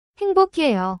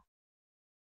행복해요.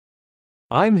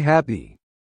 I'm happy.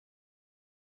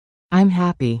 I'm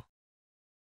happy.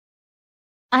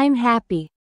 I'm happy.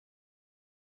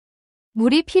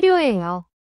 물이 필요해요.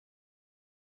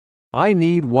 I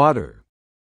need water.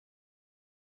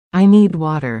 I need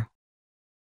water.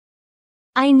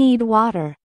 I need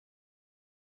water.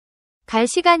 갈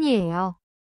시간이에요.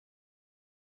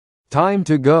 Time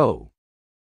to go.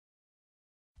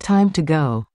 Time to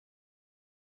go.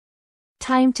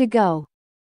 Time to go.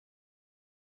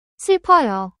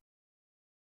 슬퍼요.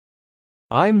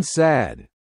 I'm sad.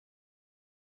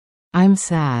 I'm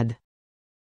sad.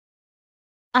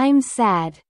 I'm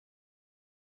sad.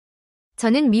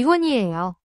 저는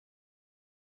미혼이에요.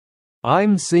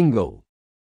 I'm single.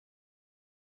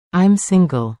 I'm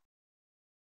single.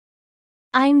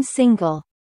 I'm single.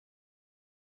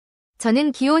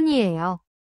 저는 기혼이에요.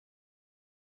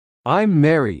 I'm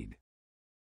married.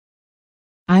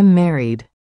 I'm married.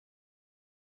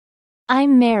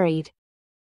 I'm married.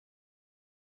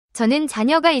 저는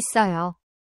자녀가 있어요.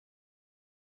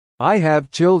 I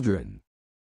have children.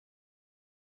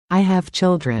 I have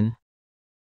children.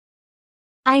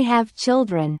 I have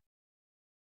children.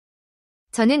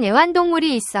 저는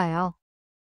애완동물이 있어요.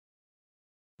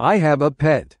 I have a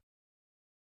pet.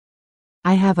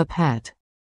 I have a pet.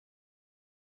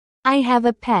 I have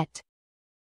a pet.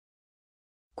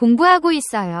 공부하고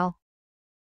있어요.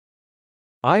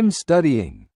 I'm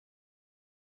studying.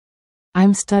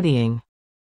 I'm studying.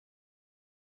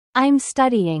 I'm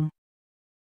studying.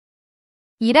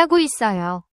 일하고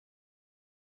있어요.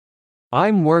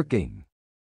 I'm working.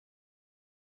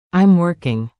 I'm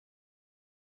working.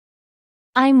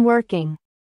 I'm working.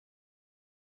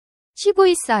 쉬고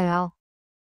있어요.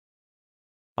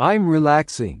 I'm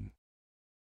relaxing.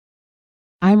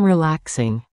 I'm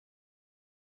relaxing.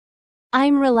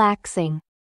 I'm relaxing.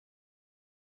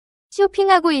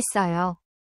 쇼핑하고 있어요.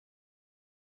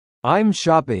 I'm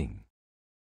shopping.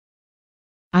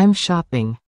 I'm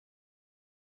shopping.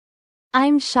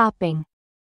 I'm shopping.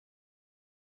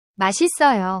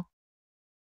 맛있어요.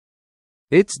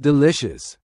 It's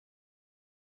delicious.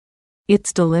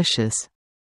 It's delicious.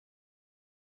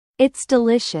 It's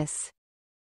delicious.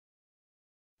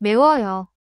 매워요.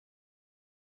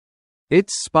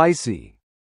 It's spicy.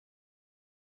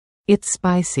 It's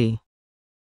spicy.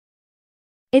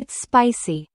 It's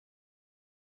spicy.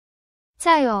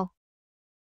 짜요.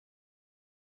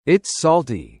 It's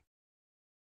salty.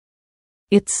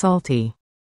 It's salty.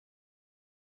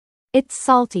 It's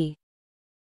salty.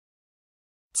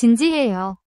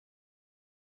 진지해요.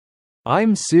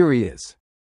 I'm serious.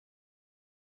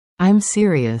 I'm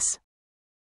serious.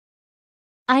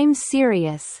 I'm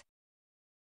serious.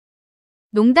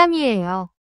 농담이에요.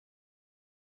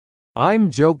 I'm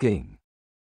joking.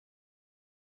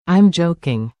 I'm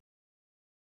joking.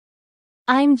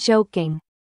 I'm joking.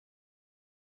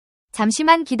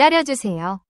 잠시만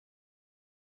기다려주세요.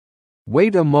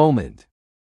 Wait a moment.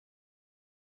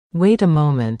 Wait a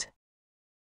moment.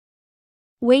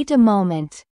 Wait a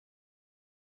moment.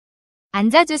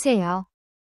 앉아주세요.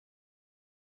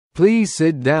 Please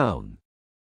sit down.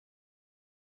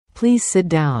 Please sit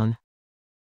down.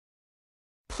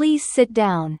 Please sit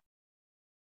down.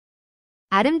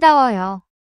 아름다워요.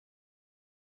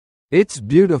 It's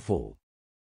beautiful.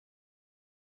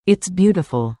 It's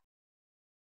beautiful.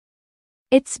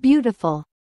 It's beautiful.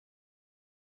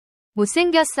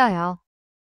 못생겼어요.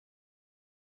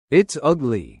 It's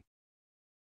ugly.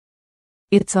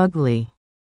 It's ugly.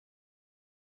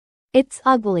 It's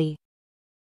ugly.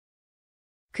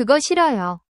 그거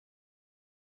싫어요.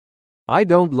 I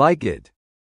don't like it.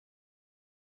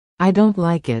 I don't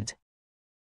like it.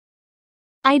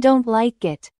 I don't like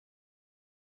it.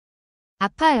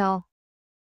 아파요.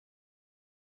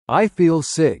 I feel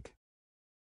sick.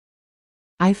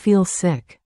 I feel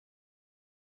sick.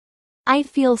 I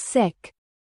feel sick.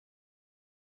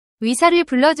 의사를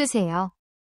불러주세요.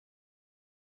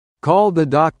 Call the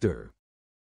doctor.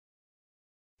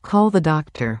 Call the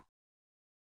doctor.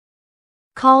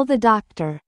 Call the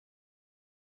doctor.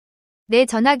 내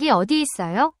전화기 어디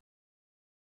있어요?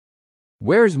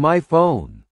 Where's my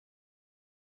phone?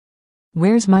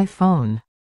 Where's my phone?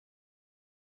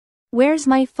 Where's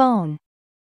my phone?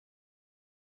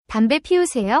 담배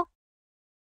피우세요?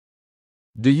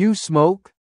 Do you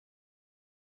smoke?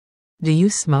 Do you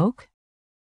smoke?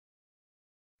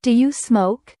 Do you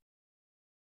smoke?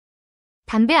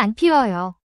 담배 안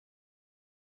피워요.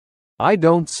 I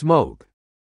don't smoke.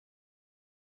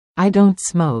 I don't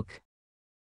smoke.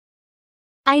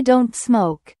 I don't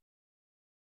smoke.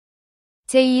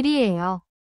 제 일이에요.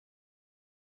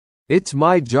 It's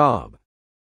my job.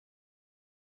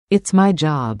 It's my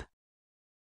job.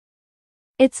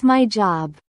 It's my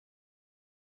job.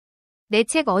 내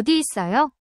책 어디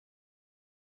있어요?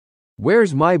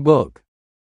 Where's my book?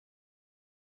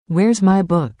 Where's my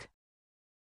book?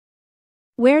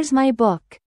 Where's my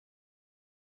book?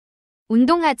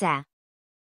 운동하자.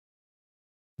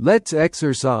 Let's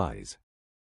exercise.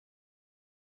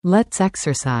 Let's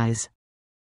exercise.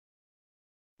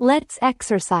 Let's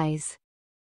exercise.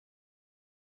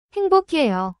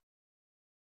 행복해요.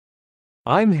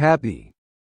 I'm happy.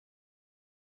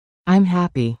 I'm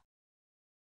happy.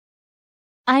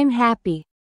 I'm happy.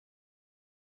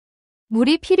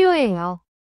 물이 필요해요.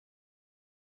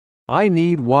 I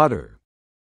need water.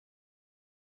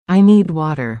 I need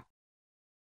water.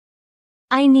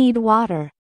 I need water.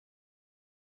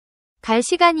 갈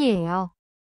시간이에요.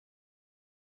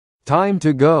 Time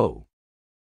to go.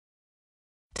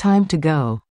 Time to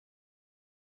go.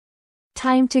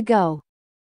 Time to go.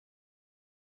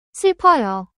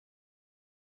 슬퍼요.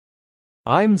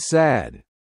 I'm sad.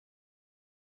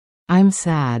 I'm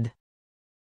sad.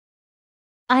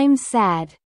 I'm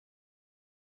sad.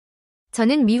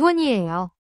 저는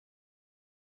미혼이에요.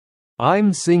 I'm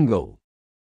single.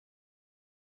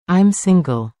 I'm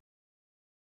single.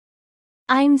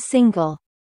 I'm single.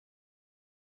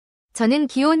 저는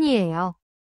기혼이에요.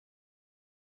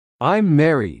 I'm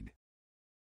married.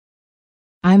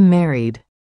 I'm married.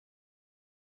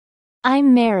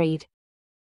 I'm married.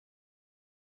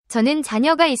 저는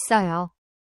자녀가 있어요.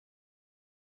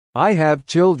 I have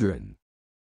children.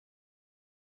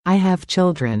 I have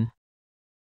children.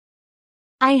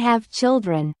 I have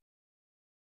children.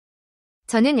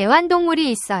 저는 애완동물이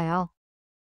있어요.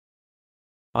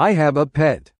 I have a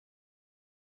pet.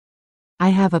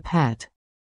 I have a pet.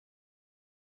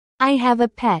 I have a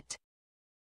pet.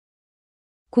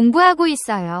 공부하고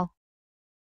있어요.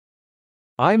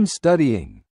 I'm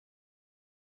studying.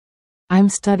 I'm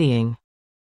studying.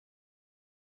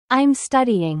 I'm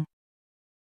studying.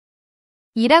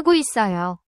 일하고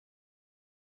있어요.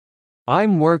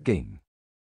 I'm working.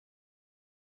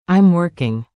 I'm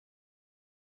working.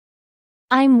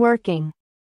 I'm working.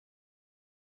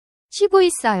 쉬고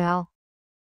있어요.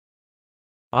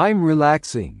 I'm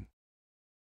relaxing.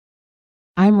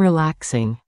 I'm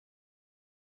relaxing.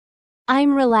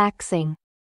 I'm relaxing.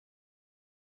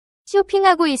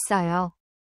 쇼핑하고 있어요.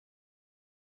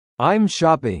 I'm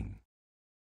shopping.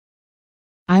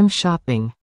 I'm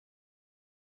shopping.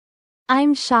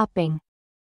 I'm shopping.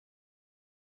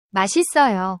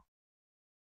 맛있어요.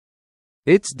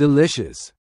 It's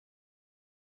delicious.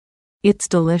 It's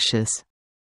delicious.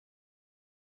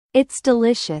 It's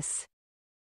delicious.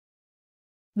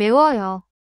 매워요.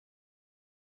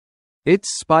 It's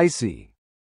spicy.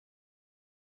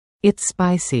 It's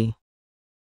spicy.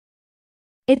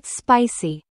 It's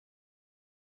spicy.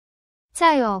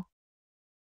 짜요.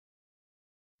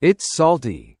 It's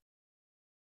salty.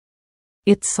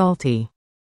 It's salty.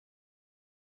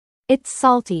 It's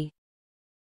salty.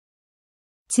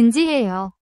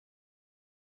 진지해요.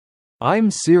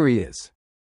 I'm serious.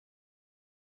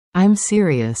 I'm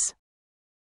serious.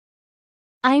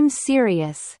 I'm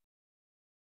serious.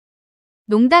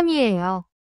 농담이에요.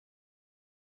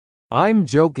 I'm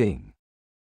joking.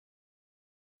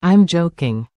 I'm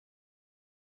joking.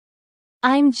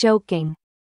 I'm joking.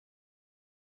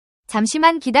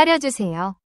 잠시만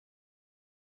기다려주세요.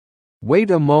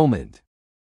 Wait a moment.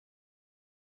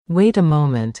 Wait a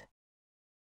moment.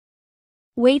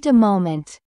 Wait a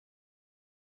moment.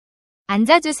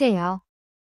 앉아주세요.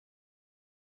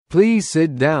 Please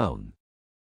sit down.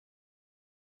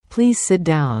 Please sit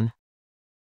down.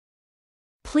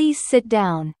 Please sit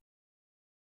down.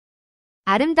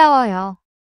 아름다워요.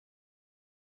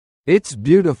 It's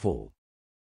beautiful.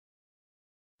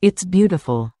 It's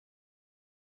beautiful.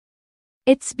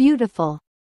 It's beautiful.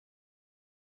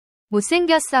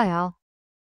 못생겼어요.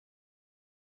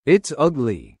 It's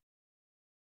ugly.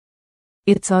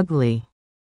 It's ugly.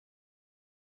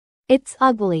 It's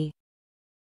ugly.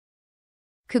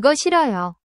 그거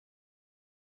싫어요.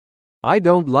 I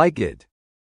don't like it.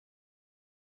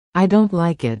 I don't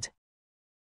like it.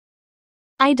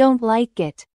 I don't like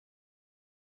it.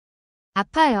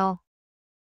 아파요.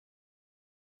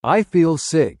 I feel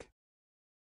sick.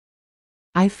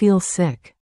 I feel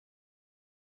sick.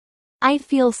 I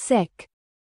feel sick.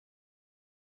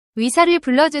 의사를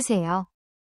불러주세요.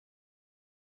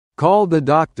 Call the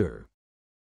doctor.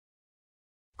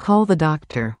 Call the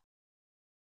doctor.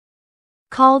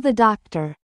 Call the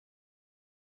doctor.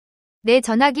 내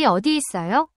전화기 어디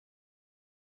있어요?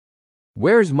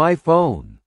 Where's my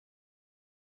phone?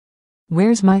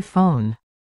 Where's my phone?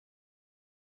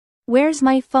 Where's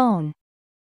my phone?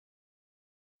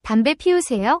 담배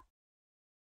피우세요?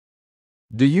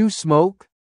 Do you smoke?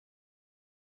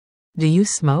 Do you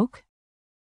smoke?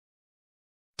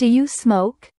 Do you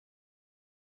smoke?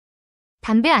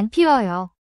 담배 안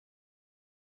피워요.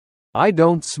 I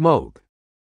don't smoke.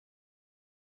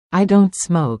 I don't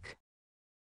smoke.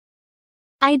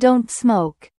 I don't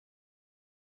smoke.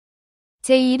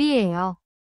 제 일이에요.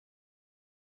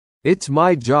 It's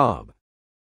my job.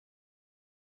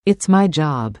 It's my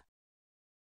job.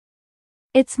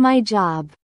 It's my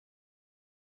job.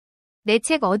 내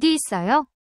책 어디 있어요?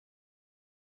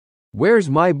 Where's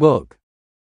my book?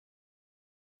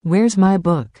 Where's my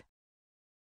book?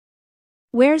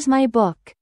 Where's my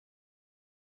book?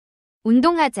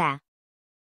 운동하자.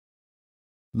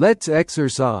 Let's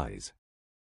exercise.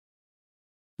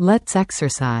 Let's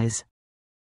exercise.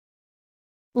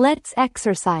 Let's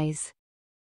exercise.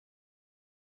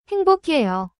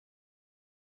 행복해요.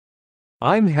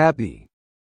 I'm happy.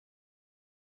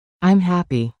 I'm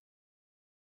happy.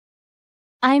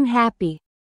 I'm happy.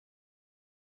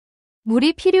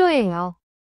 물이 필요해요.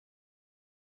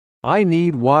 I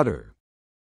need water.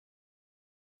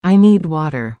 I need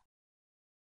water.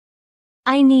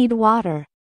 I need water.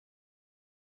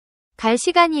 갈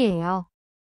시간이에요.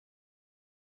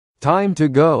 Time to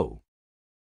go.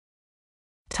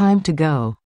 Time to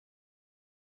go.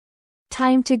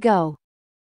 Time to go.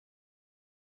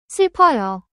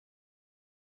 슬퍼요.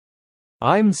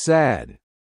 I'm sad.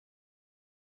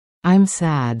 I'm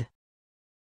sad.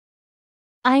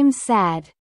 I'm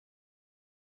sad.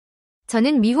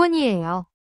 저는 미혼이에요.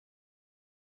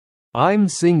 I'm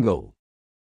single.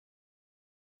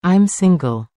 I'm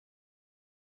single.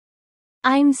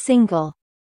 I'm single.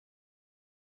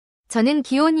 저는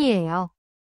기혼이에요.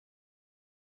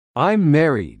 I'm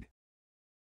married.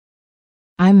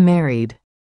 I'm married.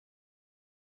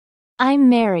 I'm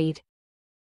married.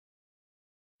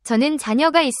 저는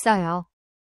자녀가 있어요.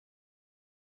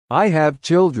 I have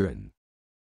children.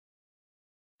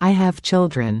 I have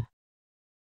children.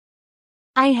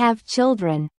 I have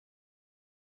children.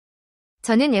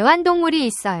 저는 애완동물이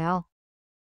있어요.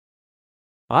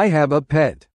 I have a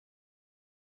pet.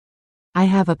 I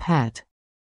have a pet.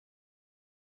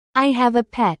 I have a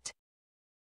pet.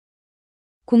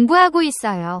 공부하고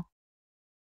있어요.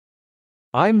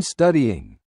 I'm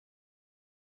studying.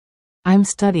 I'm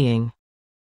studying.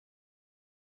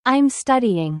 I'm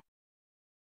studying.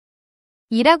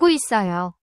 일하고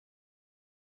있어요.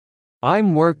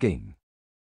 I'm working.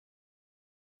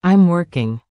 I'm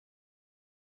working.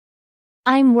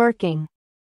 I'm working.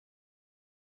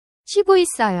 쉬고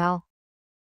있어요.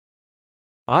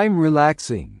 I'm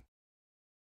relaxing.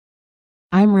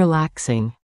 I'm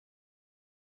relaxing.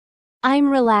 I'm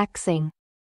relaxing.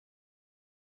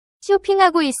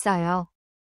 쇼핑하고 있어요.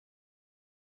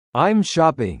 I'm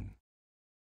shopping.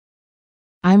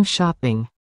 I'm shopping.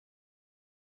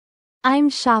 I'm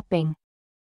shopping.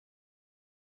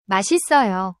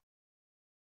 맛있어요.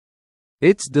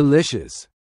 It's delicious.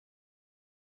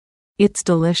 It's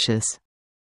delicious.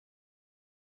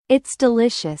 It's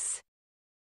delicious.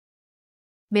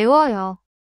 매워요.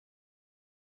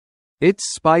 It's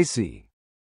spicy.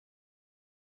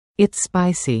 It's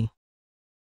spicy.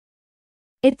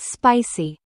 It's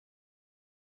spicy.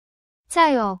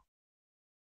 짜요.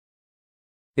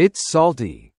 It's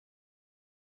salty.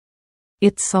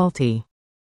 It's salty.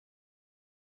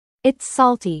 It's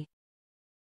salty.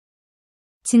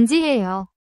 진지해요.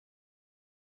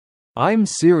 I'm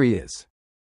serious.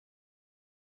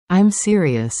 I'm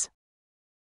serious.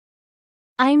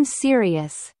 I'm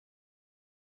serious.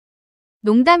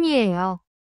 농담이에요.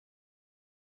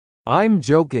 I'm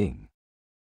joking.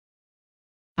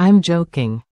 I'm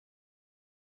joking.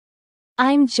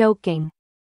 I'm joking.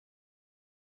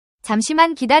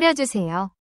 잠시만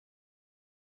기다려주세요.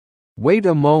 Wait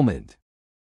a moment.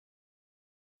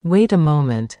 Wait a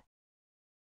moment.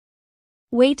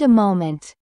 Wait a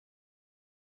moment.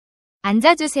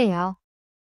 앉아주세요.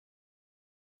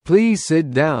 Please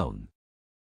sit down.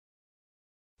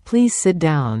 Please sit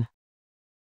down.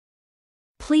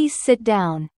 Please sit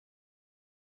down.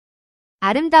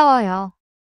 아름다워요.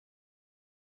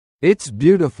 It's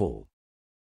beautiful.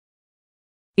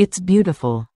 It's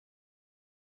beautiful.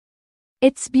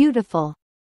 It's beautiful.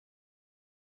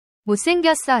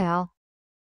 못생겼어요.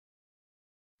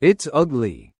 It's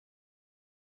ugly.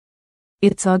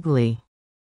 It's ugly.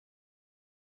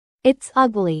 It's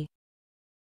ugly.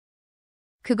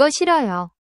 그거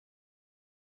싫어요.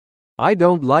 I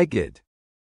don't like it.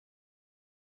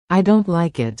 I don't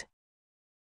like it.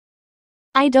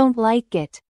 I don't like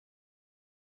it.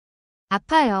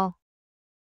 아파요.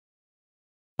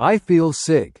 I feel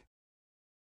sick.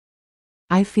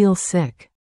 I feel sick.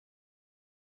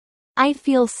 I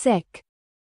feel sick.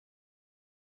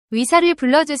 의사를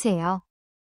불러주세요.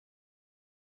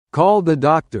 Call the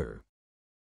doctor.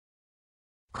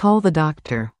 Call the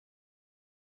doctor.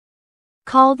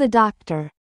 Call the doctor.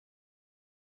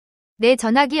 내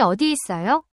전화기 어디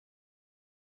있어요?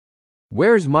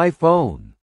 Where's my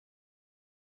phone?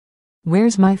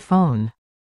 Where's my phone?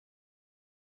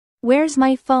 Where's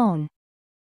my phone?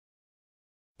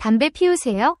 담배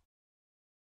피우세요?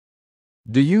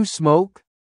 Do you smoke?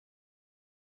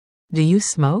 Do you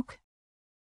smoke?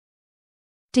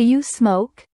 Do you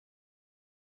smoke?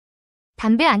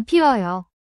 담배 안 피워요.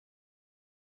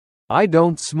 I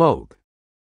don't smoke.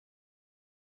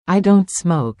 I don't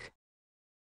smoke.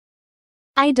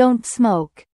 I don't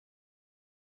smoke.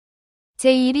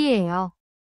 제 일이에요.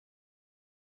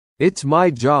 It's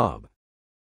my job.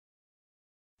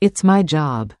 It's my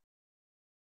job.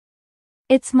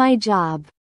 It's my job.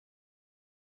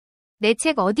 내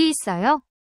책 어디 있어요?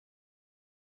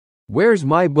 Where's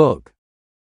my book?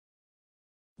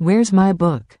 Where's my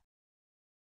book?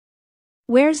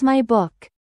 Where's my book?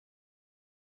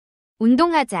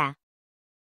 운동하자.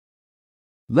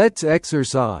 Let's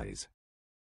exercise.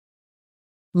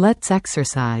 Let's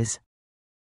exercise.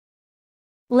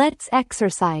 Let's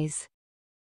exercise.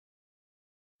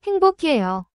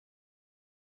 행복해요.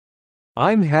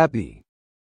 I'm happy.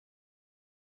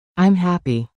 I'm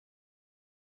happy.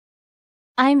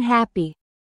 I'm happy.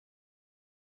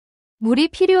 물이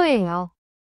필요해요.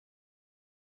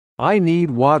 I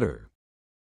need water.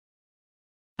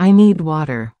 I need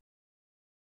water.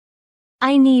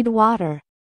 I need water.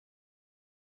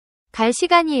 갈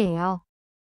시간이에요.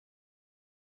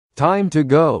 Time to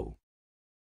go.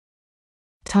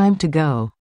 Time to go.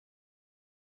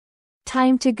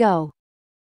 Time to go.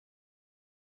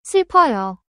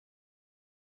 슬퍼요.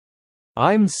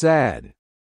 I'm sad.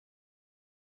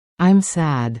 I'm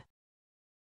sad.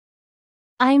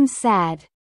 I'm sad.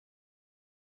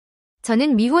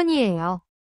 저는 미혼이에요.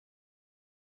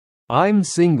 I'm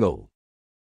single.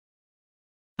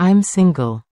 I'm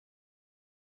single.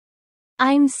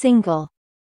 I'm single.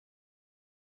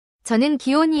 저는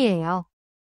기혼이에요.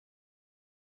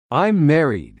 I'm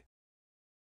married.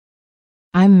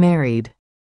 I'm married.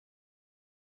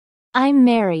 I'm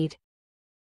married.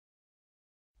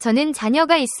 저는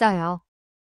자녀가 있어요.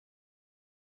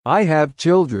 I have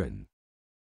children.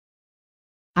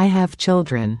 I have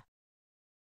children.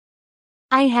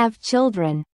 I have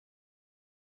children.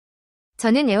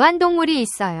 저는 애완동물이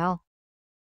있어요.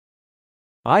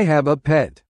 I have a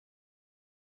pet.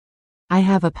 I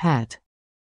have a pet.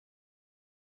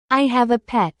 I have a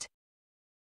pet.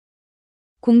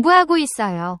 공부하고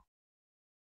있어요.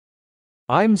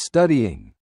 I'm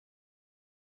studying.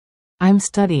 I'm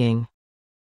studying.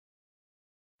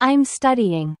 I'm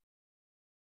studying.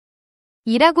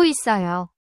 일하고 있어요.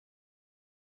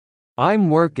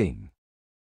 I'm working.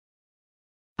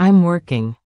 I'm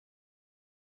working.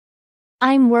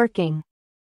 I'm working.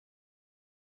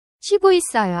 쉬고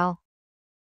있어요.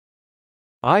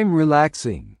 I'm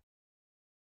relaxing.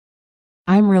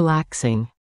 I'm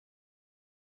relaxing.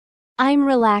 I'm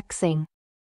relaxing.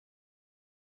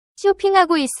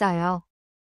 쇼핑하고 있어요.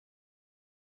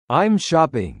 I'm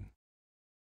shopping.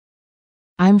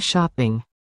 I'm shopping.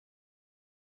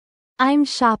 I'm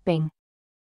shopping.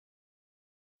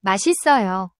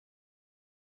 맛있어요.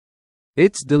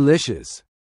 It's delicious.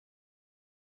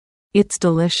 It's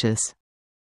delicious.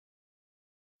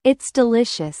 It's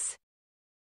delicious.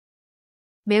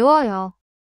 매워요.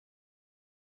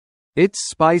 It's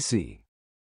spicy.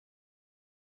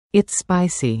 It's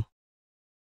spicy.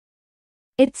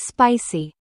 It's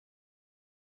spicy.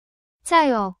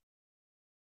 짜요.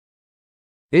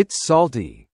 It's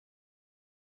salty.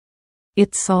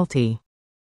 It's salty.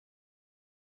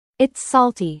 It's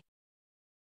salty.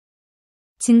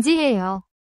 진지해요.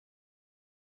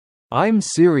 I'm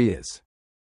serious.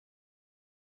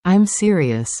 I'm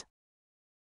serious.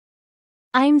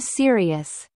 I'm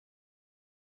serious.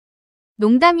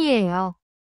 농담이에요.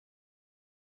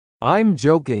 I'm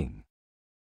joking.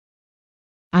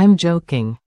 I'm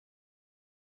joking.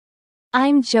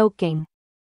 I'm joking.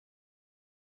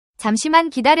 잠시만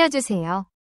기다려주세요.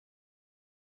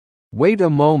 Wait a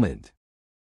moment.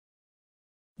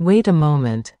 Wait a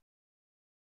moment.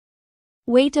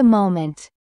 Wait a moment.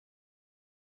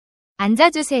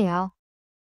 앉아주세요.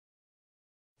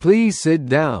 Please sit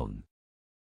down.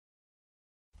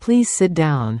 Please sit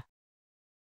down.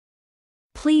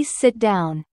 Please sit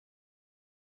down.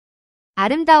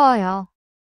 아름다워요.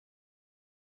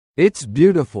 It's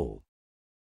beautiful.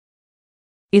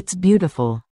 It's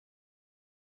beautiful.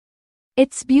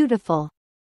 It's beautiful.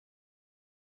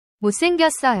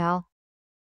 못생겼어요.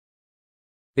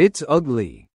 It's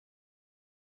ugly.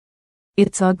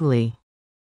 It's ugly.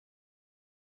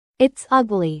 It's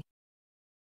ugly.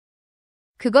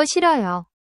 그거 싫어요.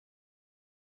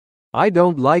 I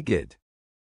don't like it.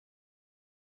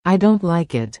 I don't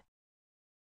like it.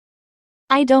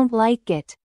 I don't like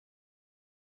it.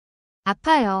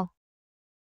 아파요.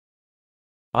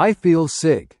 I feel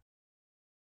sick.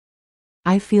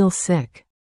 I feel sick.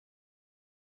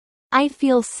 I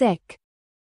feel sick.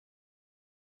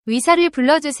 의사를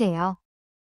불러주세요.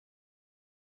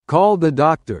 Call the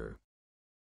doctor.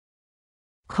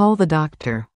 Call the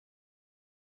doctor.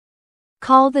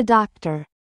 Call the doctor.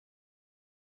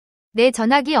 내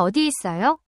전화기 어디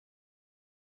있어요?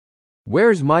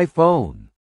 Where's my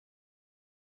phone?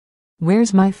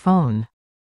 Where's my phone?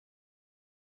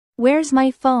 Where's my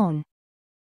phone?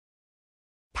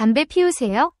 담배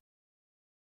피우세요?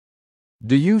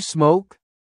 Do you smoke?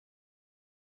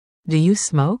 Do you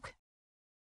smoke?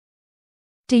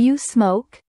 Do you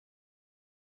smoke?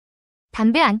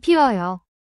 담배 안 피워요.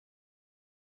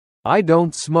 I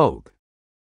don't smoke.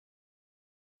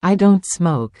 I don't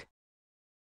smoke.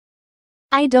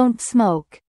 I don't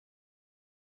smoke.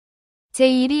 제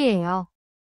일이에요.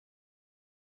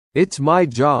 It's my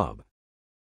job.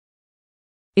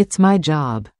 It's my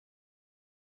job.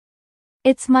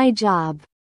 It's my job.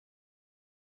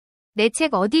 내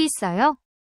책 어디 있어요?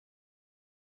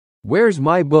 Where's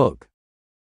my book?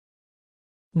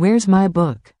 Where's my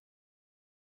book?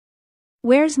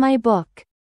 Where's my book?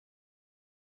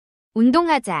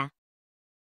 운동하자.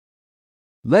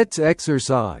 Let's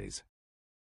exercise.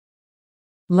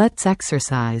 Let's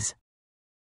exercise.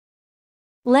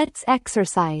 Let's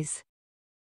exercise.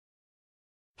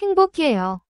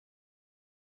 행복해요.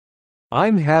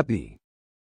 I'm happy.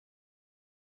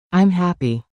 I'm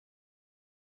happy.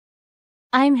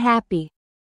 I'm happy.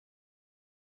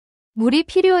 물이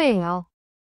필요해요.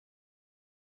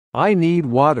 I need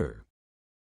water.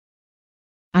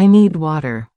 I need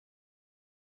water.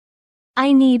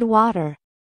 I need water.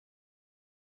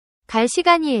 갈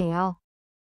시간이에요.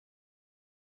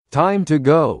 Time to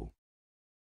go.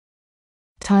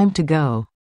 Time to go.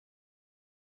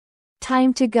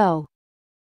 Time to go.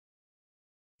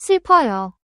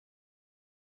 슬퍼요.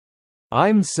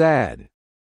 I'm sad.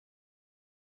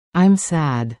 I'm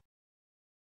sad.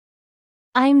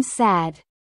 I'm sad.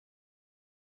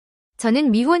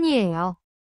 저는 미혼이에요.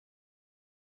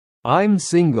 I'm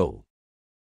single.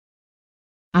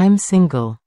 I'm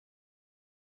single.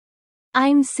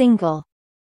 I'm single.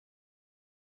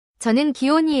 저는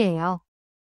기혼이에요.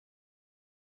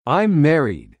 I'm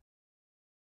married.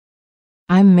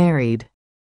 I'm married.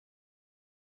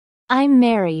 I'm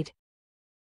married.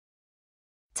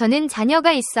 저는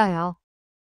자녀가 있어요.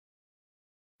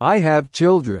 I have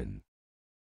children.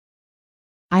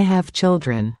 I have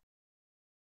children.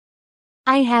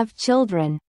 I have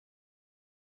children.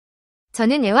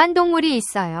 저는 애완동물이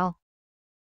있어요.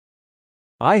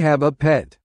 I have a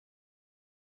pet.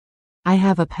 I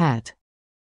have a pet.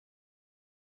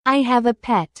 I have a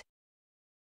pet.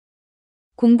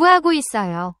 공부하고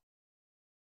있어요.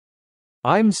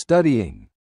 I'm studying.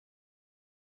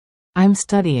 I'm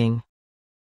studying.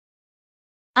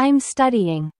 I'm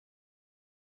studying.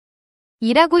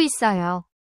 일하고 있어요.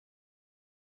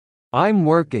 I'm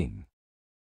working.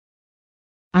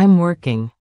 I'm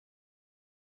working.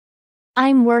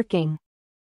 I'm working.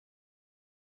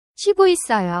 쉬고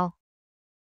있어요.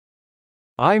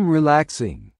 I'm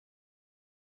relaxing.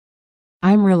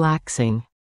 I'm relaxing.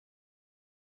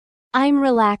 I'm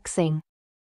relaxing.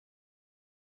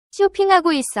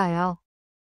 쇼핑하고 있어요.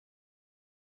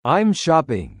 I'm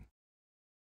shopping.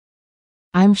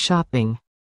 I'm shopping.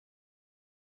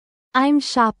 I'm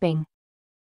shopping.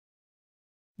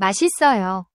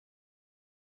 맛있어요.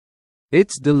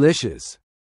 It's delicious.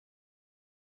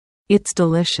 It's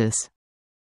delicious.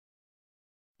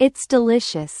 It's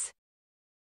delicious.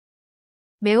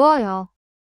 매워요.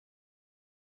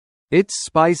 It's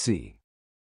spicy.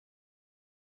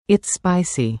 It's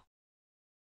spicy.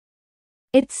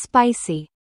 It's spicy.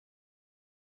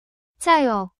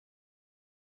 짜요.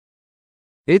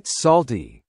 It's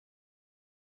salty.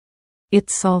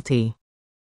 It's salty.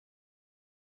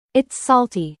 It's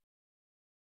salty.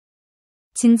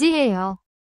 진지해요.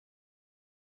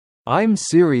 I'm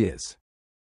serious.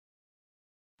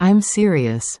 I'm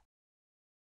serious.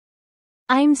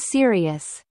 I'm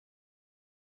serious.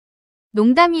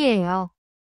 농담이에요.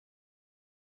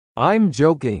 I'm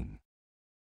joking.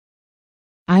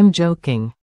 I'm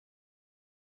joking.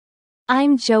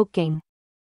 I'm joking.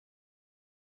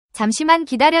 잠시만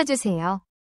기다려주세요.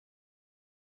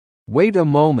 Wait a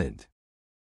moment.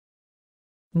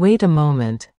 Wait a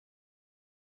moment.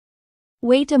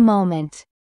 Wait a moment.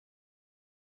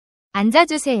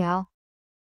 앉아주세요.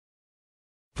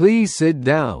 Please sit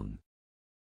down.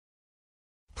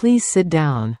 Please sit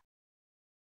down.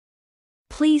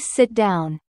 Please sit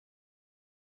down.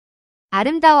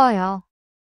 아름다워요.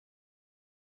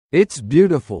 It's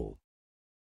beautiful.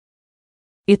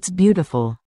 It's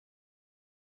beautiful.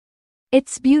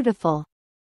 It's beautiful.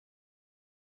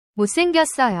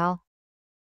 못생겼어요.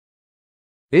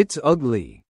 It's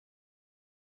ugly.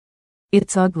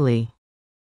 It's ugly.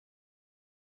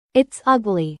 It's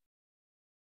ugly.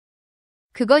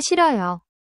 그거 싫어요.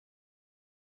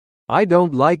 I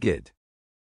don't like it.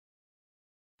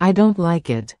 I don't like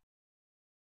it.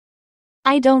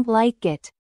 I don't like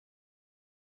it.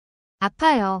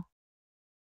 아파요.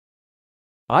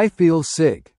 I feel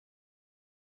sick.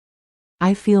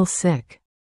 I feel sick.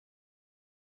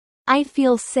 I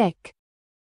feel sick.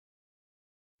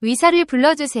 의사를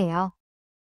불러주세요.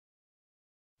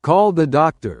 Call the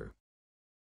doctor.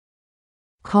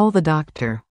 Call the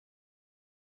doctor.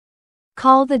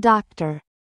 Call the doctor.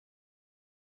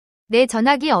 내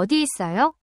전화기 어디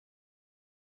있어요?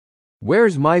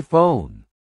 Where's my phone?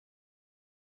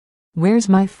 Where's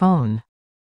my phone?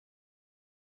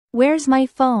 Where's my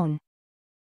phone?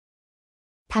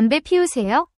 담배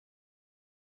피우세요?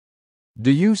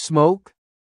 Do you smoke?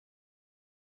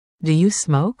 Do you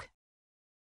smoke?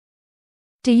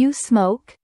 Do you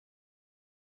smoke?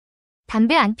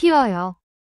 담배 안 피워요.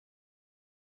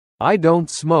 I don't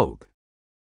smoke.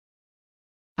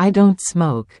 I don't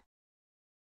smoke.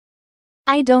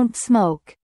 I don't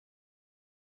smoke.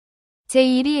 제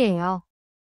일이에요.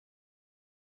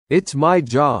 It's my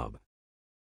job.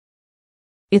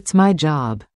 It's my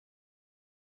job.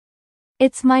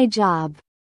 It's my job.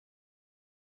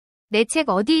 내 책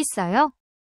어디 있어요?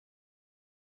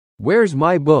 Where's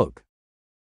my book?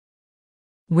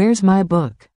 Where's my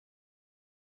book?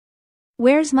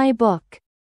 Where's my book?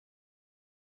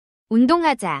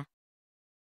 운동하자.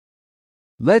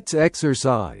 Let's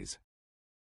exercise.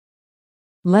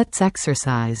 Let's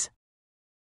exercise.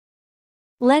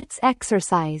 Let's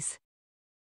exercise.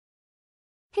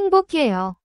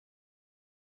 행복해요.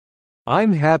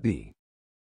 I'm happy.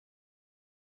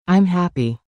 I'm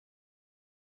happy.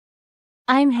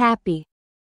 I'm happy.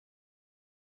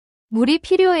 물이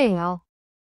필요해요.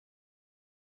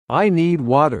 I need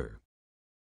water.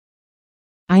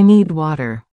 I need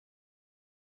water.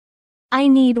 I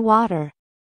need water.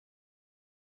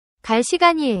 갈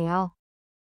시간이에요.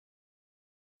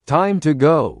 Time to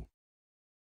go.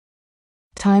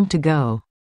 Time to go.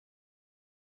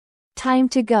 Time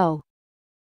to go.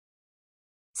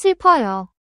 슬퍼요.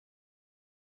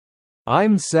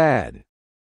 I'm sad.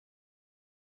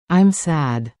 I'm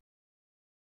sad.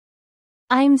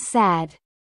 I'm sad.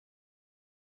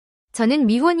 저는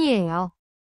미혼이에요.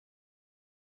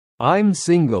 I'm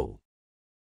single.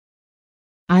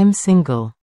 I'm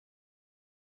single.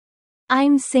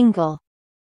 I'm single.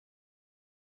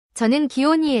 저는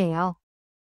기혼이에요.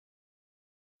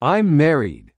 I'm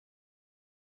married.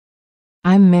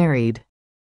 I'm married.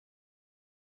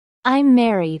 I'm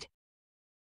married.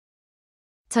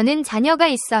 저는 자녀가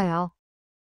있어요.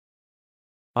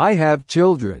 I have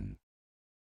children.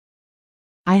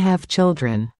 I have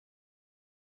children.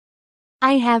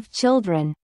 I have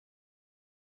children.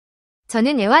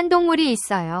 저는 애완동물이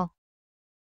있어요.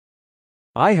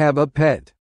 I have a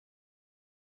pet.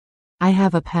 I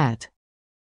have a pet.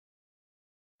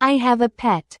 I have a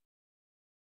pet.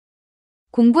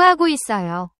 공부하고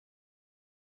있어요.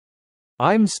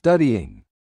 I'm studying.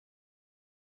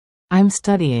 I'm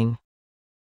studying.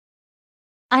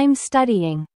 I'm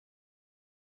studying.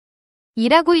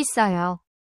 일하고 있어요.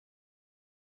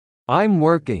 I'm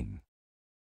working.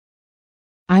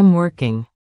 I'm working.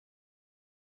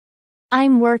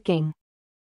 I'm working.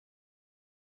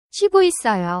 쉬고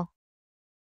있어요.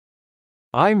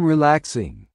 I'm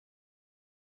relaxing.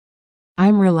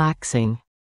 I'm relaxing.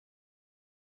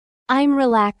 I'm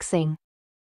relaxing.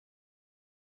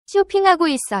 쇼핑하고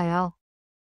있어요.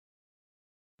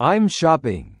 I'm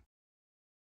shopping.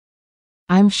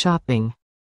 I'm shopping.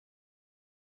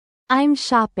 I'm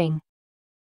shopping.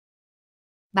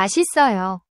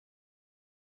 맛있어요.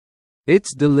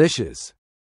 It's delicious.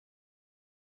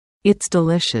 It's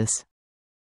delicious.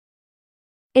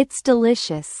 It's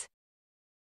delicious.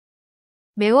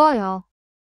 매워요.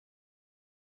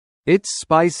 It's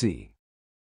spicy.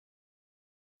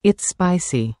 It's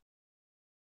spicy.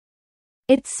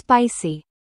 It's spicy.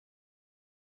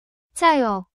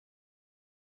 짜요.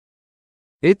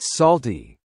 It's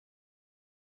salty.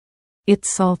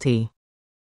 It's salty.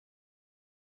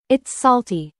 It's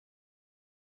salty.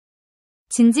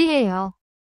 진지해요.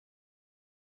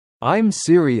 I'm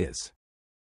serious.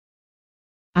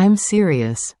 I'm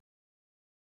serious.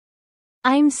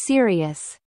 I'm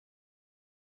serious.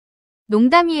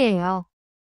 농담이에요.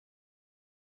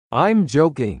 I'm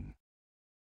joking.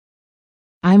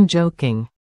 I'm joking.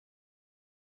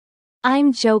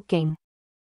 I'm joking.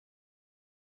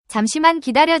 잠시만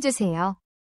기다려주세요.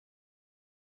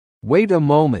 Wait a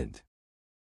moment.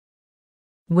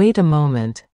 Wait a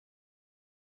moment.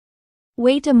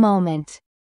 Wait a moment.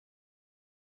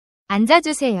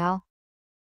 앉아주세요.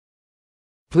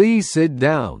 Please sit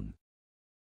down.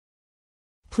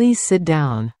 Please sit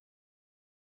down.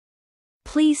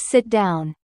 Please sit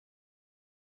down.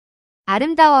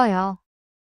 아름다워요.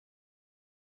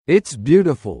 It's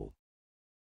beautiful.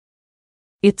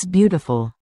 It's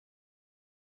beautiful.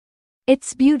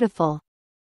 It's beautiful.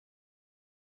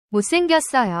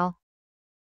 못생겼어요.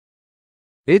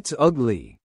 It's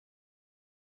ugly.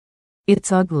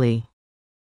 It's ugly.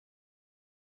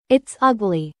 It's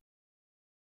ugly.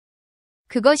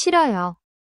 그거 싫어요.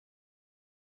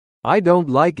 I don't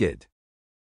like it.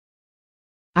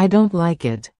 I don't like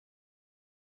it.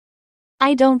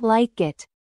 I don't like it.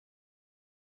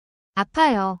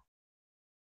 아파요.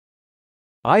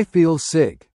 I feel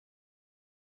sick.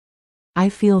 I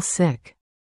feel sick.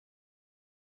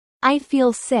 I feel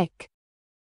sick.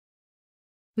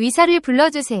 의사를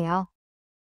불러주세요.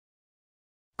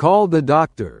 Call the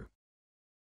doctor.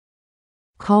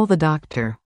 Call the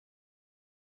doctor.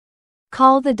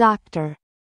 Call the doctor.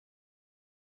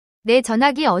 내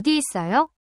전화기 어디 있어요?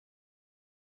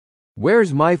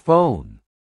 Where's my phone?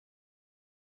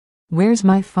 Where's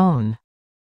my phone?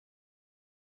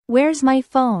 Where's my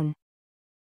phone?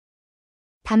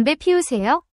 담배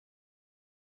피우세요?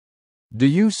 Do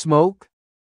you smoke?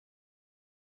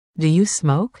 Do you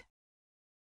smoke?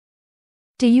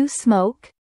 Do you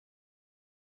smoke?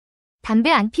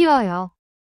 담배 안 피워요.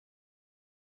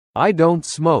 I don't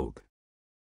smoke.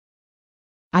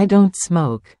 I don't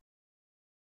smoke.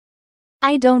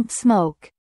 I don't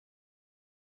smoke.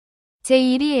 제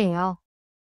일이에요.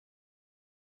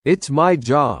 It's my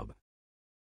job.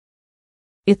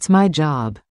 It's my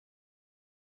job.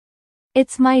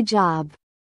 It's my job.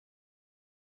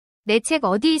 내 책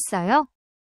어디 있어요?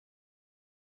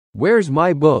 Where's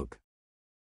my book?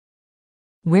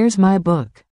 Where's my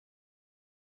book?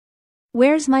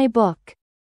 Where's my book?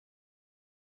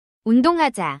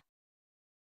 운동하자.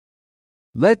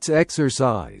 Let's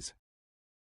exercise.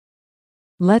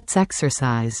 Let's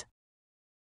exercise.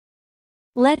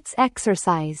 Let's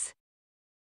exercise.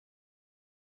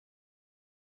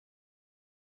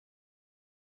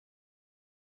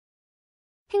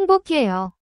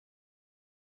 행복해요.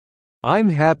 I'm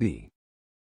happy.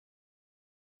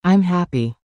 I'm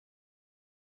happy.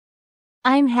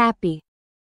 I'm happy.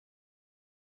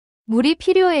 물이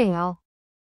필요해요.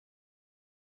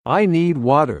 I need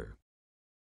water.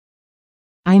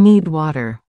 I need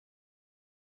water.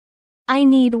 I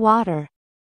need water.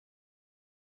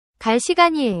 갈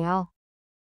시간이에요.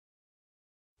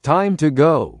 Time to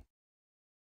go.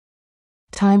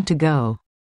 Time to go.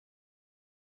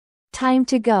 Time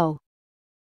to go.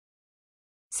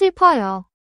 슬퍼요.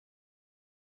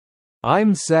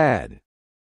 I'm sad.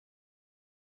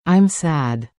 I'm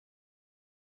sad.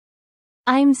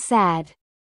 I'm sad.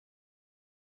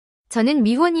 저는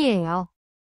미혼이에요.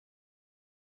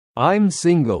 I'm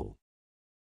single.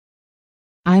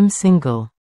 I'm single.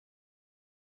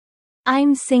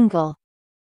 I'm single.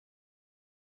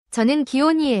 저는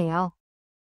기혼이에요.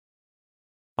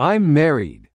 I'm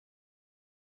married.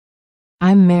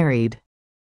 I'm married.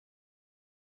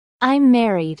 I'm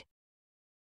married.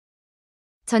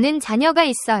 저는 자녀가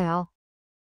있어요.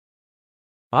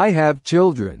 I have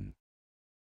children.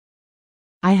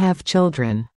 I have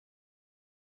children.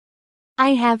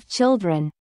 I have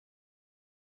children.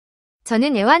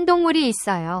 저는 애완동물이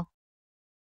있어요.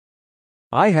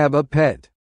 I have a pet.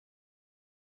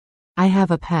 I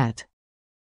have a pet.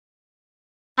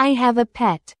 I have a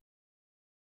pet.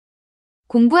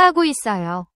 공부하고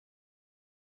있어요.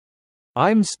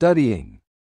 I'm studying.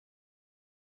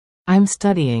 I'm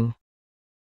studying.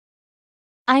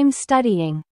 I'm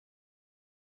studying.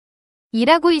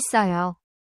 일하고 있어요.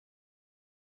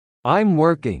 I'm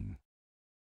working.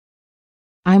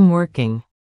 I'm working.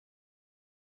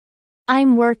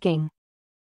 I'm working.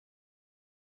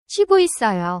 쉬고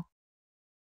있어요.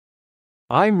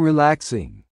 I'm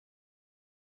relaxing.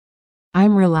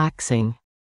 I'm relaxing.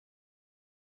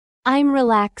 I'm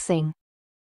relaxing.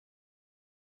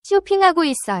 쇼핑하고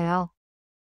있어요.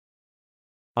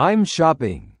 I'm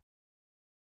shopping.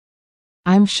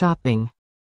 I'm shopping.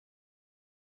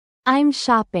 I'm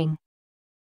shopping.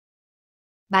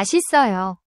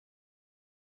 맛있어요.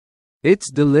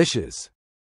 It's delicious.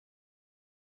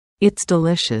 It's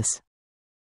delicious.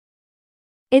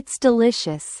 It's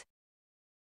delicious.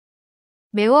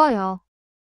 매워요.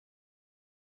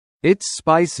 It's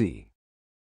spicy.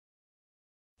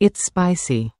 It's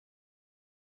spicy.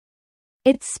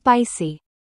 It's spicy.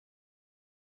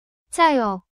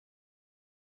 짜요.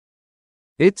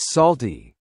 It's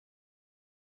salty.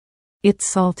 It's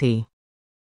salty.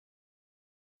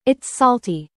 It's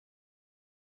salty.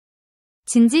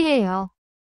 진지해요.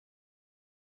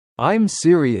 I'm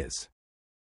serious.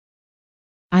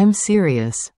 I'm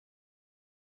serious.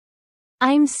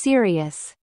 I'm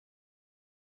serious.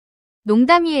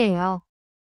 농담이에요.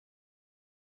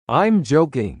 I'm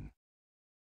joking.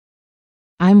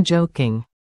 I'm joking.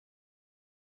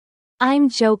 I'm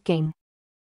joking.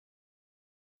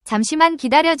 잠시만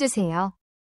기다려주세요.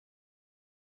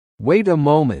 Wait a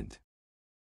moment.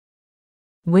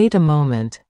 Wait a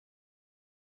moment.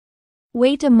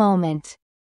 Wait a moment.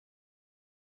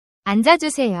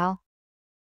 앉아주세요.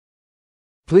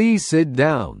 Please sit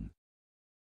down.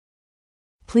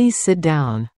 Please sit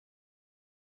down.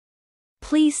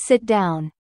 Please sit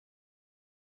down.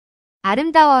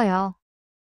 아름다워요.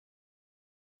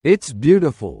 It's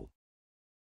beautiful.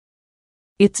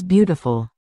 It's beautiful.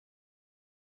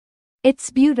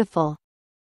 It's beautiful.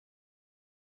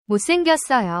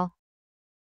 못생겼어요.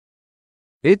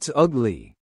 It's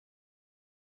ugly.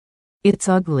 It's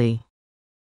ugly.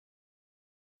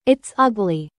 It's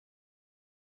ugly.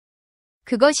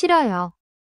 그거 싫어요.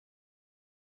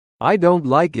 I don't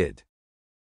like it.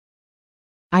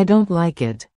 I don't like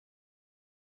it.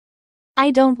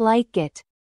 I don't like it.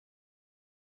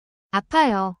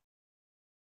 아파요.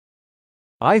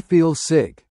 I feel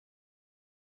sick.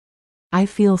 I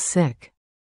feel sick.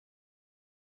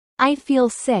 I feel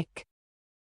sick.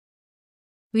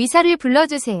 의사를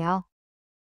불러주세요.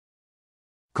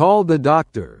 Call the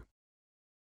doctor.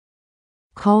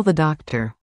 Call the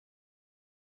doctor.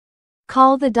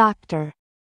 Call the doctor.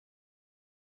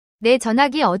 내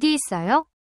전화기 어디 있어요?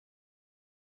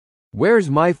 Where's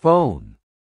my phone?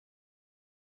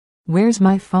 Where's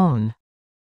my phone?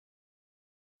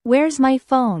 Where's my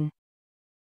phone?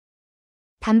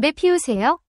 담배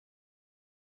피우세요?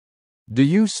 Do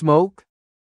you smoke?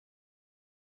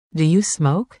 Do you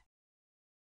smoke?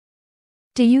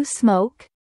 Do you smoke?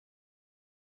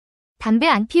 담배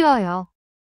안 피워요.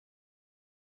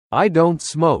 I don't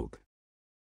smoke.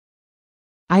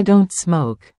 I don't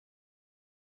smoke.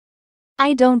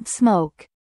 I don't smoke.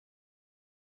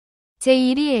 제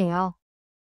일이에요.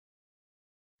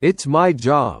 It's my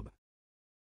job.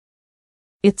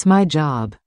 It's my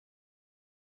job.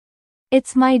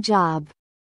 It's my job.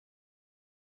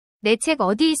 내 책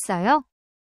어디 있어요?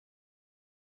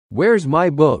 Where's my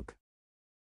book?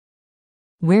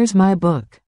 Where's my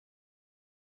book?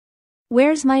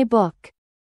 Where's my book?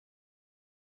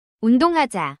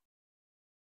 운동하자.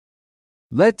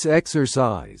 Let's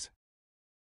exercise.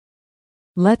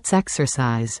 Let's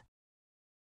exercise.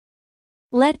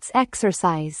 Let's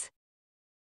exercise.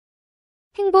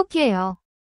 행복해요.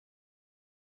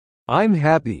 I'm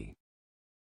happy.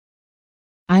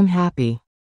 I'm happy.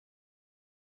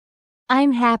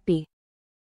 I'm happy.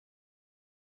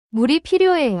 물이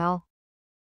필요해요.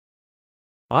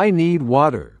 I need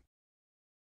water.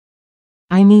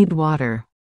 I need water.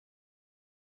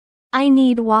 I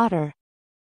need water.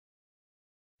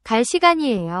 갈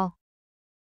시간이에요.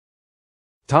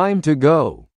 Time to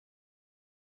go.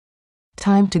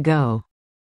 Time to go.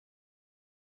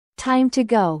 Time to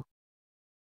go.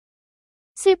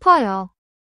 슬퍼요.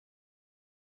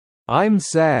 I'm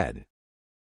sad.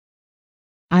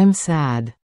 I'm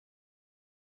sad.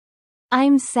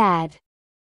 I'm sad.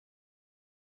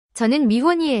 저는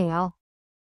미혼이에요.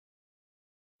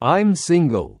 I'm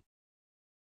single.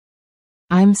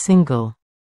 I'm single.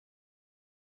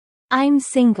 I'm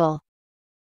single.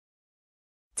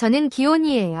 저는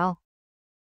기혼이에요.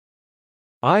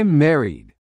 I'm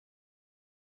married.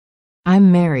 I'm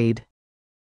married.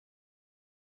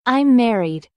 I'm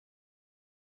married.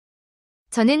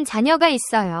 저는 자녀가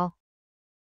있어요.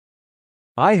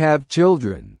 I have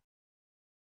children.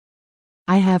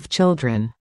 I have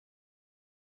children.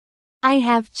 I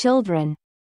have children.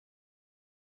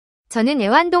 저는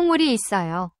애완동물이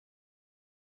있어요.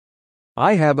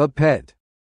 I have a pet.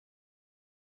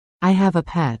 I have a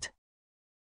pet.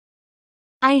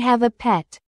 I have a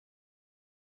pet.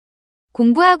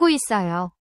 공부하고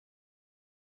있어요.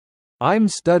 I'm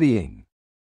studying.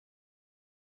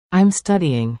 I'm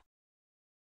studying.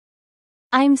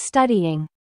 I'm studying.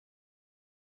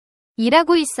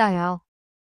 일하고 있어요.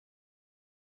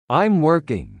 I'm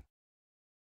working.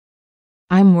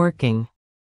 I'm working.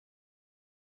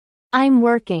 I'm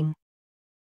working.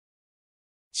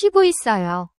 쉬고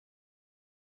있어요.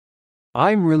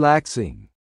 I'm relaxing.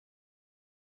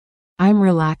 I'm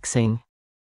relaxing.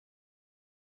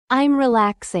 I'm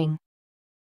relaxing.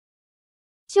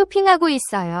 쇼핑하고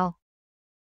있어요.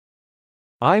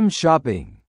 I'm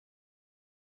shopping.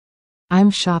 I'm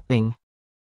shopping.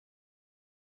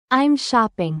 I'm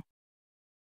shopping.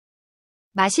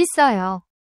 맛있어요.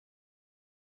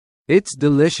 It's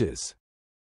delicious.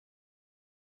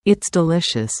 It's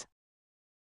delicious.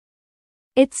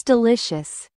 It's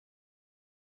delicious.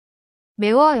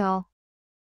 매워요.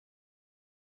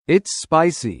 It's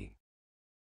spicy.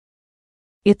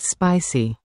 It's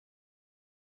spicy.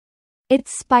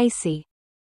 It's spicy.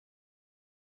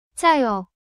 짜요.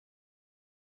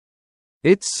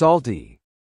 It's salty.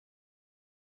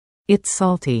 It's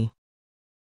salty.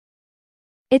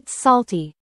 It's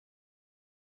salty.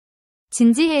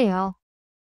 진지해요.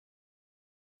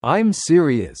 I'm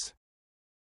serious.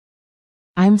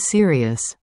 I'm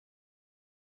serious.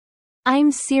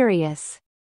 I'm serious.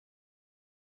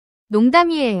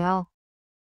 농담이에요.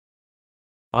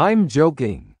 I'm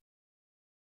joking.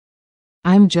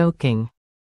 I'm joking.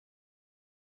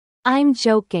 I'm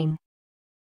joking.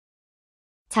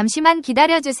 잠시만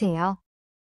기다려주세요.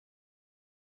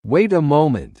 Wait a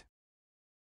moment.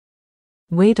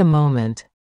 Wait a moment.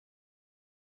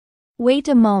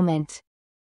 Wait a moment.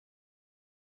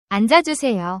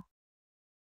 앉아주세요.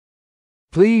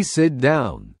 Please sit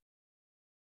down.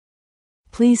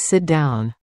 Please sit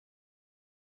down.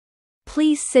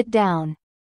 Please sit down.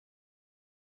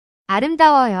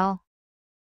 아름다워요.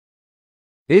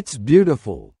 It's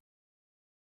beautiful.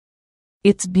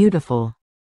 It's beautiful.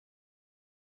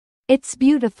 It's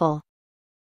beautiful.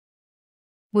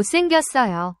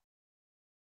 못생겼어요.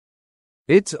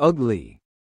 It's ugly.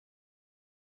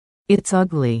 It's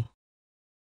ugly.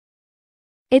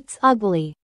 It's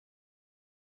ugly.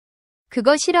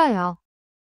 그거 싫어요.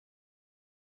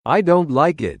 I don't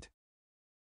like it.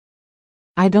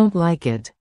 I don't like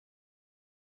it.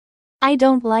 I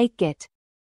don't like it.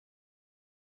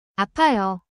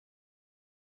 아파요.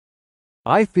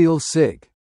 I feel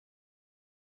sick.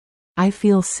 I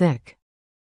feel sick.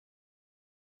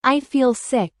 I feel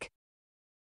sick.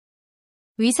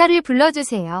 의사를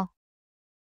불러주세요.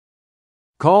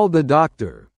 Call the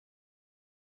doctor.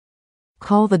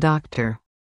 Call the doctor.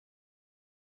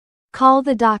 Call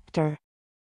the doctor.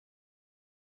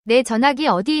 내 전화기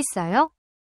어디 있어요?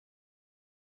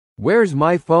 Where's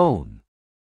my phone?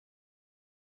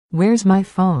 Where's my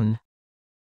phone?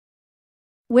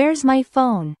 Where's my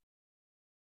phone?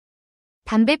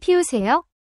 담배 피우세요?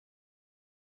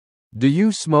 Do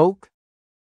you smoke?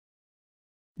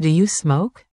 Do you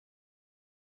smoke?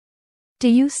 Do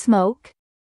you smoke?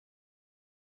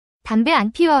 담배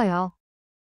안 피워요.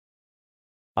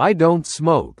 I don't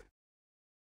smoke.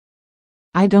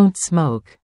 I don't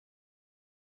smoke.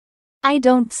 I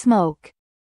don't smoke.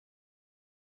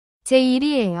 제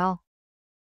일이에요.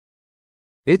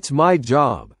 It's my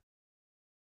job.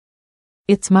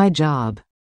 It's my job.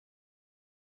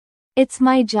 It's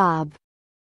my job.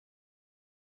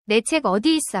 내 책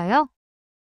어디 있어요?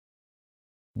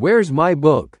 Where's my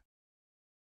book?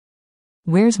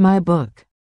 Where's my book?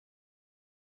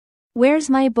 Where's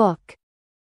my book?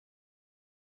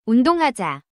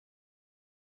 운동하자.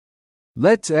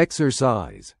 Let's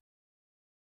exercise.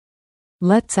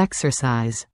 Let's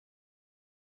exercise.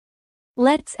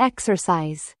 Let's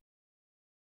exercise.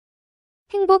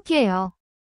 행복해요.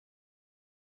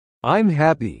 I'm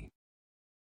happy.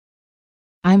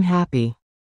 I'm happy.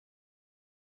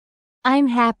 I'm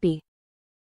happy.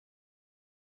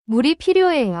 물이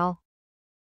필요해요.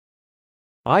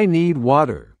 I need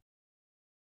water.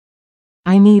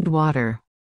 I need water.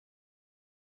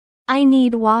 I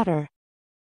need water.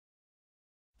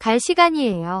 갈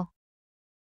시간이에요.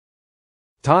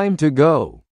 Time to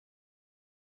go.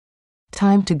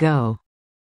 Time to go.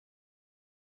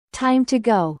 Time to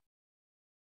go.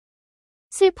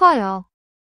 슬퍼요.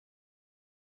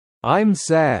 I'm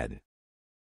sad.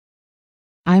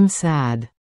 I'm sad.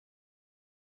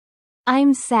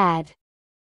 I'm sad.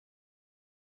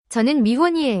 저는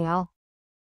미혼이에요.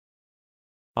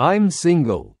 I'm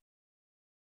single.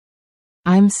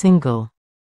 I'm single.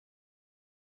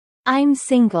 I'm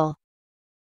single.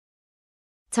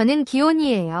 저는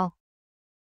기혼이에요.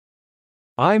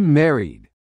 I'm married.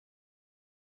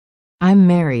 I'm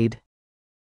married.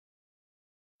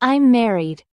 I'm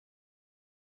married.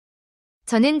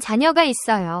 저는 자녀가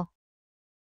있어요.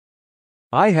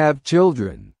 I have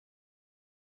children.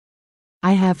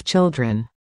 I have children.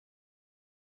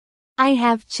 I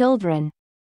have children.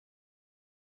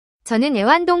 저는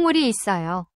애완동물이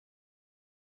있어요.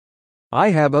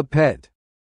 I have a pet.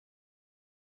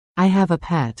 I have a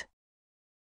pet.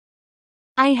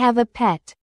 I have a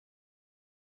pet.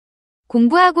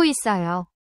 공부하고 있어요.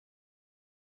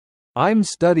 I'm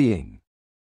studying.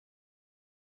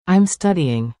 I'm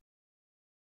studying.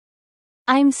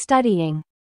 I'm studying.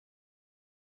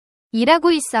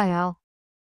 일하고 있어요.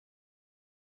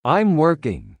 I'm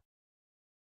working.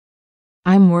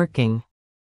 I'm working.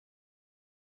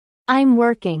 I'm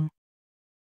working.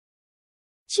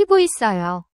 쉬고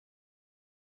있어요.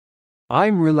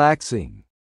 I'm relaxing.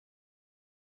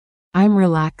 I'm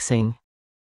relaxing.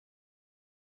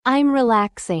 I'm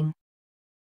relaxing.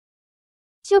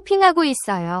 쇼핑하고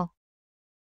있어요.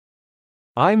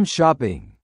 I'm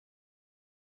shopping.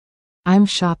 I'm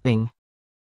shopping.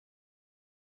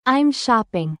 I'm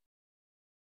shopping.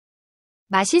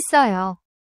 맛있어요.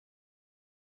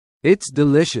 It's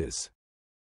delicious.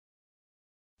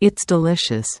 It's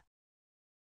delicious.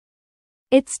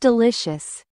 It's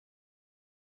delicious.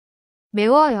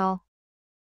 매워요.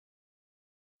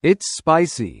 It's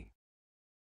spicy.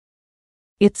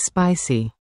 It's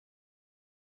spicy.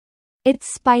 It's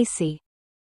spicy.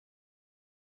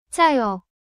 짜요.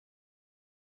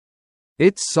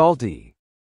 It's salty.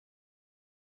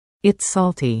 It's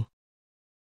salty.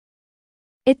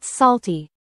 It's salty.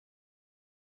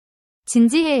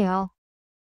 진지해요.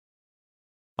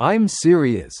 I'm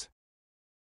serious.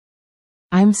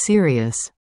 I'm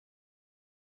serious.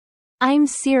 I'm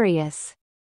serious.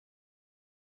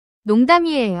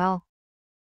 농담이에요.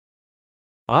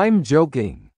 I'm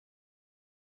joking.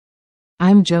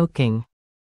 I'm joking.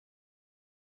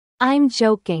 I'm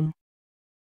joking.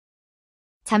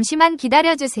 잠시만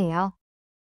기다려주세요.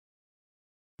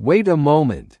 Wait a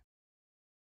moment.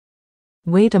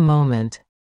 Wait a moment.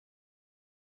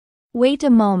 Wait a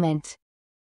moment.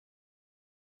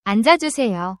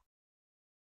 앉아주세요.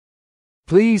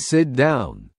 Please sit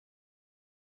down.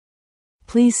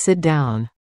 Please sit down.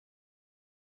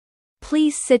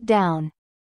 Please sit down.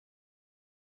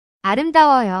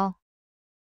 아름다워요.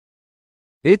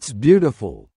 It's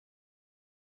beautiful.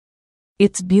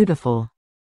 It's beautiful.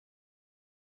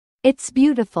 It's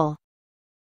beautiful.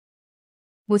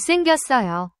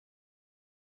 못생겼어요.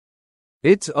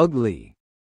 It's ugly.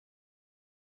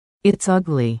 It's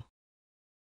ugly.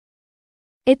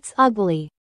 It's ugly.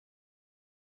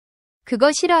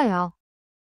 그거 싫어요.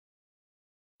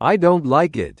 I don't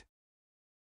like it.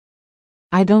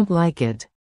 I don't like it.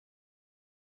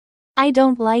 I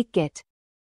don't like it.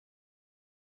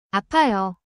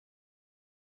 아파요.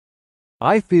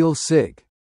 I feel sick.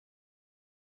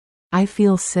 I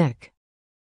feel sick.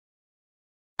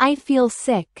 I feel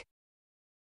sick.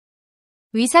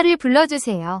 의사를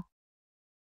불러주세요.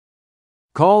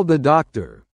 Call the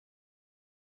doctor.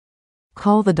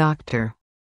 Call the doctor.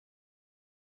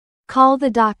 Call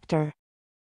the doctor.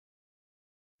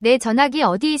 내 전화기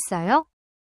어디 있어요?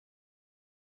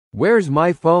 Where's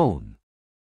my phone?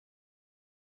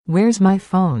 Where's my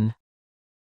phone?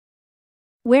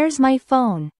 Where's my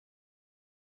phone?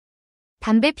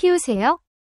 담배 피우세요?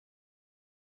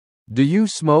 Do you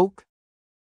smoke?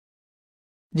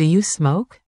 Do you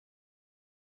smoke?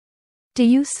 Do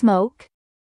you smoke?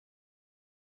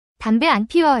 담배 안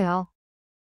피워요.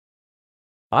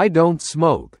 I don't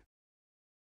smoke.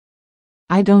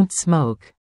 I don't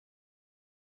smoke.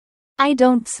 I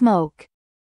don't smoke.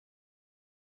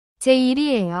 제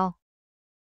일이에요.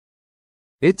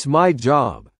 It's my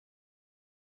job.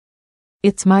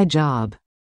 It's my job.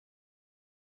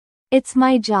 It's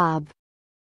my job.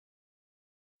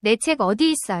 내 책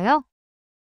어디 있어요?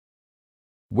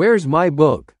 Where's my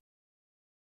book?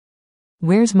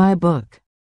 Where's my book?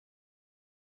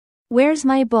 Where's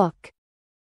my book?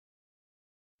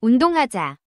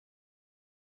 운동하자.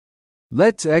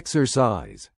 Let's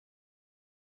exercise.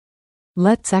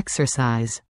 Let's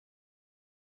exercise.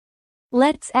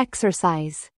 Let's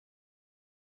exercise.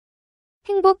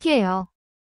 행복해요.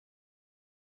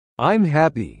 I'm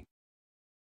happy.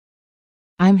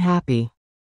 I'm happy.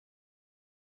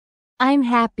 I'm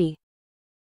happy.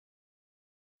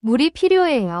 물이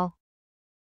필요해요.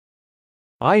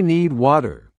 I need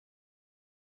water.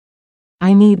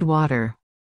 I need water.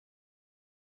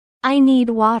 I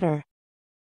need water.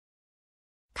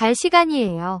 갈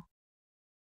시간이에요.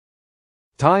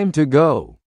 Time to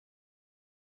go.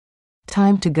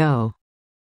 Time to go.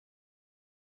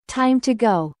 Time to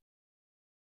go.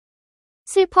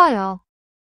 슬퍼요.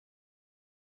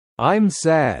 I'm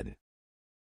sad.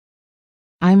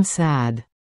 I'm sad.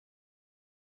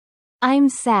 I'm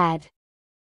sad.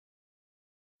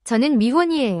 저는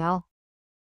미혼이에요.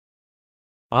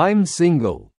 I'm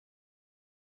single.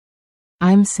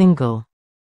 I'm single.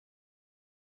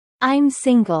 I'm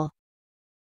single.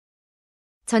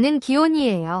 저는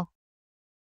기혼이에요.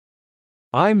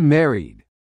 I'm married.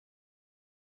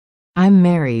 I'm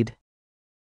married.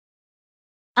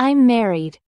 I'm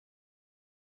married.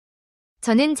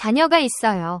 저는 자녀가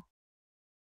있어요.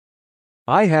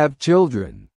 I have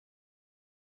children.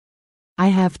 I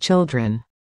have children.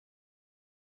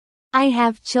 I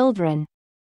have children.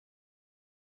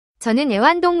 저는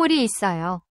애완동물이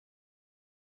있어요.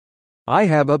 I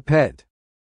have a pet.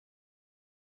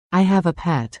 I have a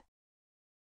pet.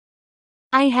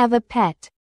 I have a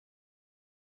pet.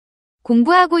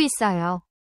 공부하고 있어요.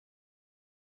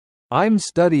 I'm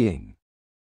studying.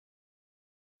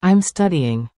 I'm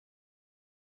studying.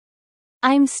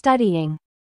 I'm studying.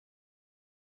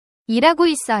 일하고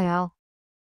있어요.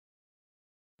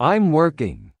 I'm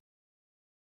working.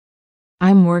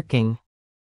 I'm working.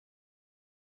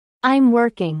 I'm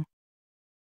working.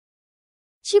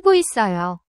 쉬고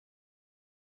있어요.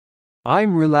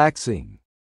 I'm relaxing.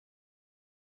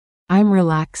 I'm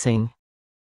relaxing.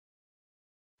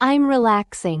 I'm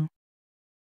relaxing.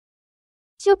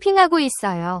 쇼핑하고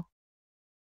있어요.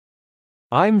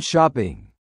 I'm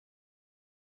shopping.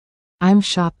 I'm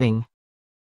shopping.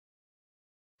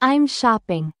 I'm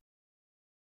shopping.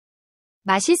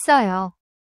 맛있어요.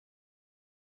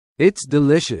 It's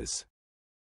delicious.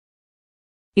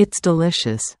 It's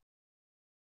delicious.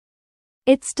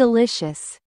 It's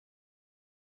delicious.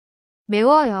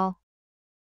 매워요.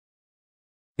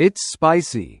 It's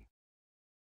spicy.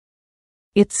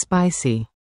 It's spicy.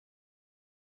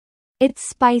 It's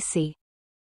spicy.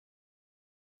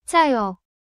 짜요.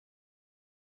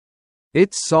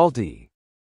 It's salty.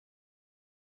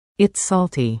 It's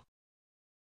salty.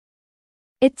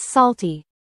 It's salty.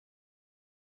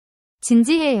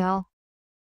 진지해요.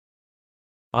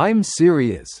 I'm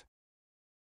serious.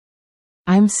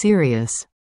 I'm serious.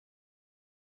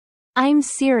 I'm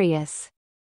serious.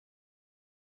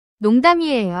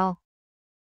 농담이에요.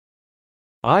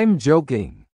 I'm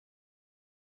joking.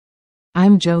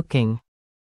 I'm joking.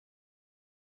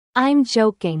 I'm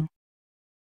joking.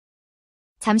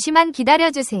 잠시만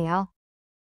기다려주세요.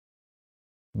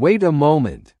 Wait a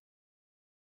moment.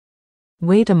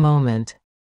 Wait a moment.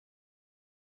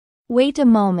 Wait a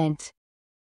moment.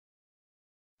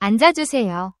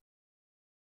 앉아주세요.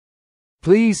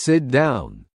 Please sit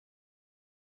down.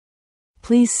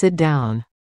 Please sit down.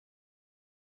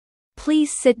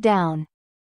 Please sit down.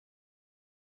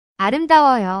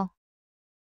 아름다워요.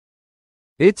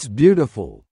 It's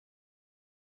beautiful.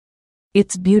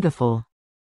 It's beautiful.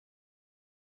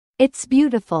 It's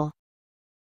beautiful.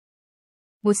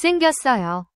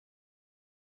 못생겼어요.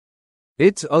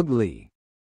 It's ugly.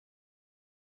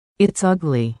 It's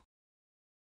ugly.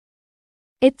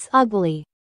 It's ugly.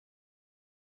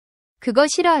 그거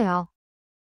싫어요.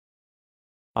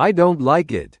 I don't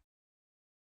like it.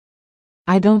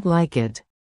 I don't like it.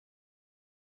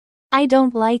 I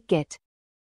don't like it.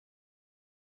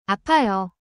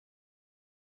 아파요.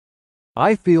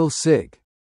 I feel sick.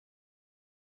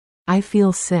 I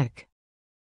feel sick.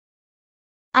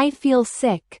 I feel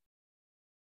sick.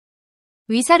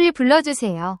 의사를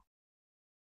불러주세요.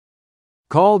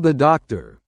 Call the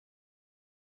doctor.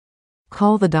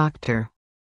 Call the doctor.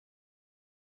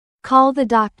 Call the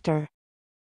doctor.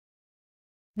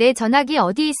 내 전화기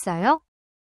어디 있어요?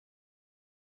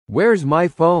 Where's my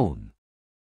phone?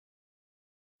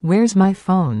 Where's my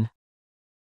phone?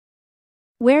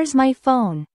 Where's my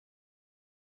phone?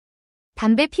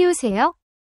 담배 피우세요?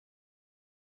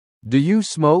 Do you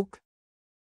smoke?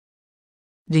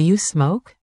 Do you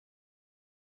smoke?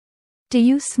 Do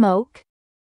you smoke?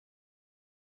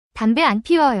 담배 안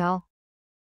피워요.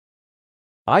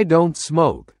 I don't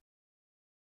smoke.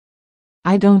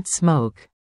 I don't smoke.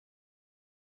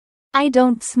 I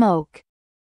don't smoke.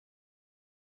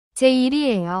 제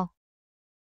일이에요.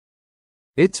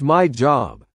 It's my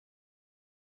job.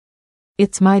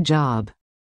 It's my job.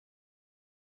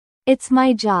 It's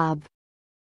my job.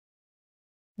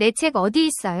 내 책 어디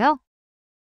있어요?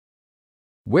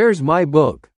 Where's my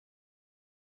book?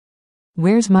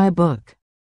 Where's my book?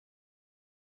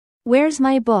 Where's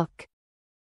my book?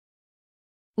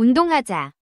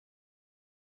 운동하자.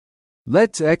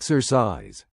 Let's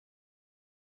exercise.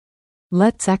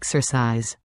 Let's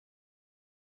exercise.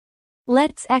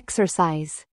 Let's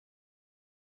exercise.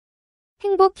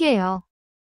 행복해요.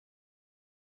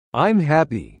 I'm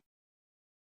happy.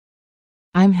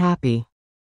 I'm happy.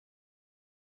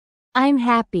 I'm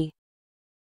happy.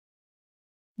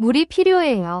 물이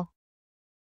필요해요.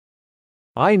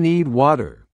 I need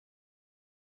water.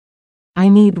 I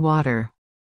need water.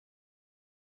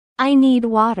 I need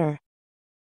water.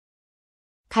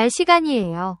 갈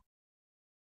시간이에요.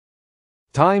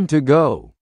 Time to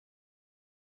go.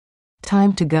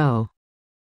 Time to go.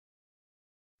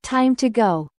 Time to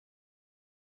go.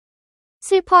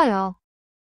 슬퍼요.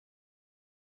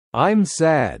 I'm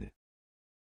sad.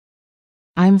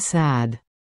 I'm sad.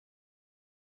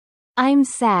 I'm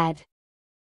sad.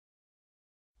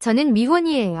 저는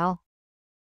미혼이에요.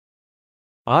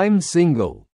 I'm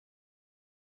single.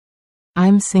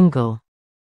 I'm single.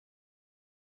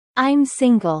 I'm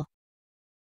single.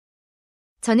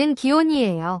 저는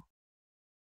기혼이에요.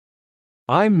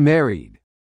 I'm married.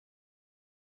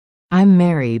 I'm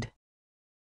married.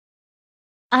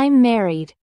 I'm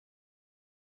married.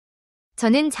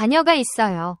 저는 자녀가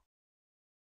있어요.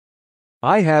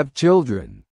 I have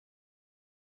children.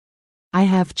 I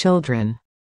have children.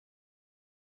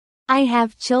 I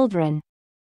have children.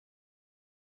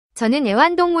 저는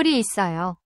애완동물이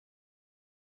있어요.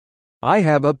 I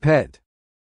have a pet.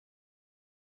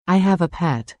 I have a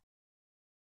pet.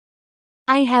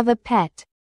 I have a pet.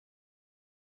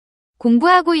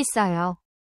 공부하고 있어요.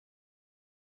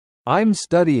 I'm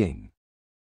studying.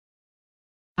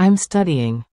 I'm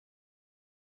studying.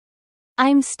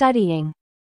 I'm studying.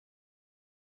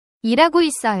 일하고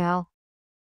있어요.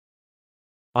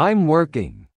 I'm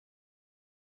working.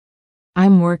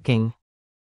 I'm working.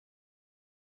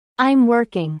 I'm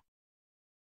working.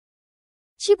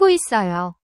 쉬고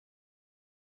있어요.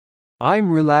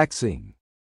 I'm relaxing.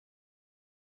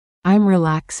 I'm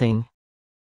relaxing.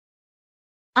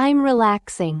 I'm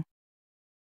relaxing.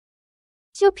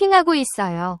 쇼핑하고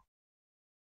있어요.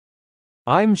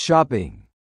 I'm shopping.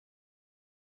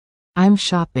 I'm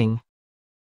shopping.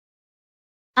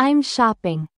 I'm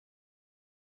shopping.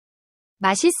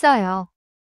 맛있어요.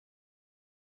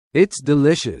 It's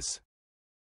delicious.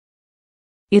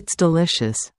 It's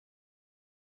delicious.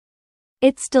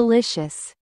 It's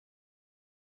delicious.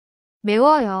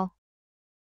 매워요.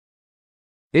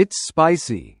 It's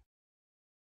spicy.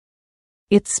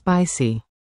 It's spicy.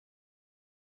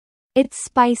 It's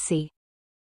spicy.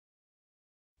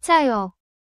 짜요.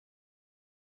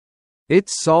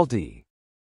 It's salty.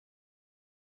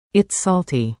 It's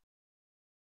salty.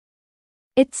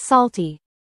 It's salty.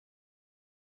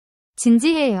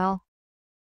 진지해요.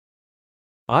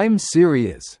 I'm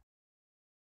serious.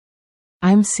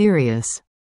 I'm serious.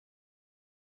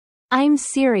 I'm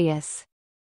serious.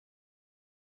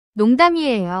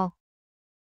 농담이에요.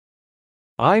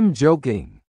 I'm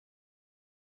joking.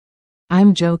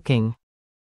 I'm joking.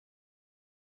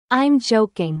 I'm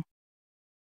joking.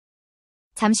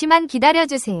 잠시만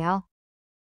기다려주세요.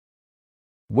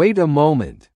 Wait a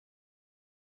moment.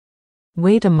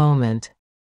 Wait a moment.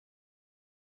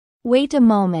 Wait a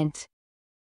moment.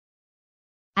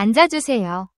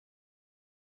 앉아주세요.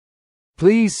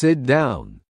 Please sit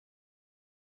down.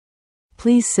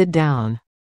 Please sit down.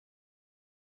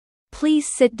 Please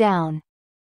sit down.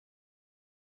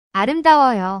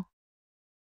 아름다워요.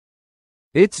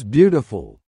 It's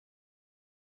beautiful.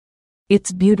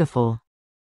 It's beautiful.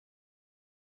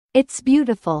 It's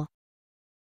beautiful.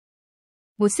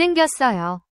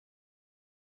 못생겼어요.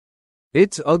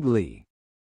 It's ugly.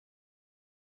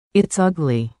 It's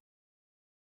ugly.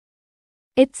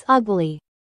 It's ugly.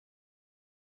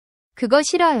 그거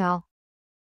싫어요.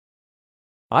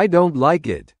 I don't like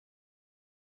it.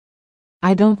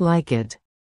 I don't like it.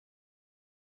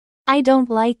 I don't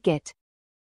like it.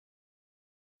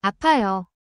 아파요.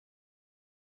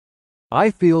 I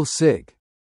feel sick.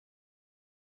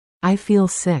 I feel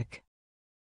sick.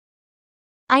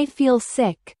 I feel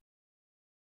sick.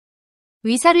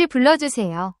 의사를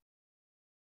불러주세요.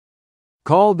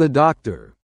 Call the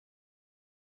doctor.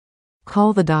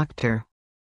 Call the doctor.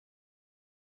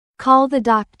 Call the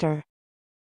doctor.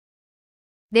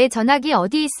 내 전화기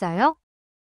어디 있어요?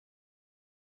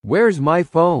 Where's my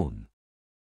phone?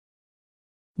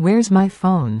 Where's my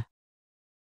phone?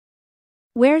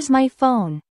 Where's my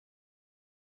phone?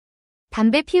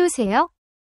 담배 피우세요?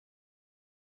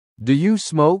 Do you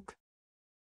smoke?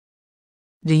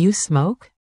 Do you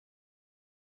smoke?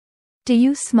 Do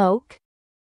you smoke?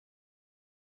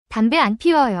 담배 안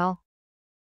피워요.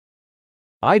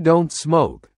 I don't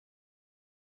smoke.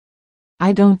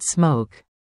 I don't smoke.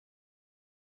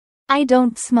 I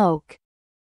don't smoke.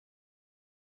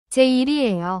 제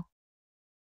일이에요.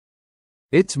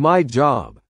 It's my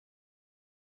job.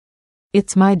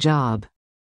 It's my job.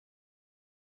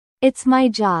 It's my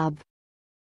job.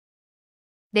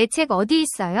 내 책 어디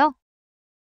있어요?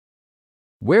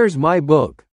 Where's my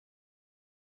book?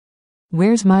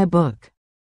 Where's my book?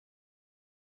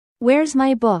 Where's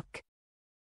my book?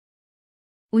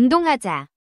 운동하자.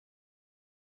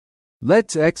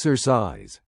 Let's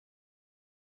exercise.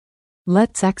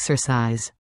 Let's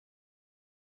exercise.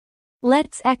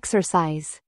 Let's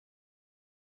exercise.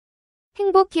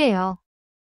 행복해요.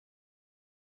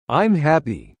 I'm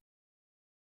happy.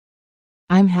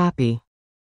 I'm happy.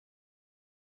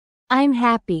 I'm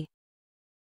happy.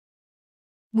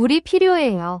 물이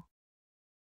필요해요.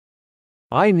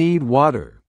 I need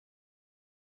water.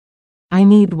 I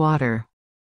need water.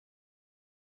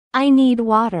 I need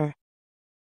water.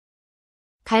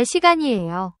 갈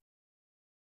시간이에요.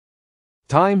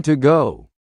 Time to go.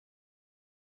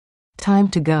 Time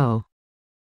to go.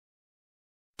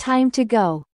 Time to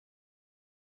go.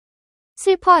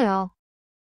 슬퍼요.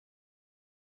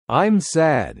 I'm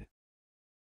sad.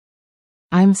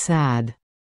 I'm sad.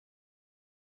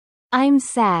 I'm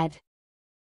sad.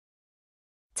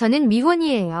 저는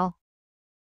미혼이에요.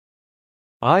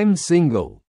 I'm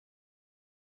single.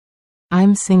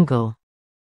 I'm single.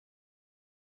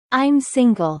 I'm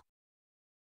single.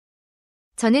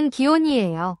 저는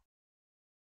기혼이에요.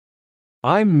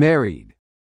 I'm married.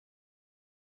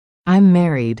 I'm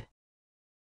married.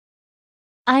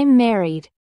 I'm married.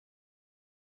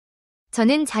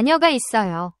 저는 자녀가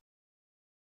있어요.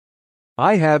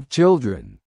 I have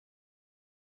children.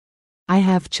 I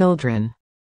have children.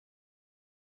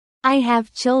 I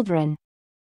have children.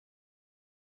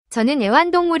 저는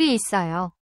애완동물이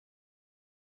있어요.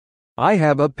 I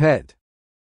have a pet.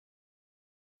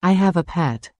 I have a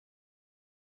pet.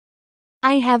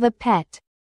 I have a pet.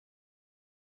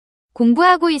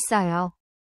 공부하고 있어요.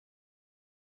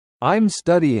 I'm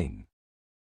studying.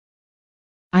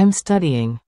 I'm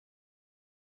studying.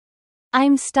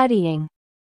 I'm studying.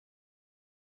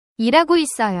 일하고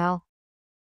있어요.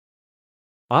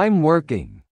 I'm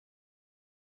working.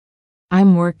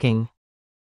 I'm working.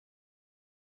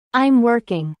 I'm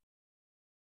working.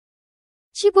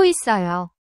 쉬고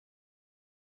있어요.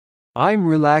 I'm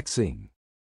relaxing.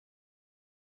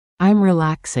 I'm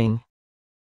relaxing.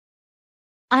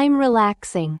 I'm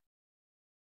relaxing.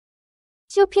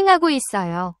 쇼핑하고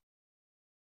있어요.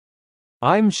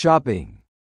 I'm shopping.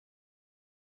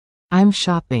 I'm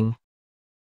shopping.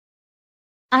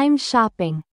 I'm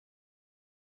shopping.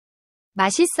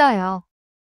 맛있어요.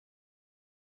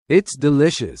 It's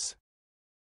delicious.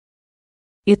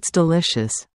 It's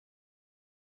delicious.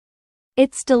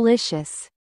 It's delicious.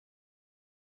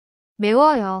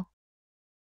 매워요.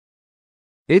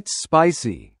 It's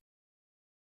spicy.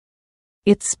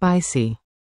 It's spicy.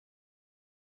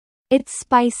 It's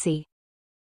spicy.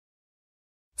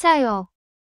 짜요.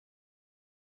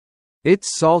 It's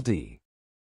salty.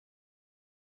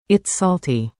 It's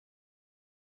salty.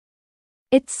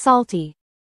 It's salty.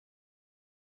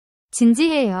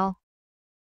 진지해요.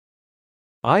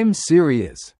 I'm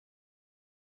serious.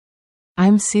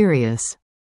 I'm serious.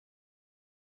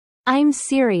 I'm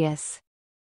serious.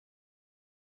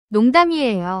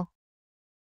 농담이에요.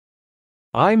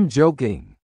 I'm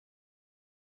joking.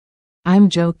 I'm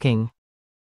joking.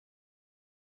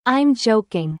 I'm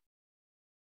joking.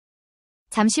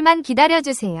 잠시만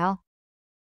기다려주세요.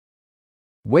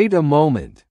 Wait a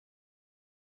moment.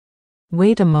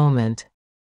 Wait a moment.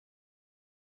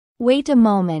 Wait a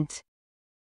moment.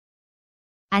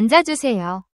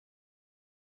 앉아주세요.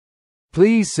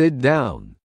 Please sit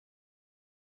down.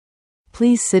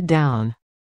 Please sit down.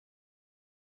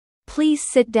 Please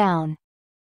sit down.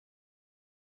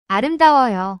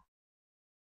 아름다워요.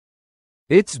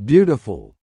 It's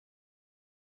beautiful.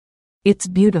 It's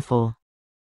beautiful.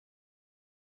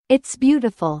 It's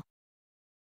beautiful.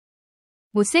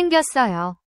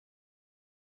 못생겼어요.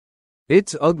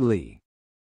 It's ugly.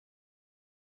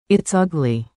 It's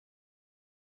ugly.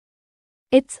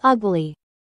 It's ugly.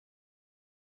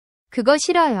 그거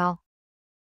싫어요.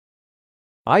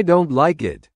 I don't like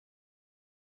it.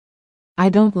 I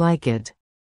don't like it.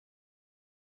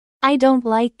 I don't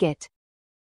like it.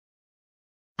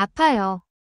 아파요.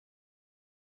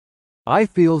 I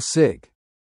feel sick.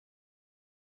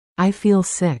 I feel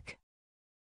sick.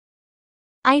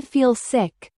 I feel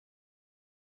sick.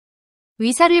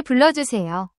 의사를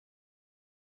불러주세요.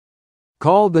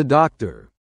 Call the doctor.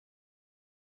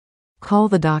 Call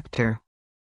the doctor.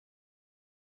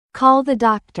 Call the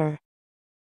doctor.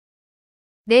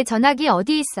 내 전화기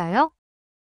어디 있어요?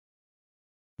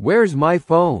 Where's my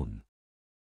phone?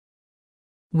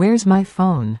 Where's my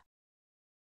phone?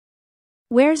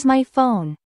 Where's my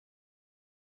phone?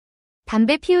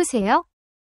 담배 피우세요?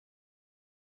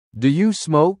 Do you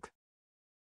smoke?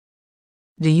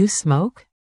 Do you smoke?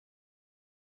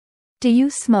 Do you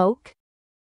smoke?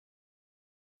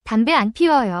 담배 안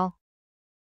피워요.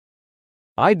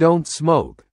 I don't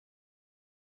smoke.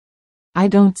 I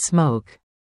don't smoke.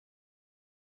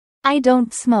 I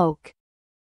don't smoke.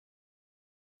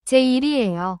 제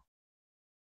일이에요.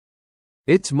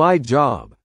 It's my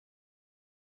job.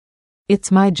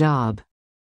 It's my job.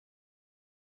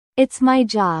 It's my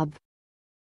job.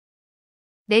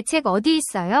 내 책 어디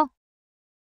있어요?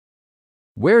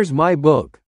 Where's my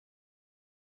book?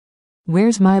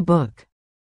 Where's my book?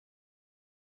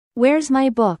 Where's my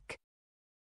book?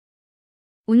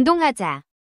 운동하자.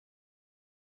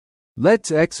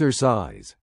 Let's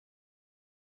exercise.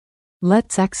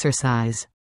 Let's exercise.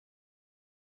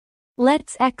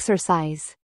 Let's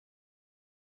exercise.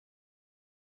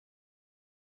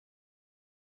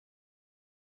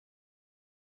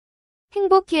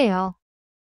 행복해요.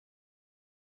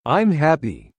 I'm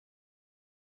happy.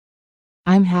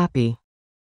 I'm happy.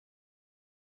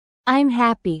 I'm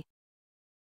happy.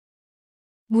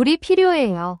 물이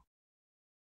필요해요.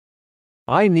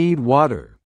 I need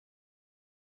water.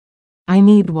 I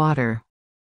need water.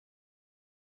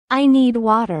 I need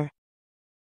water.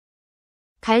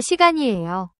 갈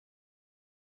시간이에요.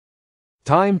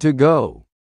 Time to go.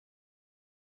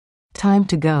 Time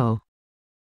to go.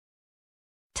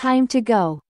 Time to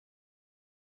go.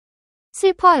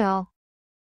 슬퍼요.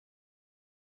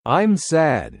 I'm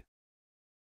sad.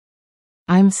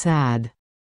 I'm sad.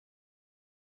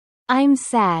 I'm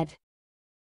sad.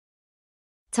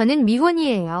 저는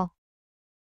미혼이에요.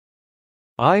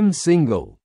 I'm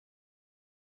single.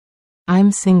 I'm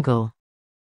single.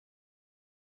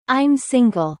 I'm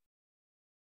single.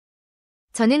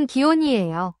 저는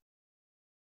기혼이에요.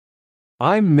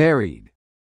 I'm married.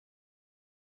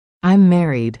 I'm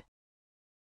married.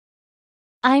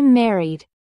 I'm married.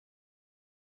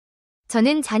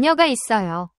 저는 자녀가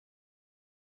있어요.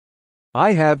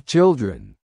 I have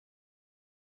children.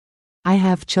 I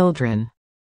have children.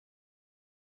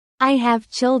 I have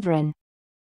children.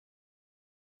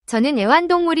 저는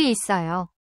애완동물이 있어요.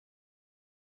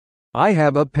 I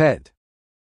have a pet.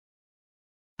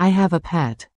 I have a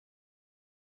pet.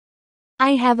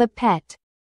 I have a pet.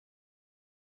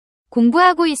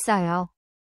 공부하고 있어요.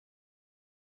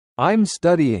 I'm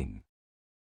studying.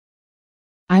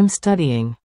 I'm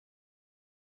studying.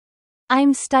 I'm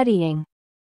studying.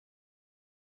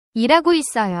 일하고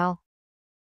있어요.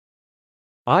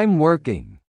 I'm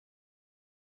working.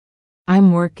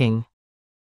 I'm working.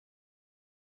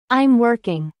 I'm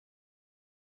working.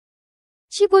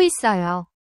 쉬고 있어요.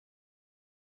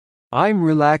 I'm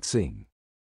relaxing.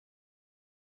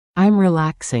 I'm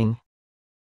relaxing.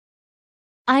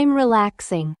 I'm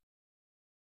relaxing.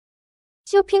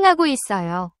 쇼핑하고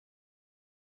있어요.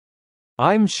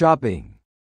 I'm shopping.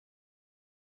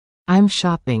 I'm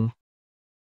shopping.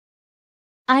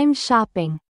 I'm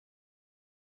shopping.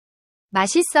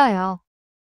 맛있어요.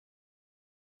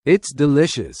 It's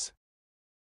delicious.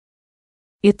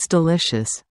 It's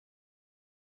delicious.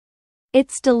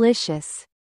 It's delicious.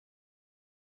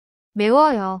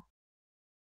 매워요.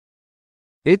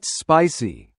 It's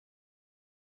spicy.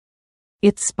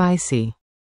 It's spicy.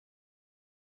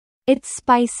 It's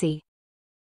spicy.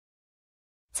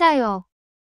 짜요.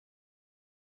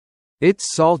 It's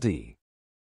salty.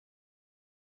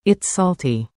 It's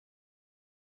salty.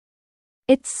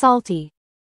 It's salty.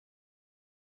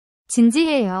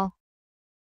 진지해요.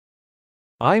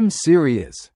 I'm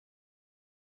serious.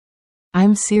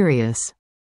 I'm serious.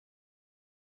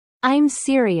 I'm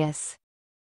serious.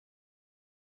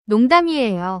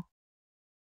 농담이에요.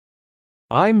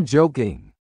 I'm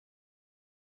joking.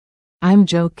 I'm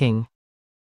joking.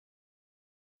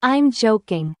 I'm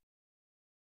joking.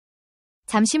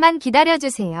 잠시만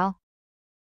기다려주세요.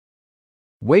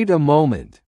 Wait a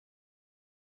moment.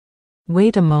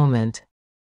 Wait a moment.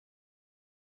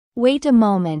 Wait a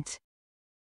moment.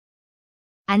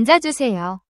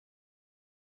 앉아주세요.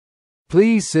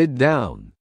 Please sit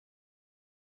down.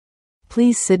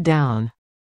 Please sit down.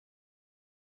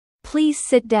 Please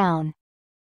sit down.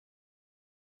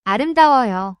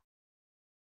 아름다워요.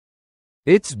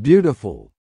 It's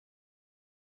beautiful.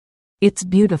 It's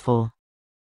beautiful.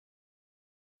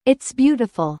 It's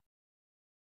beautiful.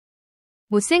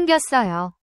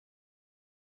 못생겼어요.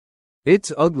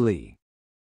 It's ugly.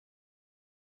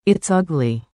 It's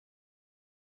ugly.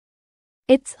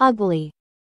 It's ugly.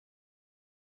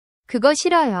 그거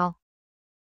싫어요.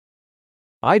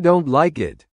 I don't like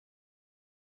it.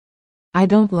 I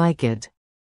don't like it.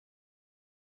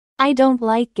 I don't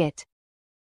like it.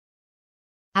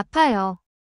 아파요.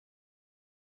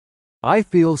 I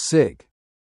feel sick.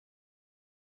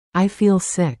 I feel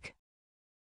sick.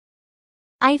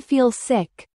 I feel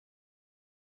sick.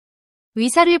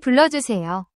 의사를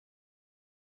불러주세요.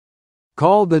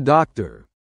 Call the doctor.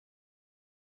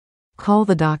 Call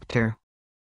the doctor.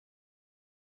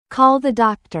 Call the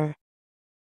doctor.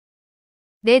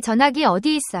 내 전화기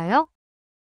어디 있어요?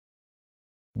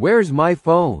 Where's my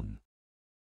phone?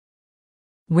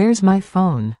 Where's my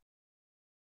phone?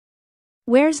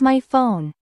 Where's my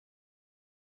phone?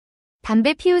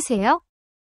 담배 피우세요?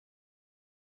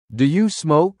 Do you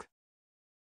smoke?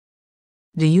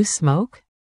 Do you smoke?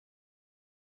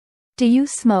 Do you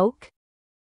smoke?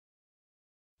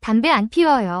 담배 안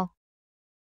피워요.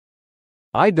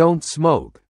 I don't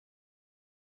smoke.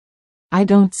 I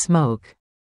don't smoke.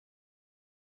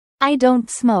 I don't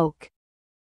smoke.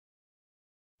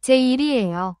 제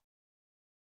일이에요.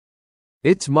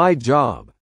 It's my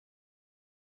job.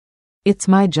 It's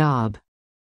my job.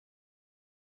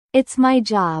 It's my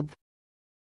job.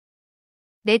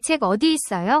 내 책 어디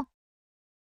있어요?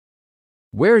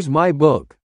 Where's my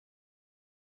book?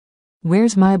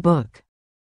 Where's my book?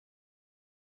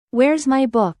 Where's my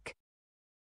book?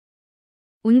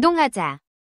 운동하자.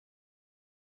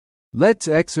 Let's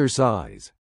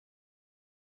exercise.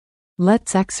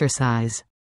 Let's exercise.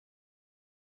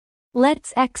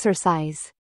 Let's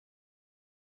exercise.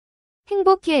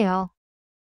 행복해요.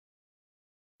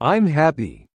 I'm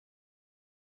happy.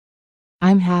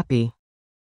 I'm happy.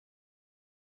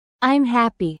 I'm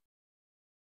happy.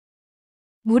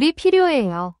 물이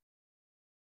필요해요.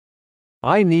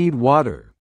 I need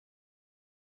water.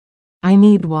 I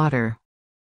need water.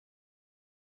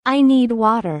 I need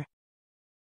water.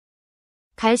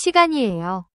 갈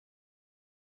시간이에요.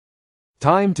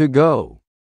 Time to go.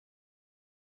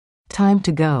 Time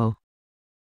to go.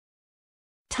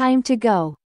 Time to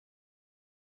go.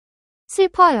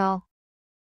 슬퍼요.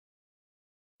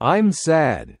 I'm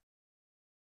sad.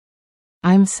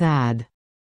 I'm sad.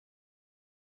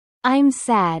 I'm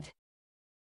sad.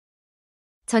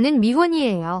 저는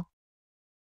미혼이에요.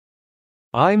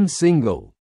 I'm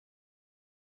single.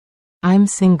 I'm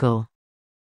single.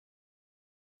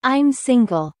 I'm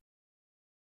single.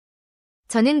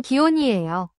 저는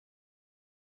기혼이에요.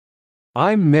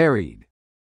 I'm married.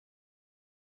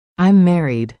 I'm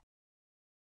married.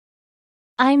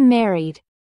 I'm married.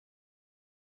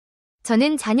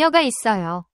 저는 자녀가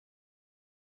있어요.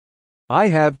 I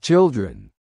have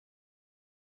children.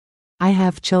 I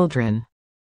have children.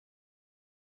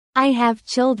 I have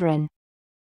children.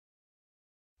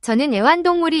 저는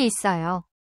애완동물이 있어요.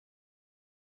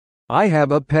 I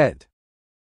have a pet.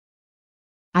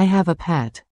 I have a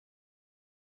pet.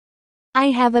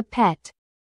 I have a pet.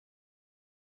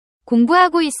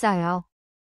 공부하고 있어요.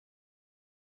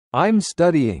 I'm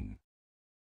studying.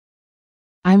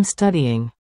 I'm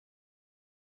studying.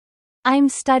 I'm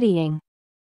studying.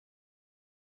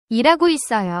 일하고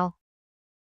있어요.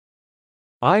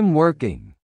 I'm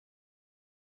working.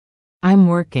 I'm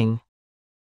working.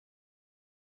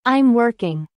 I'm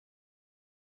working.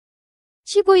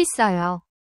 쉬고 있어요.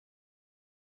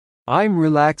 I'm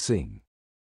relaxing.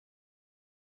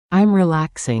 I'm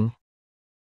relaxing.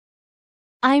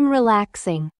 I'm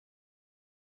relaxing.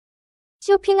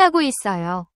 쇼핑하고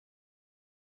있어요.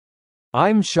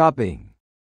 I'm shopping.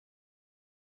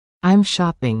 I'm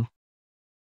shopping.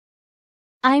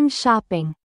 I'm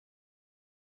shopping.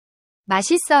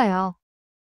 맛있어요.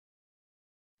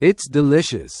 It's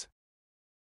delicious.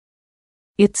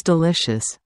 It's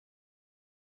delicious.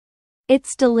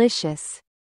 It's delicious.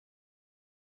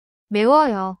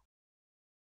 매워요.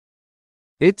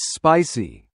 It's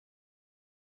spicy.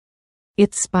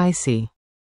 It's spicy.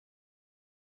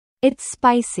 It's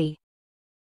spicy.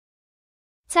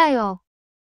 짜요.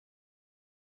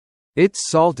 It's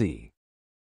salty.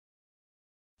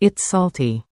 It's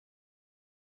salty.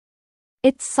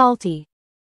 It's salty.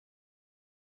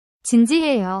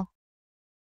 진지해요.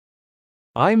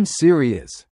 I'm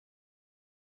serious.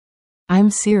 I'm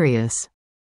serious.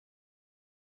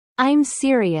 I'm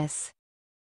serious.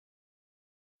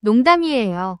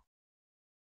 농담이에요.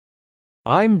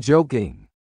 I'm joking.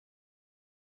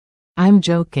 I'm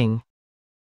joking.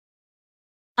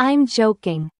 I'm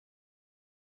joking.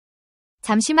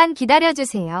 잠시만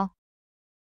기다려주세요.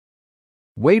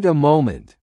 Wait a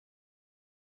moment.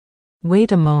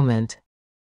 Wait a moment.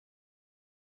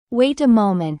 Wait a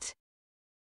moment.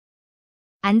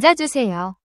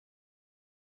 앉아주세요.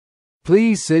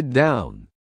 Please sit down.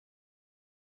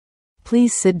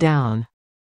 Please sit down.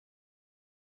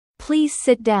 Please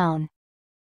sit down.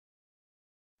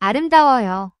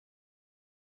 아름다워요.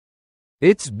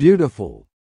 It's beautiful.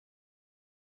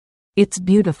 It's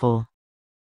beautiful.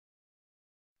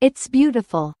 It's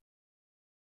beautiful.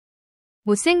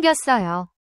 못생겼어요.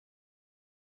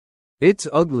 It's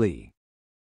ugly.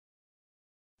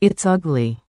 It's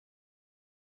ugly.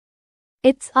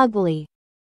 It's ugly.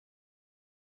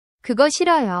 그거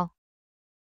싫어요.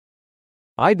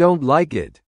 I don't like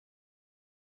it.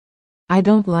 I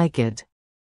don't like it.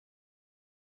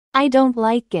 I don't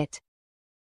like it.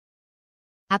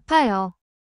 아파요.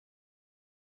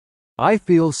 I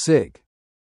feel sick.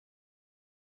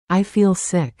 I feel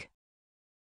sick.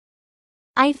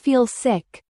 I feel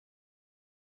sick.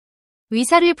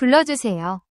 의사를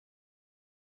불러주세요.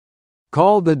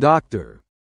 Call the doctor.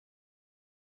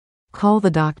 Call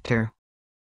the doctor.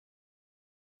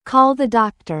 Call the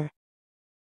doctor.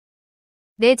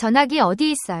 내 전화기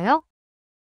어디 있어요?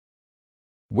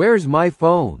 Where's my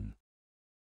phone?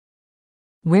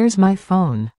 Where's my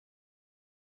phone?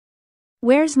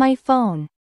 Where's my phone?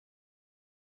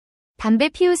 담배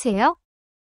피우세요?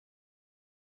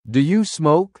 Do you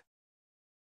smoke?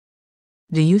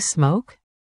 Do you smoke?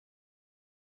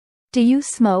 Do you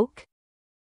smoke?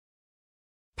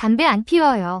 담배 안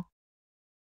피워요.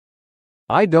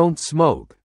 I don't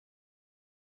smoke.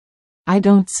 I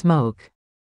don't smoke.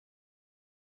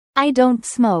 I don't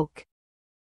smoke.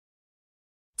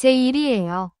 제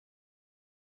일이에요.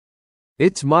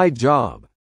 It's my job.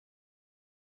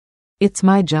 It's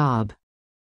my job.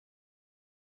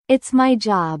 It's my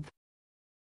job.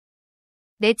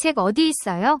 내 책 어디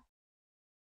있어요?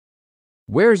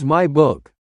 Where's my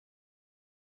book?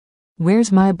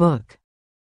 Where's my book?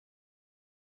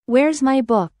 Where's my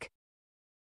book?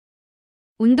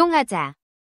 운동하자.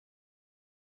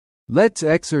 Let's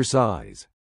exercise.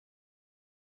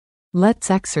 Let's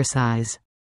exercise.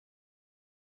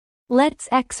 Let's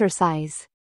exercise.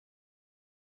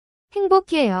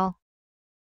 행복해요.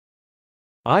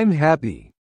 I'm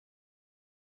happy.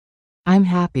 I'm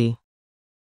happy.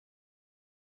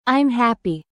 I'm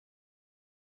happy.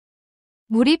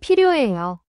 물이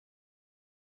필요해요.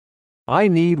 I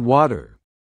need water.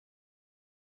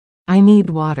 I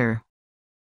need water.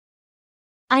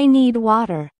 I need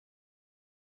water.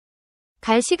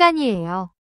 갈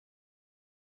시간이에요.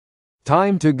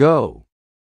 Time to go.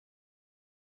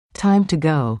 Time to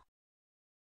go.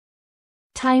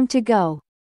 Time to go.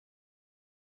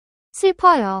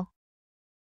 슬퍼요.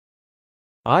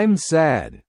 I'm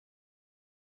sad.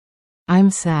 I'm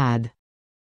sad.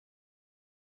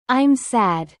 I'm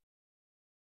sad.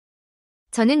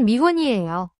 저는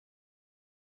미혼이에요.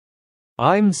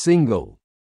 I'm single.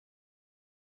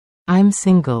 I'm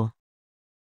single.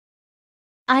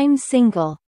 I'm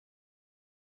single.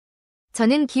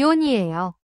 저는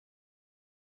기혼이에요.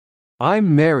 I'm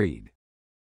married.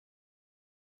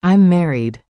 I'm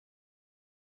married.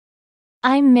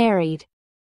 I'm married.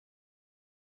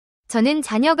 저는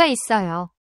자녀가 있어요.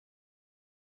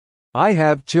 I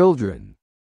have children.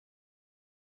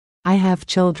 I have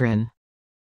children.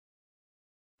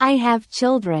 I have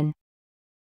children.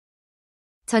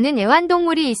 저는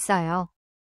애완동물이 있어요.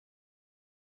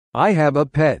 I have a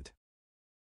pet.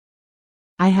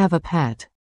 I have a pet.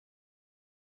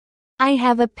 I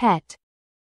have a pet.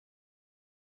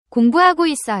 공부하고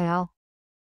있어요.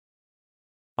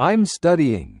 I'm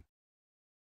studying.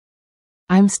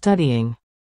 I'm studying.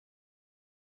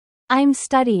 I'm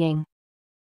studying.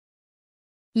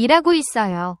 일하고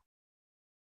있어요.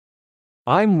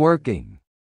 I'm working.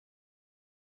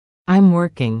 I'm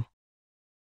working.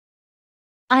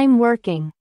 I'm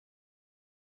working.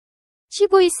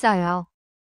 쉬고 있어요.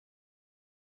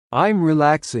 I'm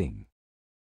relaxing.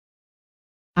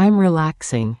 I'm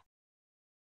relaxing.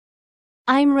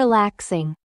 I'm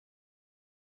relaxing.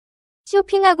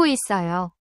 쇼핑하고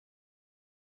있어요.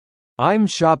 I'm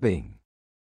shopping.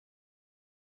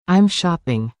 I'm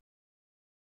shopping.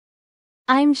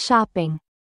 I'm shopping.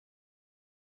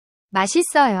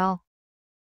 맛있어요.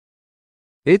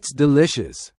 It's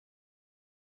delicious.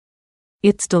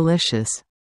 It's delicious.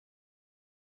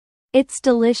 It's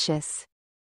delicious.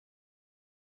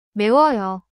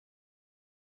 매워요.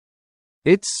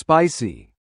 It's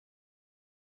spicy.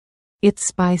 It's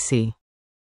spicy.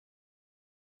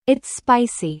 It's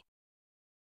spicy.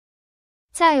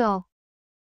 짜요.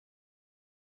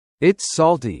 It's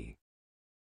salty.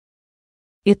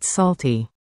 It's salty.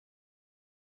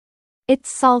 It's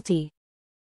salty.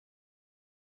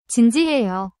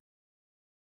 진지해요.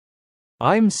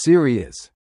 I'm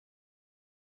serious.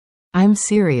 I'm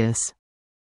serious.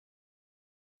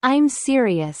 I'm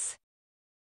serious.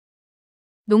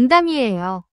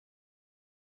 농담이에요.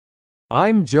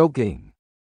 I'm joking.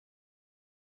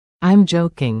 I'm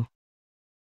joking.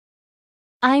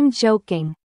 I'm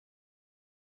joking.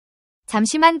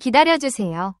 잠시만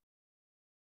기다려주세요.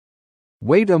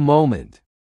 Wait a moment.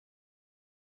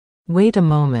 Wait a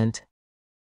moment.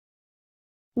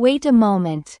 Wait a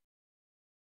moment.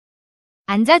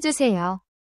 앉아주세요.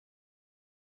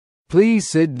 Please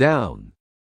sit down.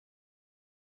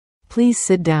 Please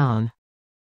sit down.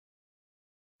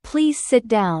 Please sit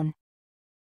down.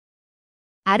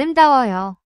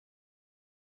 아름다워요.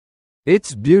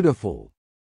 It's beautiful.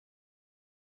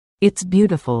 It's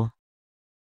beautiful.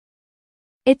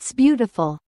 It's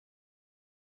beautiful.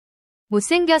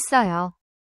 못생겼어요.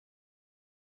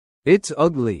 It's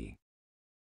ugly.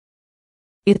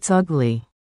 It's ugly.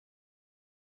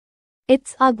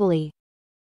 It's ugly.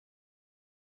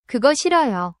 그거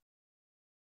싫어요.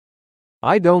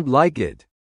 I don't like it.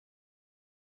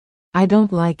 I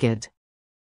don't like it.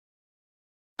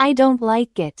 I don't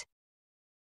like it.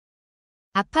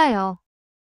 아파요.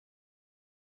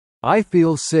 I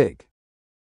feel sick.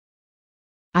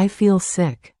 I feel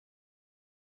sick.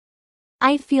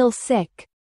 I feel sick.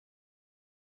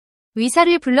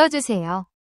 의사를 불러주세요.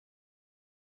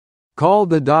 Call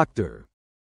the doctor.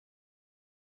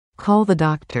 Call the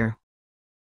doctor.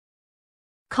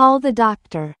 Call the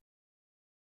doctor.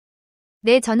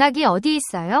 내 전화기 어디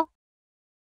있어요?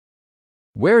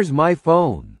 Where's my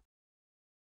phone?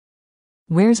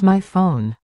 Where's my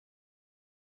phone?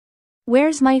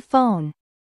 Where's my phone?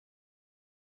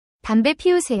 담배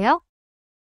피우세요?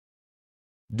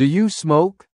 Do you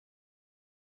smoke?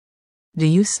 Do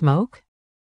you smoke?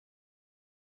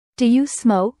 Do you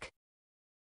smoke?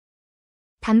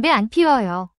 담배 안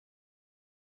피워요.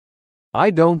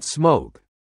 I don't smoke.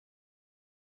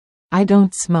 I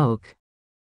don't smoke.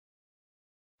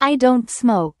 I don't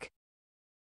smoke.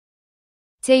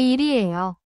 제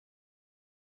일이에요.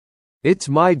 It's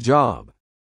my job.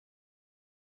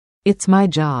 It's my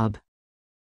job.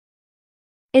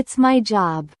 It's my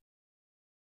job.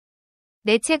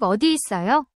 내 책 어디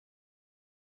있어요?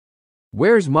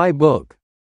 Where's my book?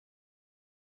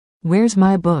 Where's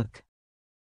my book?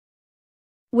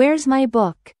 Where's my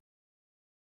book?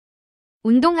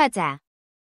 운동하자.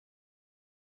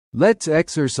 Let's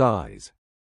exercise.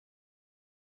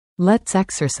 Let's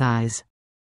exercise.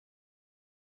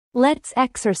 Let's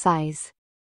exercise.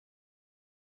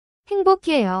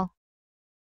 행복해요.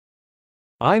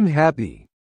 I'm happy.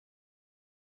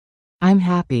 I'm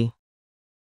happy.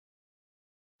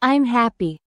 I'm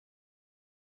happy.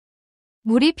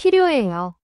 물이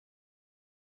필요해요.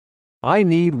 I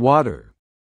need water.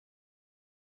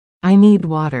 I need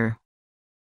water.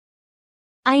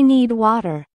 I need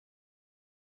water.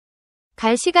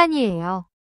 갈 시간이에요.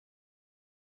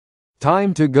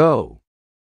 Time to go.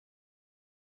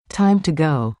 Time to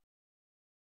go.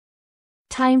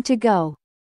 Time to go.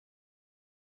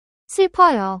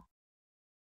 슬퍼요.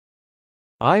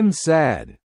 I'm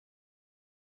sad.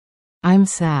 I'm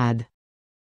sad.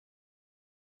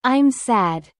 I'm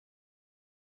sad.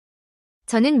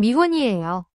 저는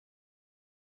미혼이에요.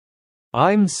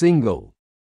 I'm single.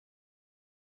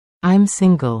 I'm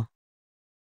single.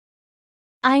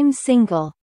 I'm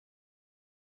single.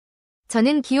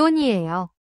 저는 기혼이에요.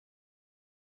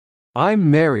 I'm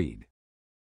married.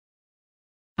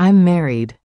 I'm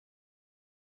married.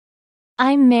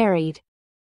 I'm married.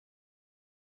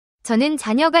 저는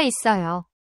자녀가 있어요.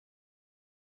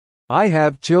 I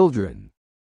have children.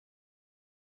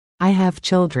 I have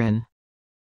children.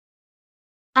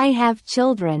 I have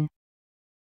children.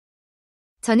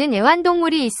 저는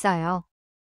애완동물이 있어요.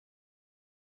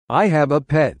 I have a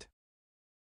pet.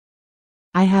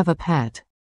 I have a pet.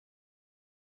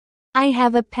 I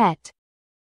have a pet.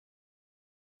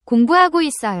 공부하고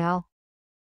있어요.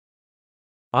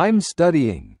 I'm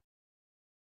studying.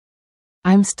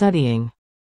 I'm studying.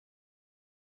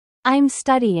 I'm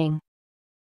studying.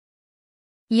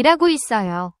 일하고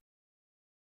있어요.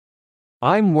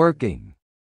 I'm working.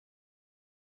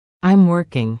 I'm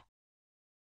working.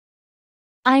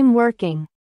 I'm working.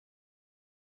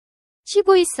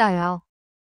 쉬고 있어요.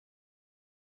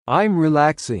 I'm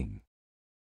relaxing.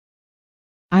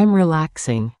 I'm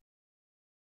relaxing.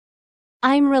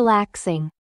 I'm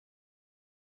relaxing.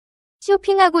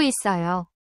 쇼핑하고 있어요.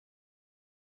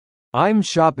 I'm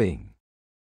shopping.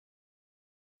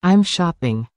 I'm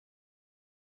shopping.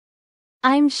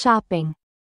 I'm shopping.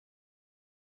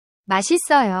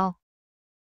 맛있어요.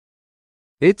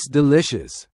 It's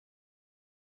delicious.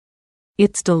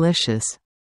 It's delicious.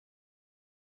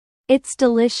 It's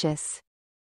delicious.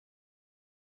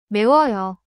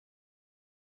 매워요.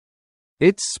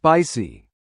 It's spicy.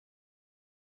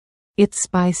 It's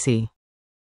spicy.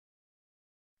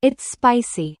 It's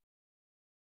spicy.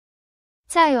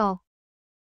 짜요.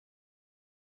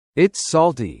 It's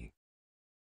salty.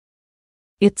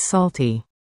 It's salty.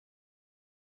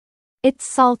 It's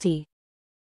salty.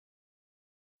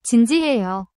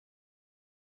 진지해요.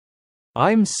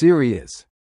 I'm serious.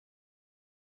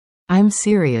 I'm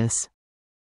serious.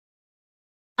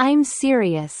 I'm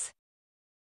serious.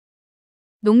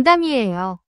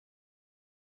 농담이에요.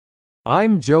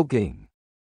 I'm joking.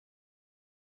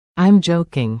 I'm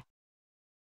joking.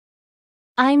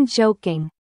 I'm joking.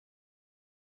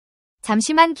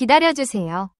 잠시만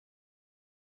기다려주세요.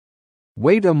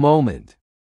 Wait a moment.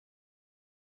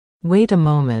 Wait a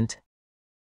moment.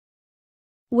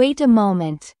 Wait a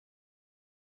moment.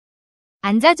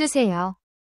 앉아주세요.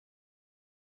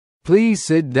 Please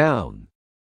sit down.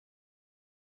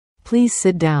 Please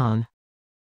sit down.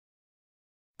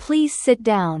 Please sit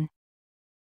down.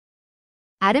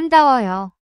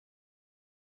 아름다워요.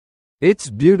 It's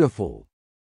beautiful.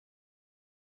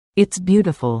 It's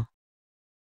beautiful.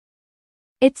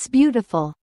 It's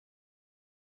beautiful.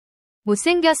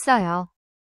 못생겼어요.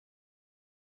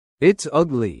 It's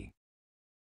ugly.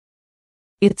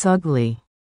 It's ugly.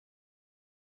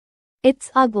 It's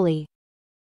ugly.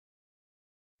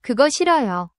 그거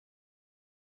싫어요.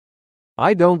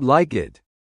 I don't like it.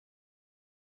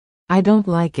 I don't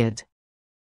like it.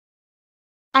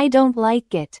 I don't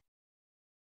like it.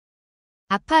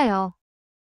 아파요.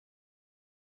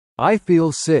 I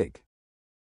feel sick.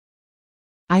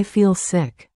 I feel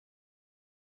sick.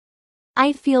 I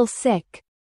feel sick.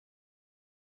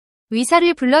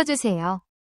 의사를 불러주세요.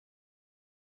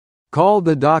 Call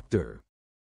the doctor.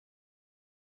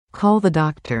 Call the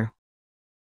doctor.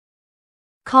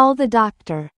 Call the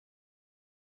doctor.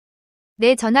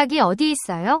 내 전화기 어디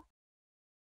있어요?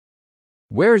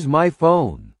 Where's my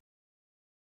phone?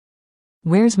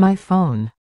 Where's my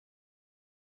phone?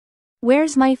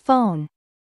 Where's my phone?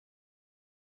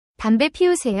 담배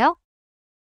피우세요?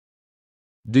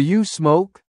 Do you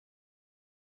smoke?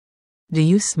 Do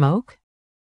you smoke?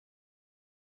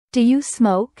 Do you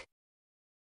smoke?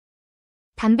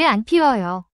 담배 안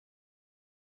피워요.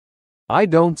 I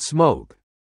don't smoke.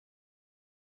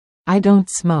 I don't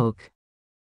smoke.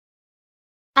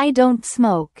 I don't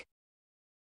smoke.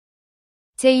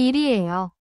 제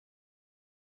일이에요.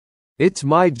 It's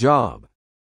my job.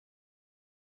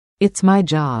 It's my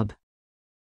job.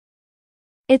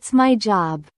 It's my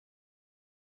job.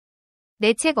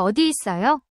 내 책 어디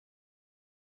있어요?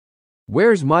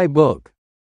 Where's my book?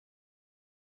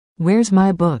 Where's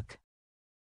my book?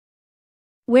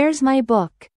 Where's my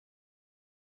book?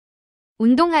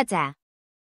 운동하자.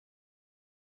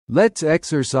 Let's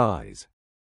exercise.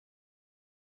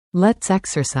 Let's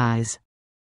exercise.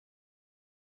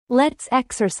 Let's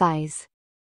exercise.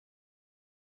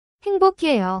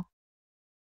 행복해요.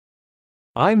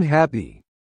 I'm happy.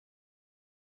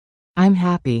 I'm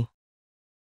happy.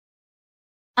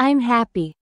 I'm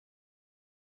happy.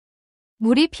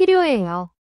 물이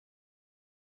필요해요.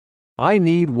 I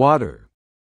need water.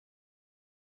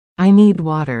 I need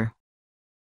water.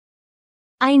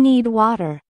 I need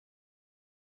water.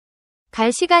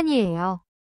 갈 시간이에요.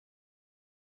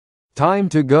 Time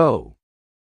to go.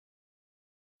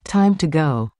 Time to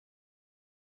go.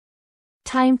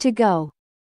 Time to go.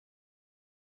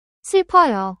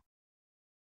 슬퍼요.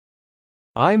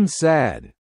 I'm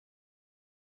sad.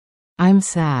 I'm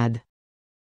sad.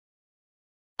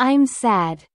 I'm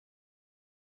sad.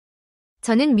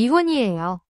 저는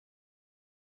미혼이에요.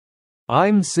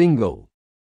 I'm single.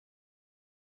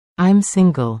 I'm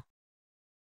single.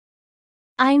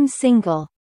 I'm single.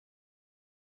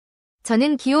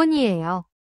 저는 기혼이에요.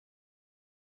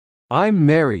 I'm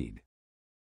married.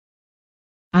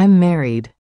 I'm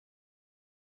married.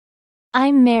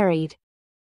 I'm married.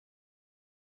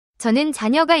 저는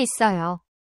자녀가 있어요.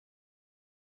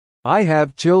 I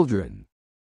have children.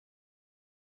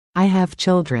 I have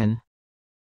children.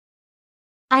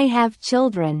 I have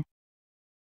children.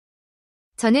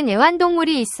 저는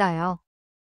애완동물이 있어요.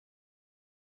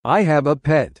 I have a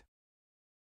pet.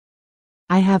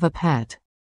 I have a pet.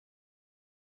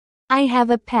 I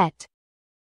have a pet.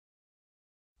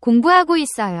 공부하고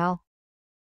있어요.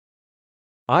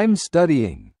 I'm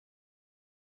studying.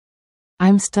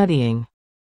 I'm studying.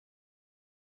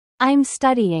 I'm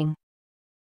studying.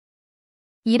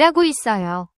 일하고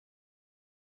있어요.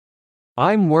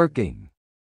 I'm working.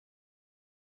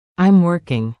 I'm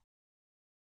working.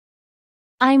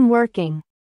 I'm working.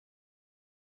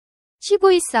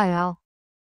 쉬고 있어요.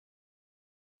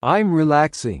 I'm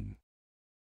relaxing.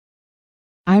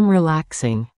 I'm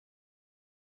relaxing.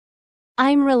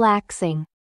 I'm relaxing.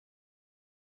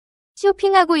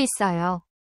 쇼핑하고 있어요.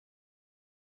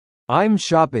 I'm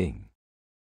shopping.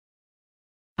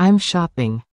 I'm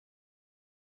shopping.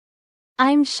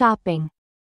 I'm shopping.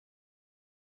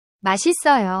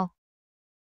 맛있어요.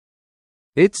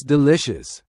 It's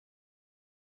delicious.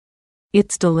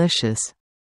 It's delicious.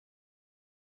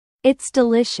 It's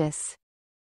delicious.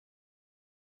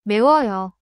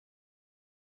 매워요.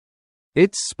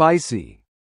 It's spicy.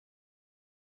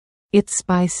 It's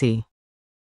spicy.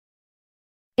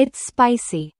 It's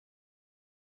spicy.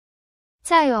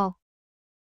 짜요.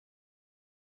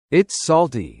 It's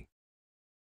salty.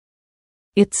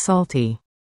 It's salty.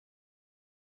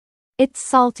 It's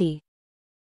salty.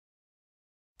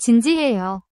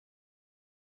 진지해요.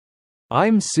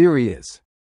 I'm serious.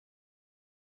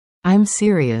 I'm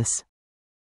serious.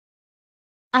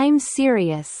 I'm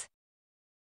serious.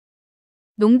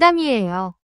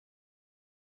 농담이에요.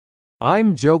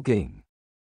 I'm joking.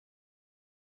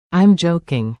 I'm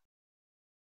joking.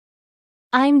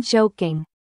 I'm joking.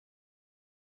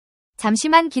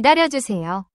 잠시만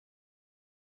기다려주세요.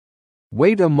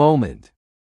 Wait a moment.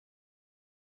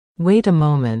 Wait a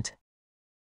moment.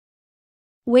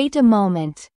 Wait a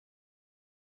moment.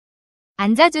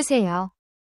 앉아주세요.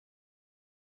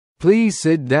 Please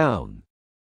sit down.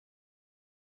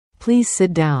 Please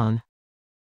sit down.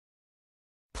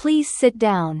 Please sit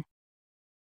down.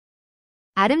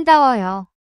 아름다워요.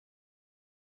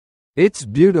 It's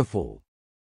beautiful.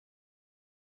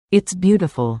 It's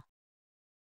beautiful.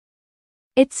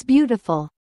 It's beautiful.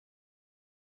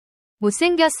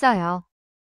 못생겼어요.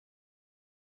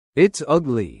 It's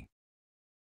ugly.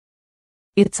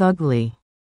 It's ugly.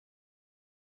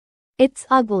 It's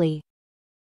ugly.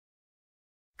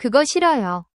 그거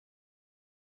싫어요.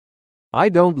 I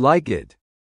don't like it.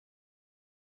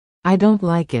 I don't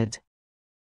like it.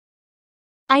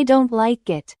 I don't like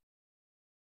it.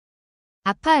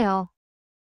 아파요.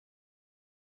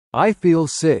 I feel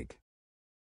sick.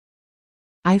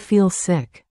 I feel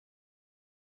sick.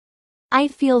 I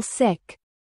feel sick.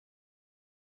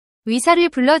 의사를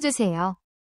불러주세요.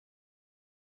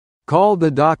 Call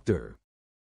the doctor.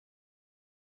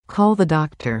 Call the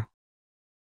doctor.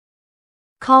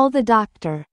 Call the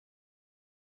doctor.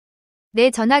 내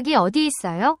전화기 어디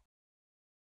있어요?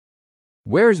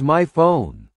 Where's my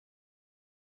phone?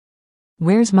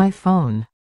 Where's my phone?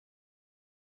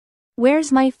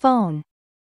 Where's my phone?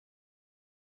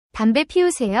 담배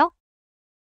피우세요?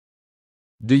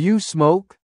 Do you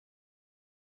smoke?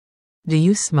 Do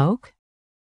you smoke?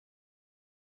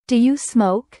 Do you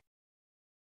smoke?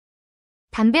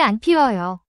 담배 안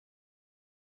피워요.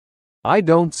 I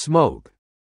don't smoke.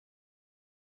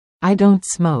 I don't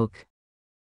smoke.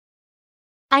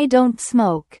 I don't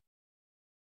smoke.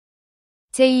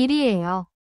 제 일이에요.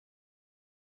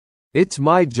 It's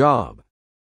my job.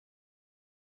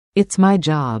 It's my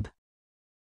job.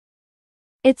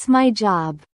 It's my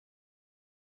job.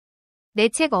 내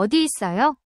책 어디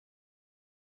있어요?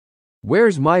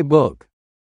 Where's my book?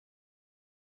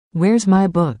 Where's my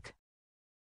book?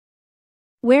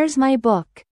 Where's my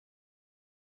book?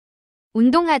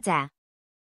 운동하자.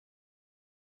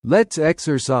 Let's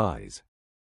exercise.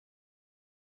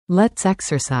 Let's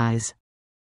exercise.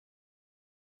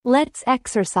 Let's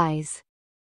exercise.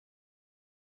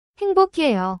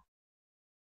 행복해요.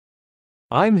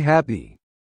 I'm happy.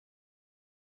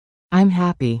 I'm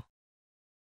happy.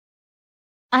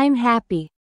 I'm happy.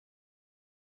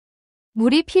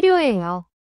 물이 필요해요.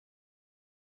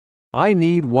 I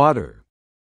need water.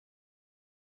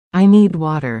 I need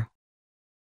water.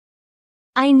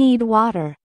 I need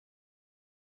water.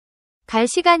 갈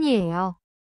시간이에요.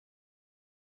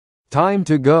 Time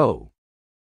to go.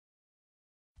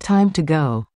 Time to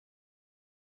go.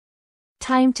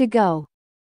 Time to go.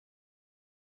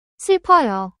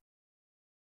 슬퍼요.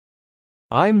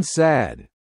 I'm sad.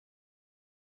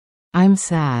 I'm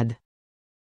sad.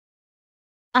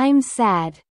 I'm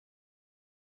sad.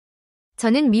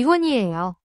 저는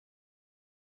미혼이에요.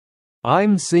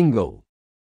 I'm single.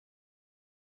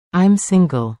 I'm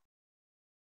single.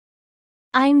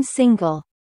 I'm single.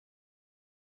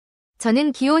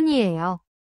 저는 기혼이에요.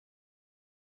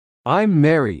 I'm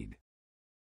married.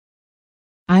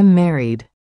 I'm married.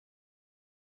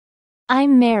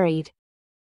 I'm married.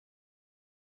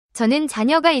 저는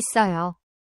자녀가 있어요.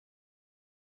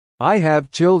 I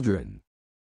have children.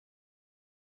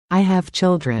 I have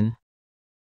children.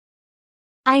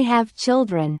 I have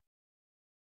children.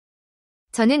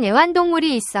 저는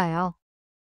애완동물이 있어요.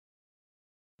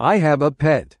 I have a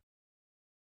pet.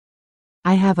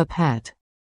 I have a pet.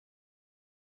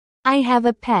 I have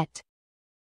a pet.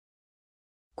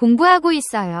 공부하고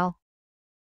있어요.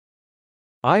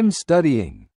 I'm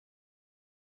studying.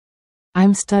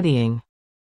 I'm studying.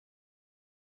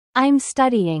 I'm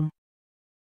studying.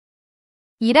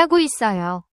 일하고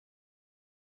있어요.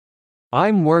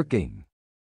 I'm working.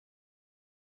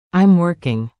 I'm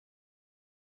working.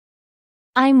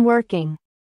 I'm working.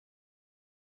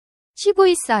 쉬고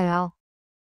있어요.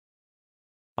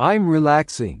 I'm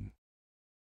relaxing.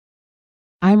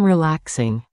 I'm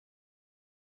relaxing.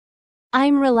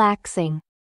 I'm relaxing.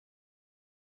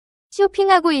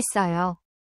 쇼핑하고 있어요.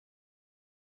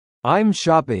 I'm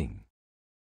shopping.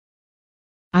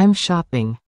 I'm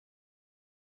shopping.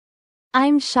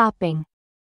 I'm shopping.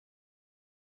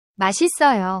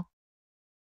 맛있어요.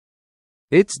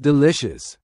 It's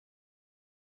delicious.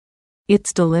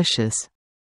 It's delicious.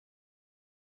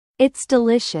 It's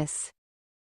delicious.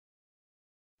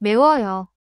 매워요.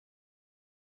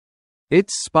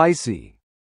 It's spicy.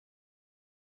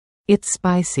 It's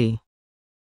spicy.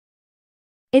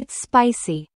 It's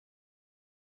spicy.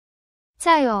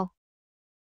 짜요.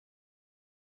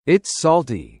 It's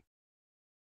salty.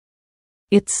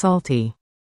 It's salty.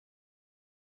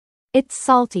 It's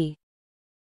salty.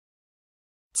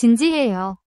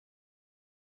 진지해요.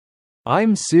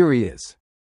 I'm serious.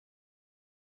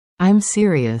 I'm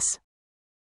serious.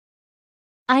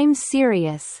 I'm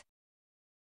serious.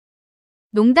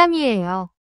 농담이에요.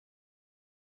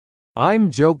 I'm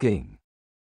joking.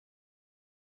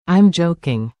 I'm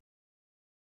joking.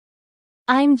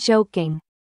 I'm joking.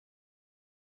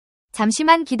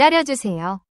 잠시만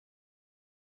기다려주세요.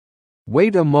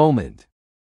 Wait a moment.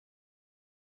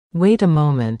 Wait a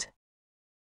moment.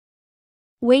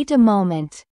 Wait a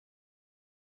moment.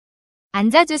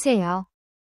 앉아주세요.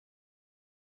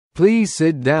 Please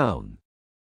sit down.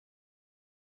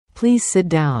 Please sit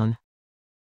down.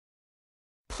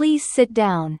 Please sit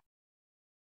down.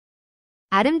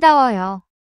 아름다워요.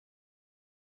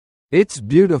 It's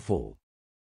beautiful.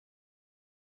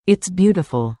 It's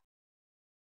beautiful.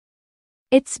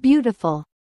 It's beautiful.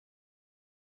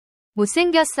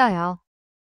 못생겼어요.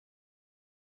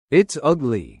 It's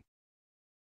ugly.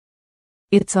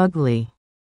 It's ugly.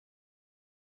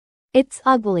 It's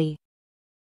ugly.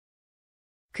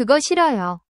 그거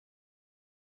싫어요.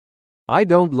 I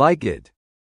don't like it.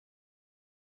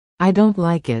 I don't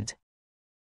like it.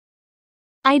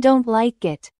 I don't like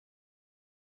it.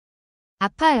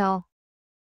 아파요.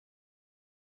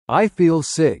 I feel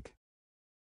sick.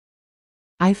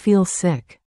 I feel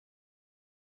sick.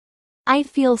 I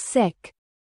feel sick.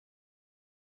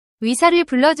 의사를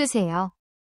불러주세요.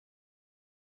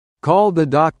 Call the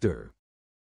doctor.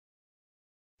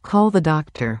 Call the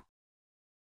doctor.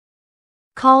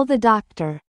 Call the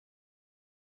doctor.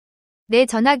 내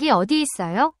전화기 어디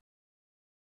있어요?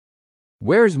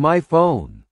 Where's my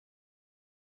phone?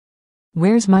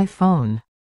 Where's my phone?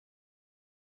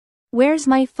 Where's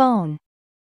my phone?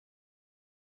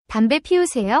 담배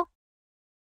피우세요?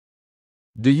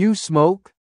 Do you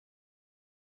smoke?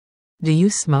 Do you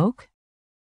smoke?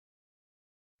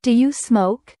 Do you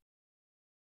smoke?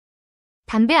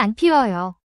 담배 안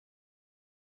피워요.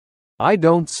 I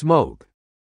don't smoke.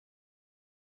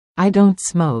 I don't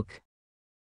smoke.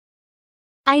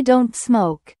 I don't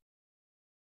smoke.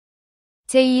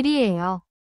 제 일이에요.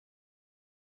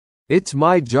 It's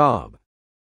my job.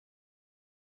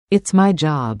 It's my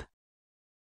job.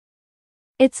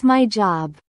 It's my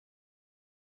job.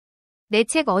 내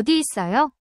책 어디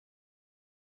있어요?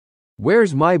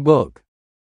 Where's my book?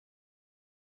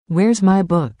 Where's my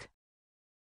book?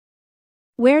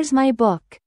 Where's my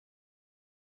book?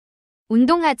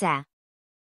 운동하자.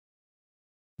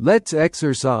 Let's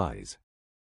exercise.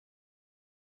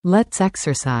 Let's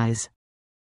exercise.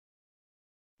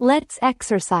 Let's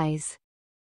exercise.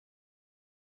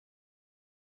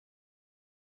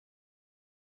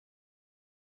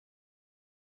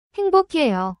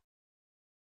 행복해요.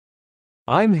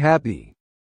 I'm happy.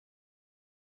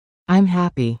 I'm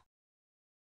happy.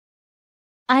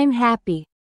 I'm happy.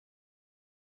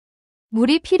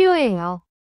 물이 필요해요.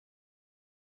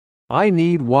 I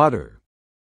need water.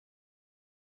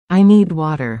 I need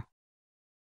water.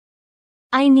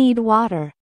 I need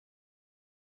water.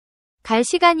 갈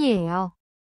시간이에요.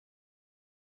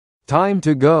 Time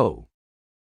to go.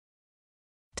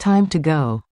 Time to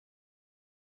go.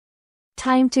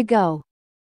 Time to go.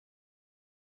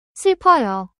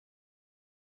 슬퍼요.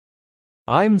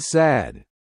 I'm sad.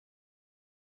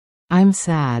 I'm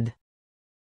sad.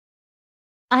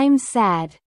 I'm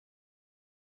sad.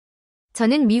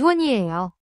 저는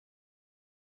미혼이에요.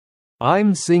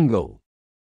 I'm single.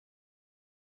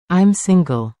 I'm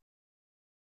single.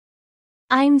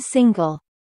 I'm single.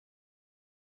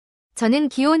 저는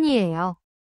기혼이에요.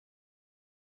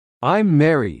 I'm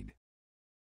married.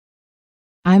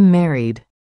 I'm married.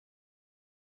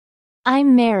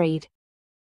 I'm married.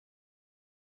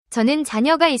 저는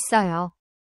자녀가 있어요.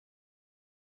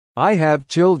 I have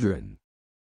children.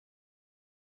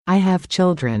 I have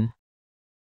children.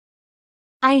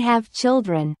 I have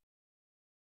children.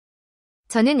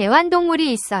 저는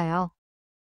애완동물이 있어요.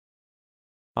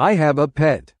 I have a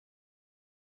pet.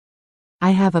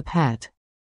 I have a pet.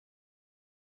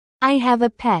 I have a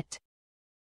pet.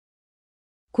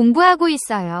 공부하고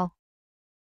있어요.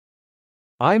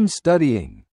 I'm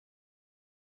studying.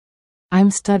 I'm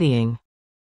studying.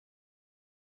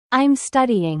 I'm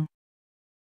studying.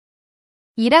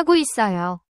 일하고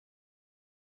있어요.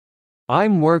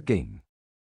 I'm working.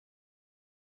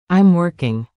 I'm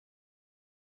working.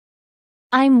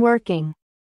 I'm working.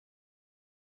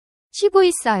 쉬고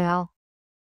있어요.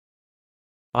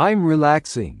 I'm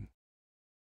relaxing.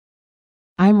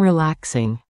 I'm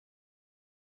relaxing.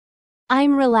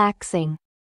 I'm relaxing.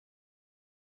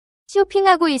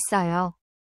 쇼핑하고 있어요.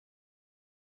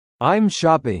 I'm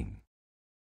shopping.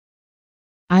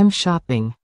 I'm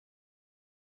shopping.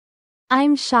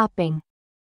 I'm shopping.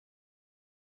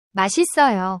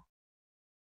 맛있어요.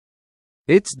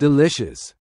 It's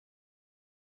delicious.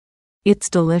 It's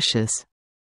delicious.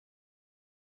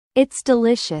 It's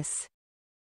delicious.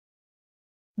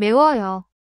 매워요.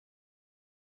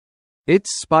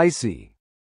 It's spicy.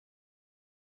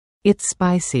 It's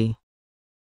spicy.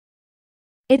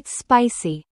 It's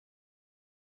spicy.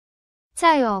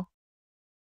 짜요.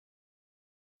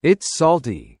 It's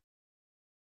salty.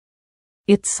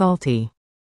 It's salty.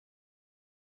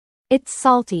 It's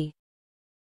salty.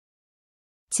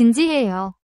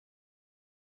 진지해요.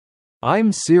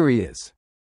 I'm serious.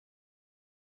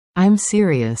 I'm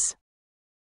serious.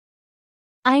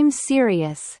 I'm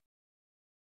serious.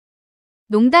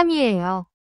 농담이에요.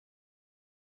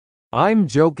 I'm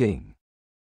joking.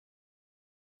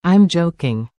 I'm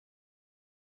joking.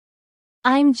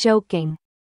 I'm joking.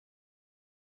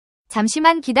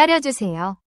 잠시만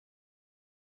기다려주세요.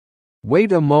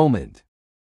 Wait a moment.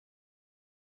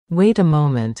 Wait a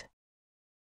moment.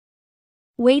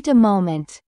 Wait a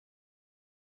moment.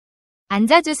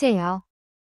 앉아주세요.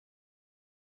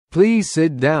 Please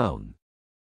sit down.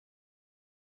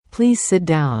 Please sit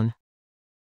down.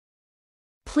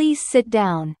 Please sit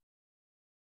down.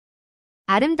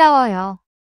 아름다워요.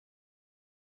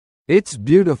 It's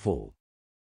beautiful.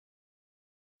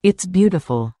 It's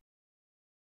beautiful.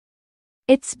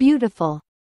 It's beautiful.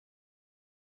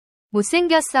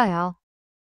 못생겼어요.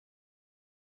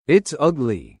 It's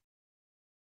ugly.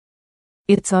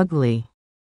 It's ugly.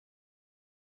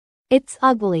 It's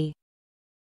ugly.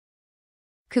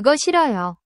 그거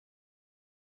싫어요.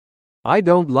 I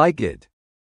don't like it.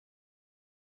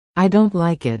 I don't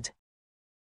like it.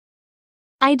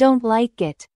 I don't like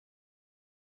it.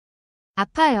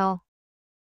 아파요.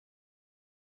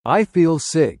 I feel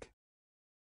sick.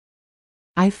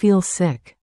 I feel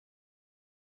sick.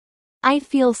 I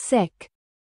feel sick.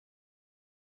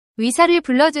 의사를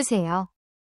불러주세요.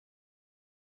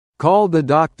 Call the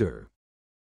doctor.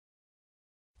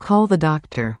 Call the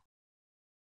doctor.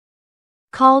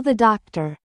 Call the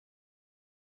doctor.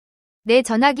 내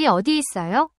전화기 어디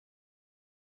있어요?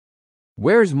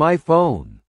 Where's my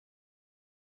phone?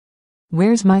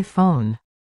 Where's my phone?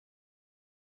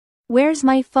 Where's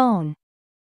my phone?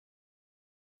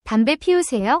 담배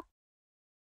피우세요?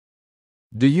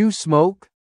 Do you smoke?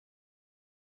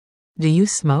 Do you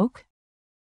smoke?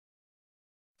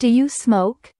 Do you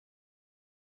smoke?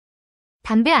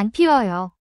 담배 안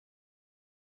피워요.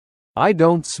 I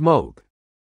don't smoke.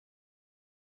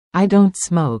 I don't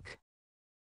smoke.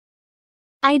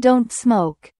 I don't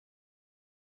smoke.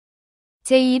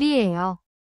 제 일이에요.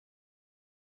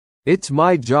 It's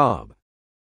my job.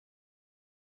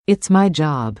 It's my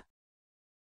job.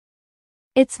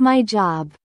 It's my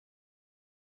job.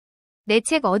 내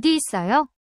책 어디 있어요?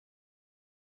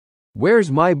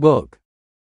 Where's my book?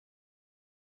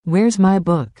 Where's my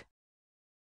book?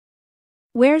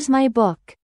 Where's my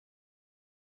book?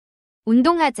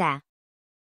 운동하자.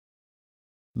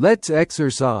 Let's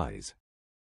exercise.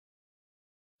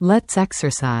 Let's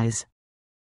exercise.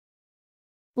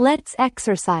 Let's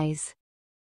exercise.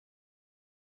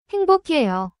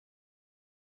 행복해요.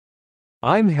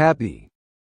 I'm happy.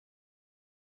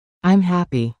 I'm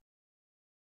happy.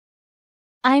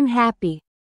 I'm happy.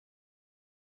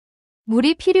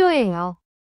 물이 필요해요.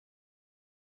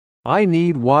 I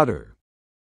need water.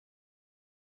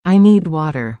 I need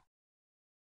water.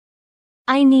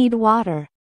 I need water.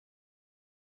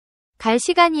 갈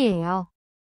시간이에요.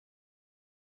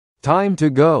 Time to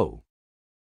go.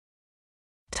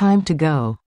 Time to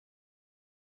go.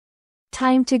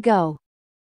 Time to go.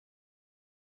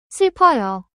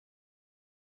 슬퍼요.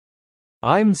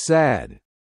 I'm sad.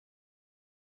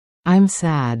 I'm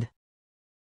sad.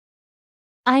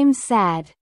 I'm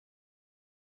sad.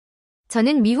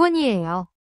 저는 미혼이에요.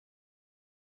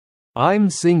 I'm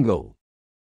single.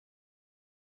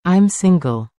 I'm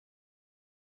single.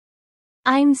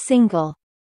 I'm single.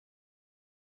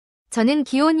 저는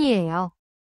기혼이에요.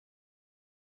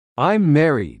 I'm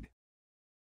married.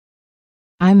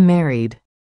 I'm married.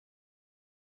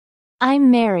 I'm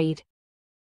married.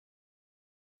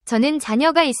 저는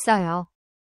자녀가 있어요.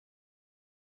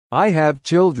 I have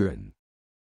children.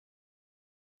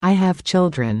 I have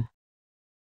children.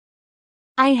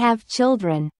 I have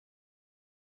children.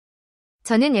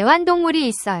 저는 애완동물이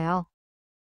있어요.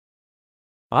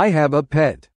 I have a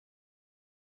pet.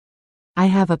 I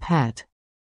have a pet.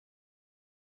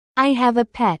 I have a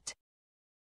pet.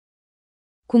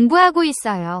 공부하고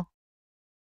있어요.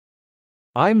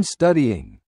 I'm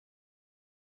studying.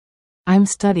 I'm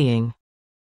studying.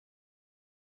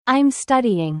 I'm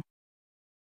studying.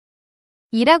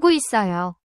 일하고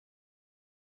있어요.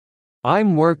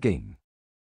 I'm working.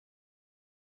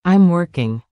 I'm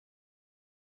working.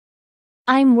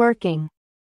 I'm working.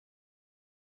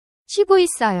 쉬고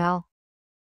있어요.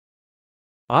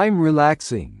 I'm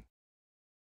relaxing.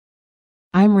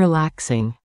 I'm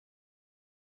relaxing.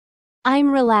 I'm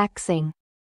relaxing.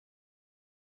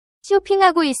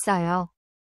 쇼핑하고 있어요.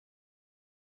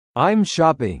 I'm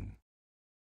shopping.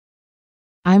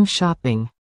 I'm shopping.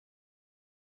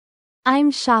 I'm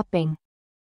shopping.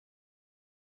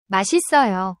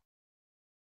 맛있어요.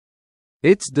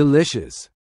 It's delicious.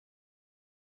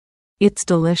 It's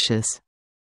delicious.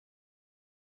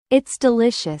 It's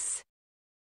delicious.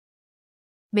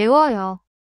 매워요.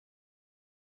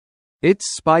 It's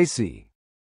spicy.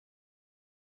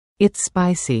 It's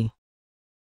spicy.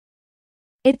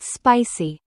 It's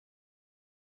spicy.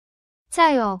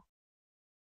 짜요.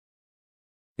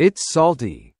 It's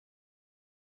salty.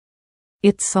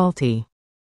 It's salty.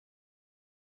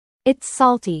 It's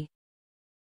salty.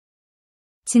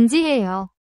 진지해요.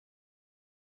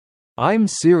 I'm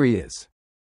serious.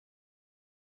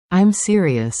 I'm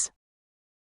serious.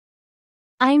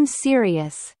 I'm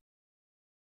serious.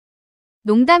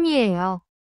 농담이에요.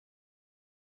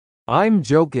 I'm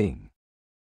joking.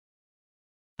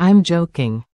 I'm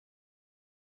joking.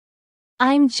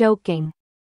 I'm joking.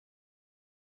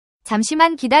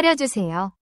 잠시만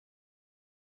기다려주세요.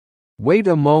 Wait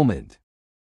a moment.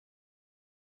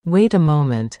 Wait a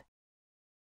moment.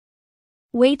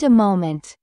 Wait a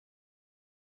moment.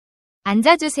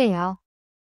 앉아주세요.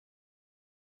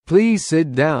 Please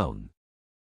sit down.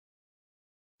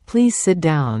 Please sit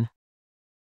down.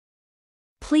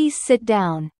 Please sit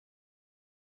down.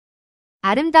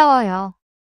 아름다워요.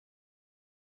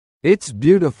 It's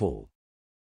beautiful.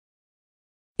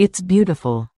 It's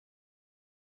beautiful.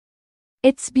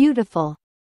 It's beautiful.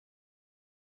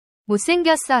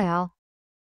 못생겼어요.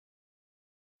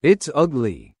 It's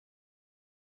ugly.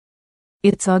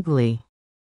 It's ugly.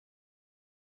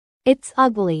 It's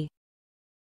ugly.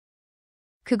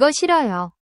 그거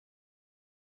싫어요.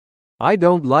 I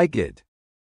don't like it.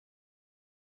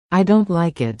 I don't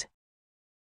like it.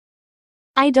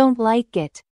 I don't like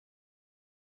it.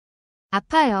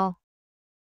 아파요.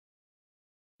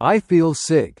 I feel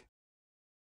sick.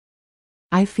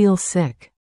 I feel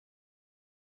sick.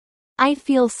 I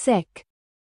feel sick.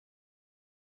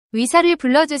 의사를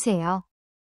불러주세요.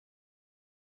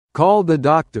 Call the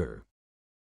doctor.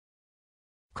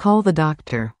 Call the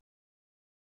doctor.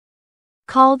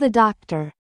 Call the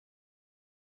doctor.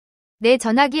 내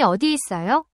전화기 어디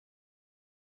있어요?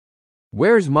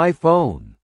 Where's my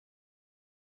phone?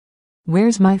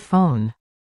 Where's my phone?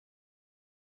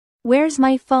 Where's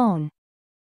my phone?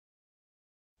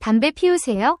 담배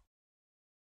피우세요?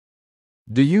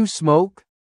 Do you smoke?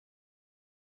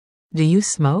 Do you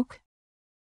smoke?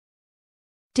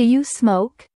 Do you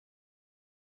smoke?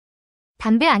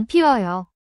 담배 안 피워요.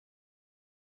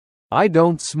 I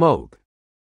don't smoke.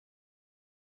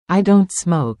 I don't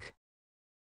smoke.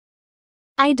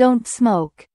 I don't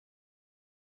smoke.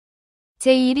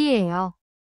 제 일이에요.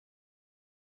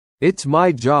 It's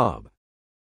my job.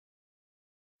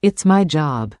 It's my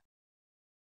job.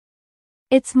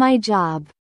 It's my job.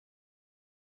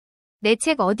 내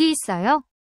책 어디 있어요?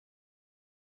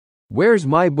 Where's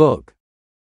my book?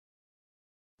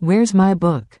 Where's my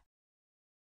book?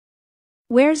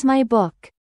 Where's my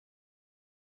book?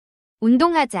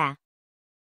 운동하자.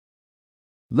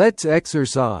 Let's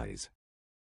exercise.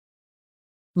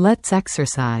 Let's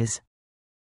exercise.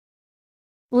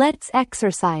 Let's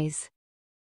exercise.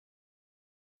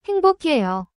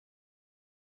 행복해요.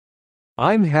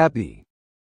 I'm happy.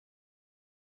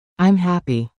 I'm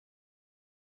happy.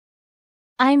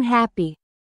 I'm happy.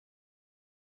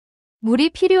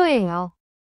 물이 필요해요.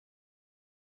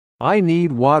 I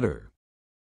need water.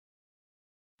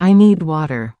 I need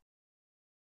water.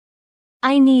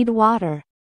 I need water.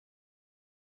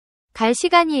 갈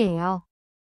시간이에요.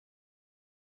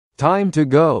 Time to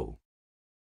go.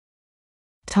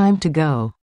 Time to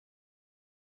go.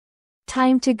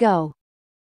 Time to go.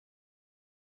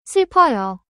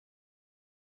 슬퍼요.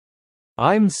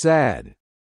 I'm sad.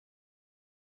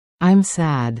 I'm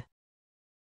sad.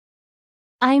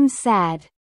 I'm sad.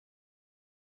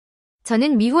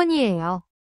 저는 미혼이에요.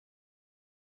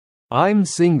 I'm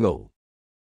single.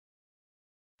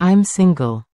 I'm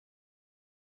single.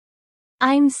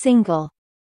 I'm single.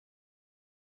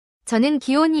 저는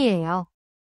기혼이에요.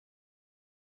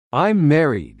 I'm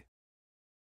married.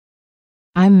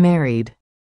 I'm married.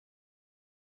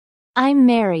 I'm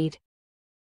married.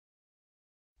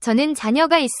 저는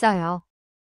자녀가 있어요.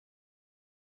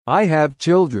 I have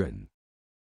children.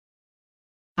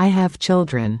 I have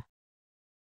children.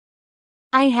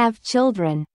 I have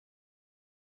children.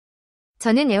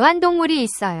 저는 애완동물이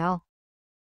있어요.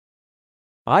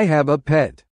 I have a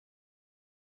pet.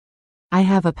 I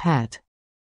have a pet.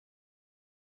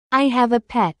 I have a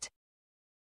pet.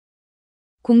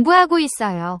 공부하고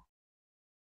있어요.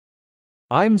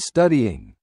 I'm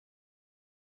studying.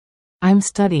 I'm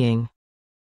studying.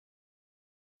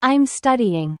 I'm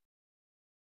studying.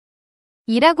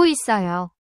 일하고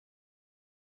있어요.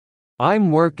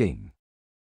 I'm working.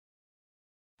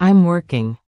 I'm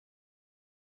working.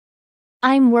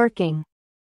 I'm working.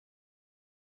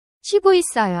 쉬고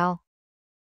있어요.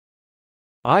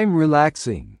 I'm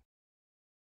relaxing.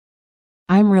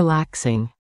 I'm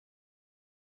relaxing.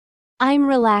 I'm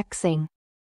relaxing.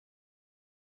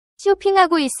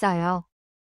 쇼핑하고 있어요.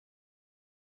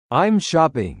 I'm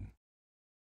shopping.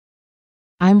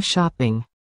 I'm shopping.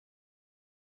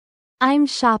 I'm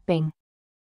shopping.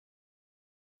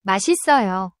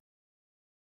 맛있어요.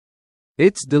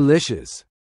 It's delicious.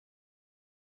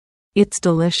 It's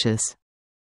delicious.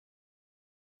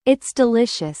 It's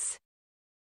delicious.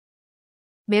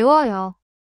 매워요.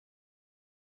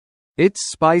 It's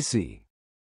spicy.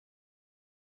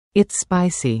 It's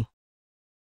spicy.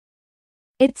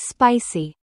 It's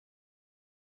spicy.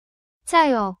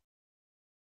 짜요.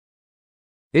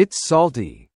 It's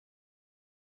salty.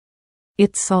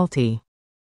 It's salty.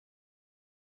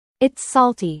 It's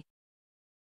salty.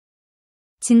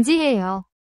 진지해요.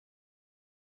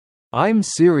 I'm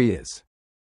serious.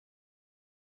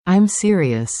 I'm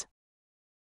serious.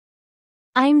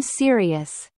 I'm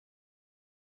serious.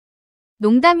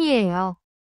 농담이에요.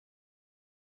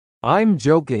 I'm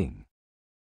joking.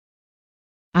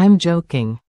 I'm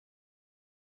joking.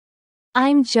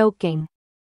 I'm joking.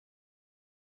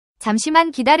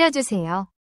 잠시만 기다려주세요.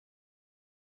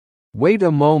 Wait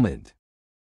a moment.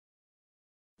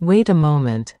 Wait a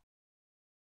moment.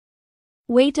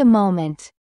 Wait a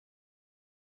moment.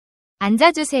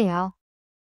 앉아주세요.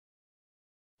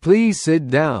 Please sit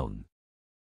down.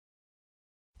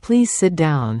 Please sit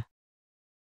down.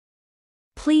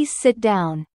 Please sit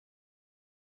down.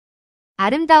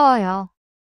 아름다워요.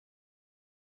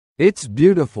 It's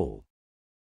beautiful.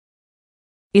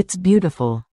 It's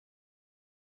beautiful.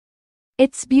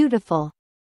 It's beautiful.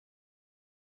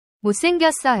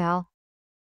 못생겼어요.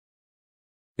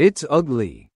 It's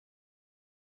ugly.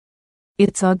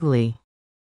 It's ugly.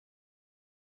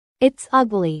 It's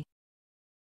ugly.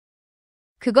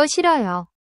 그거 싫어요.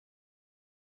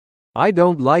 I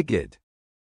don't like it.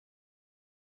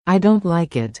 I don't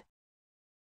like it.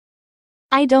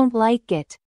 I don't like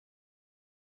it.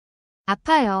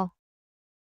 아파요.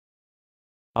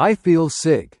 I feel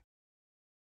sick.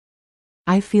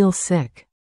 I feel sick.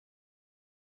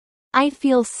 I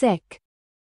feel sick.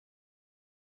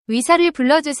 의사를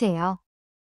불러주세요.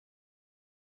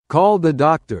 Call the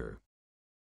doctor.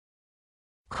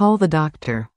 Call the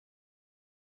doctor.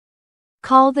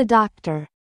 Call the doctor.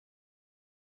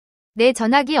 내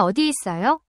전화기 어디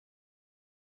있어요?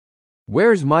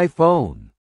 Where's my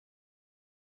phone?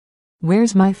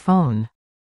 Where's my phone?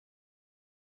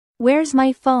 Where's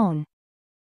my phone?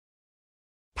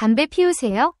 담배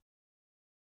피우세요?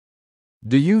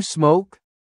 Do you smoke?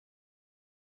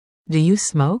 Do you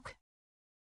smoke?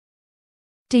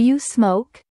 Do you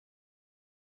smoke?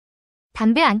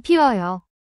 담배 안 피워요.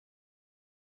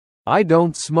 I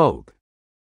don't smoke.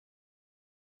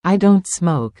 I don't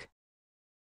smoke.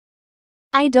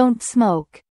 I don't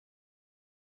smoke.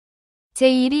 제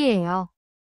일이에요.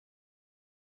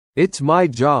 It's my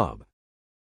job.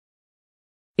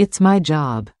 It's my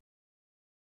job.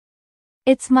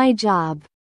 It's my job.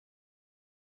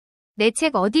 내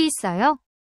책 어디 있어요?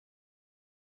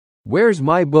 Where's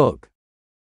my book?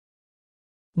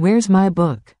 Where's my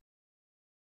book?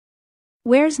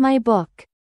 Where's my book?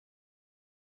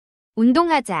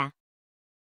 운동하자.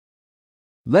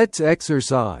 Let's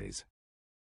exercise.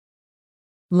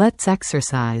 Let's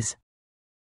exercise.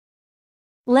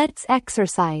 Let's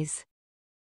exercise.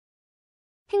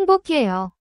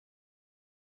 행복해요.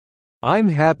 I'm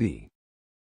happy.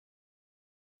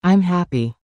 I'm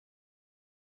happy.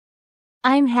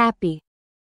 I'm happy.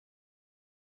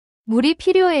 물이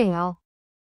필요해요.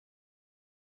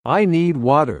 I need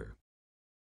water.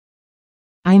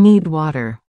 I need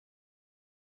water.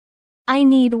 I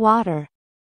need water.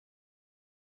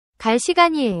 갈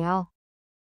시간이에요.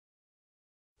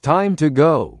 Time to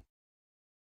go.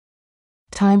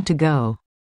 Time to go.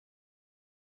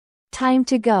 Time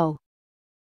to go.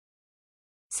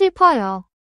 슬퍼요.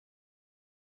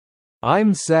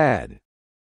 I'm sad.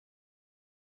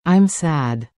 I'm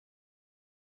sad.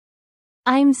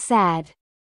 I'm sad.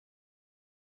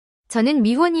 저는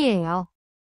미혼이에요.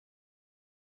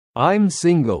 I'm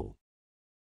single.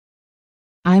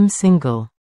 I'm single.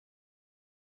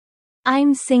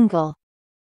 I'm single.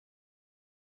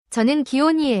 저는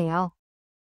기혼이에요.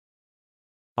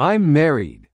 I'm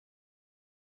married.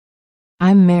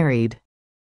 I'm married.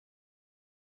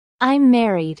 I'm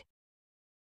married.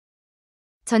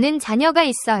 저는 자녀가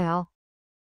있어요.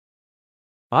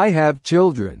 I have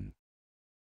children.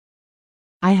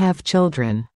 I have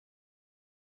children.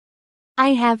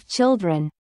 I have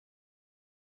children.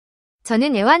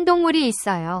 저는 애완동물이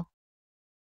있어요.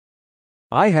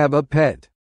 I have a pet.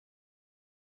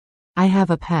 I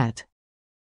have a pet.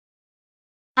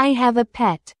 I have a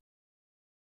pet.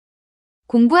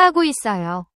 공부하고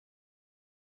있어요.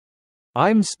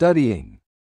 I'm studying.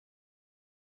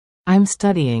 I'm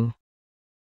studying.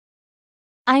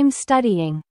 I'm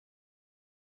studying.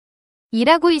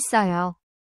 일하고 있어요.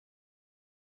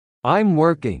 I'm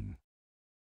working.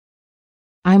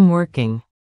 I'm working.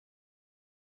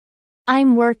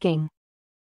 I'm working.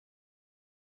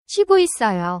 쉬고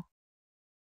있어요.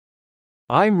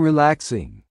 I'm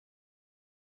relaxing.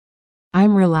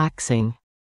 I'm relaxing.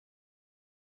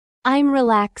 I'm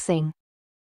relaxing.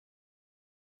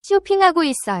 쇼핑하고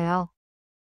있어요.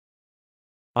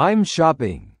 I'm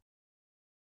shopping.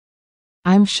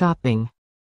 I'm shopping.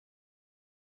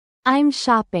 I'm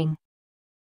shopping.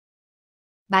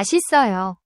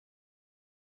 맛있어요.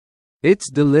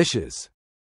 It's delicious.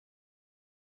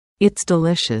 It's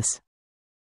delicious.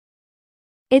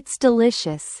 It's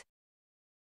delicious.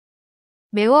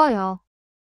 매워요.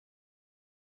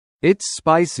 It's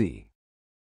spicy.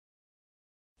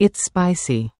 It's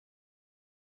spicy.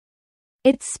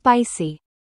 It's spicy.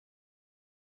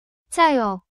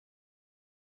 짜요.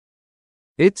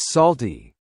 It's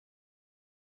salty.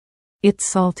 It's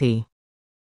salty.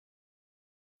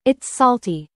 It's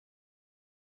salty.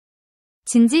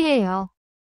 진지해요.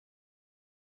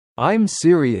 I'm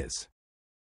serious.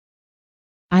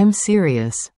 I'm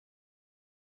serious.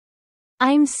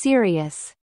 I'm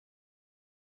serious.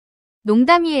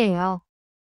 농담이에요.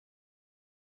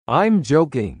 I'm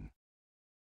joking.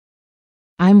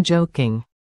 I'm joking.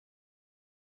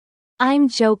 I'm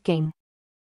joking.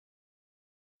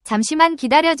 잠시만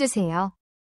기다려주세요.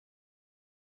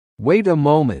 Wait a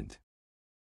moment.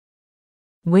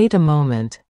 Wait a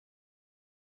moment.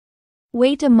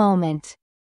 Wait a moment.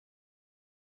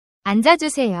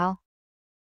 앉아주세요.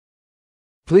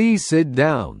 Please sit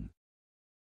down.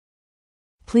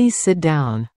 Please sit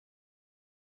down.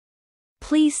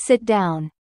 Please sit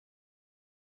down.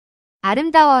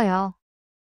 아름다워요.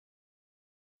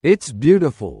 It's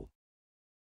beautiful.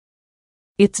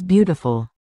 It's beautiful.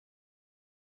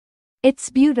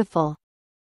 It's beautiful.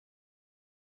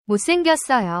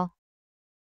 못생겼어요.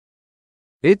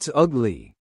 It's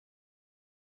ugly.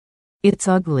 It's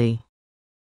ugly.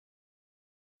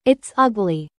 It's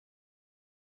ugly.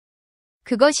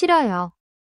 그거 싫어요.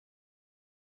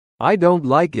 I don't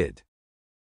like it.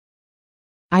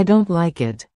 I don't like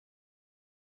it.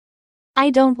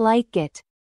 I don't like it.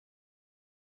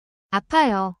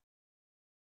 아파요.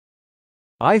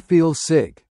 I feel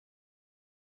sick.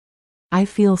 I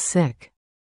feel sick.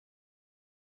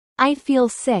 I feel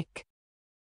sick.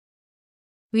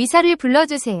 의사를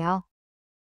불러주세요.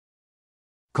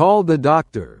 Call the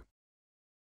doctor.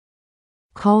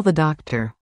 Call the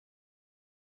doctor.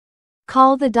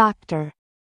 Call the doctor.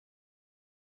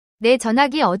 내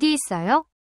전화기 어디 있어요?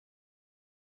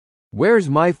 Where's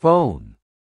my phone?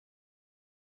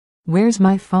 Where's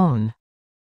my phone?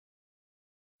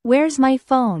 Where's my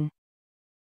phone?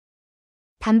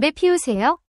 담배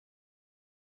피우세요?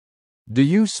 Do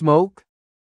you smoke?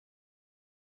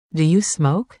 Do you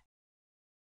smoke?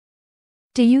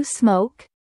 Do you smoke?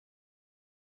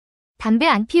 담배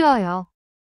안 피워요.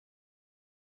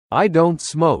 I don't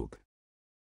smoke.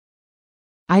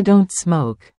 I don't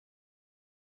smoke.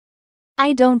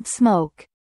 I don't smoke.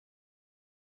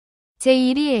 제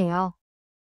일이에요.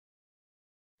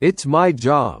 It's my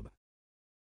job.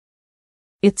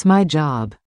 It's my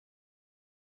job.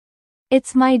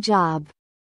 It's my job.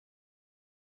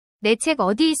 내 책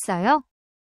어디 있어요?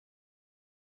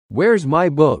 Where's my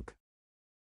book?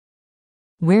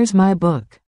 Where's my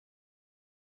book?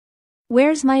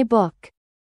 Where's my book?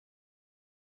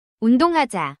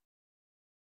 운동하자.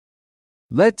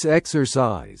 Let's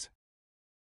exercise.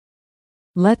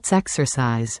 Let's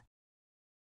exercise.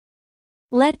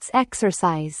 Let's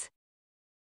exercise.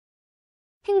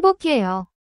 행복해요.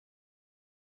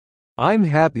 I'm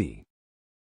happy.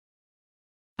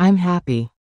 I'm happy.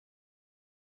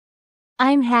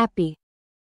 I'm happy.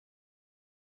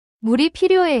 물이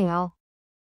필요해요.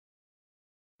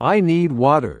 I need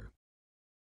water.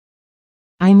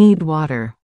 I need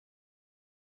water.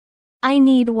 I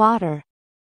need water.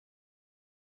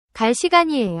 갈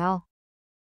시간이에요.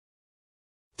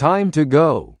 Time to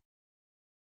go.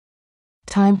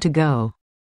 Time to go.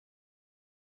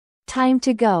 Time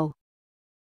to go.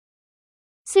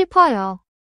 슬퍼요.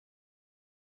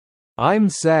 I'm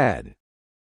sad.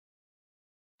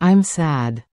 I'm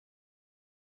sad.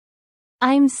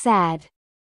 I'm sad.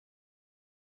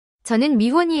 저는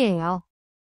미혼이에요.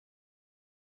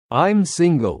 I'm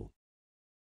single.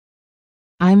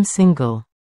 I'm single.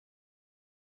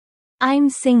 I'm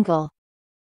single.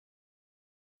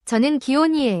 저는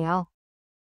기혼이에요.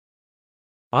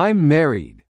 I'm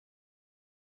married.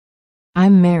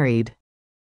 I'm married.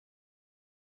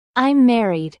 I'm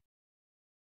married.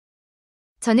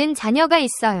 저는 자녀가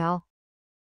있어요.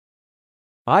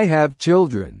 I have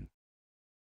children.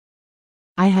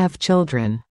 I have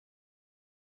children.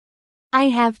 I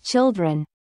have children.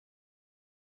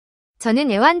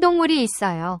 저는 애완동물이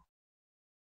있어요.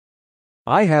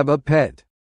 I have a pet.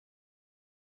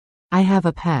 I have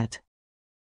a pet.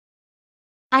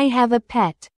 I have a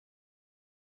pet.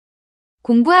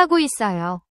 공부하고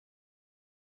있어요.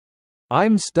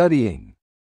 I'm studying.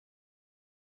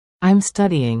 I'm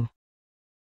studying.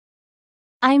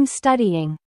 I'm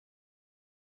studying.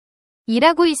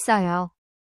 일하고 있어요.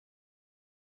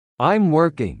 I'm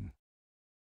working.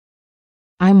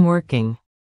 I'm working.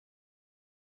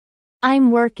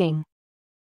 I'm working.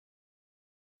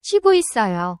 쉬고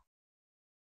있어요.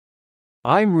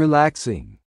 I'm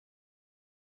relaxing.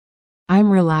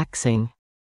 I'm relaxing.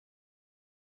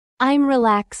 I'm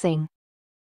relaxing.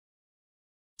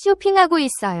 쇼핑하고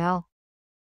있어요.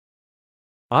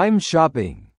 I'm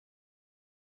shopping.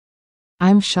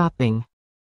 I'm shopping.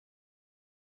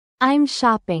 I'm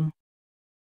shopping.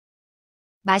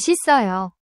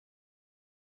 맛있어요.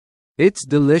 It's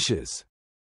delicious.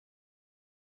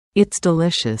 It's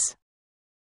delicious.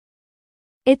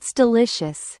 It's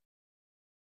delicious.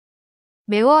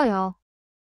 매워요.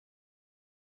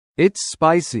 It's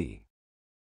spicy.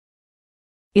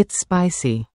 It's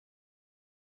spicy.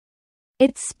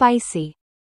 It's spicy.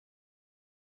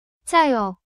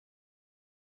 짜요.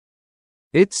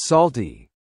 It's salty.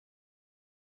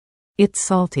 It's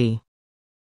salty.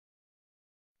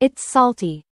 It's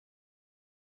salty.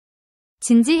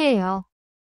 진지해요.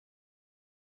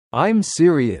 I'm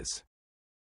serious.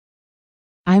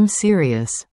 I'm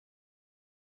serious.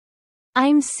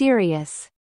 I'm serious.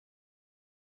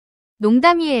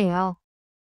 농담이에요.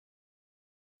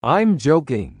 I'm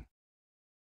joking.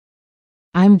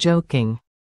 I'm joking.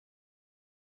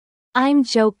 I'm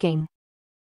joking.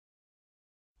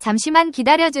 잠시만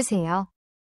기다려주세요.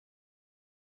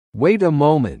 Wait a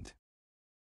moment.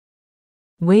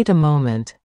 Wait a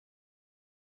moment.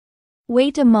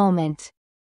 Wait a moment.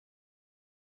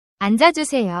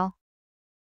 앉아주세요.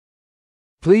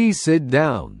 Please sit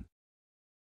down.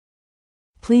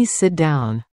 Please sit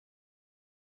down.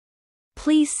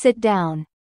 Please sit down.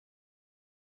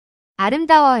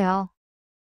 아름다워요.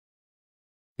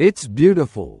 It's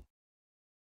beautiful.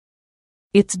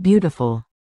 It's beautiful.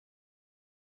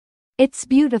 It's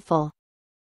beautiful.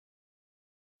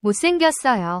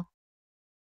 못생겼어요.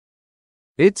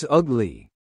 It's ugly.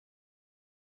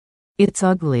 It's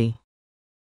ugly.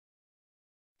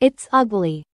 It's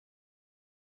ugly.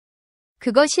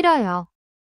 그거 싫어요.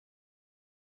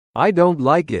 I don't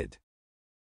like it.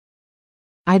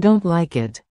 I don't like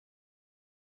it.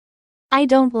 I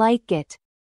don't like it.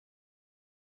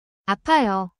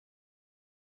 아파요.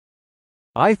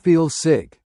 I feel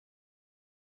sick.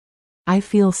 I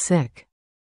feel sick.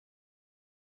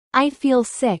 I feel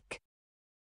sick.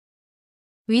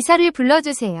 의사를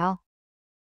불러주세요.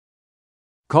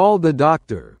 Call the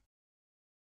doctor.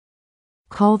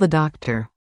 Call the doctor.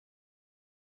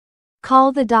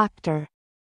 Call the doctor.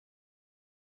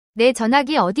 내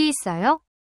전화기 어디 있어요?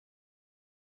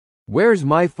 Where's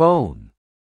my phone?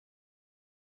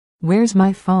 Where's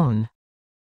my phone?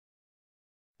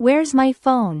 Where's my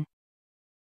phone?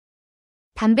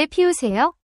 담배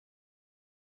피우세요?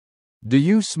 Do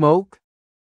you smoke?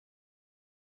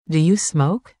 Do you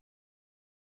smoke?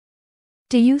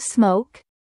 Do you smoke?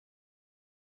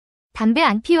 담배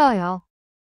안 피워요.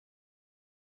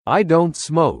 I don't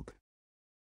smoke.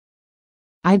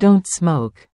 I don't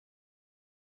smoke.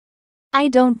 I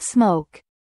don't smoke.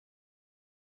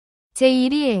 제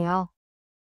일이에요.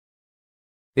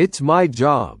 It's my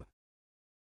job.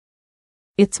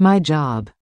 It's my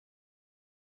job.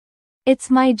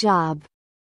 It's my job.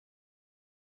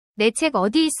 내 책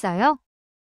어디 있어요?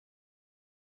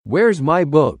 Where's my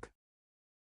book?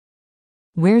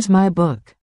 Where's my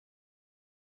book?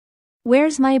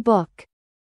 Where's my book?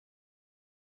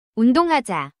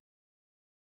 운동하자.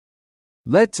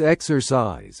 Let's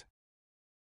exercise.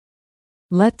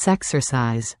 Let's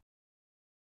exercise.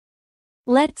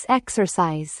 Let's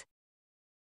exercise.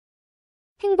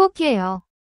 행복해요.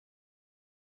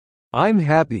 I'm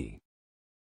happy.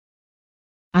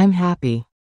 I'm happy.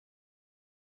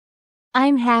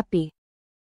 I'm happy.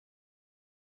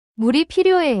 물이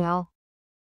필요해요.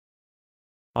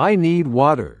 I need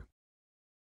water.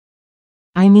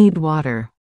 I need water.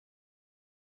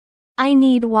 I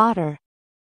need water.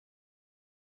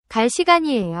 갈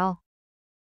시간이에요.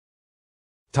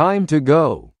 Time to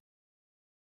go.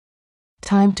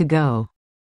 Time to go.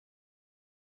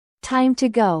 Time to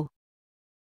go.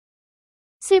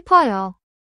 슬퍼요.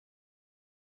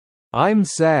 I'm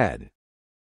sad.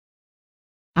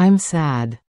 I'm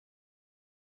sad.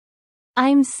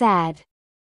 I'm sad.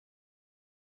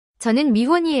 저는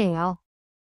미혼이에요.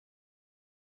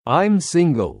 I'm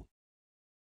single.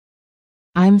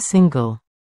 I'm single.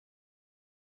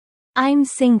 I'm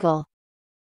single.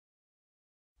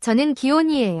 저는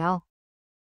기혼이에요.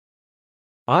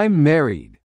 I'm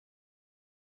married.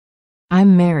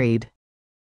 I'm married.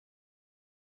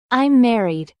 I'm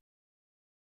married.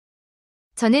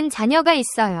 저는 자녀가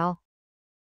있어요.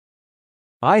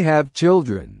 I have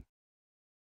children.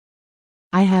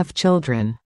 I have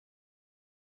children.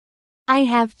 I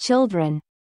have children.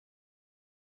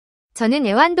 저는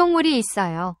애완동물이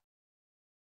있어요.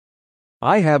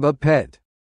 I have a pet.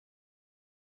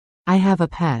 I have a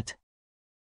pet.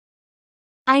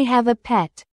 I have a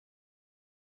pet.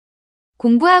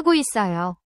 공부하고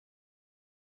있어요.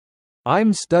 I'm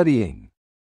studying.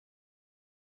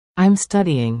 I'm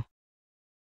studying.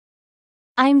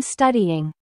 I'm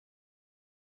studying.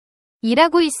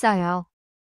 일하고 있어요.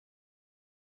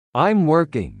 I'm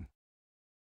working.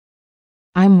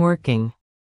 I'm working.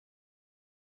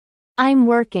 I'm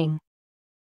working.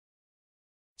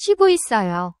 쉬고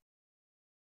있어요.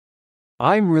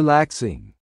 I'm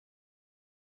relaxing.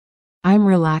 I'm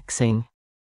relaxing.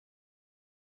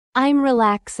 I'm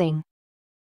relaxing.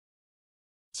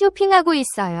 쇼핑하고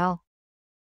있어요.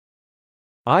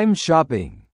 I'm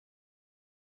shopping.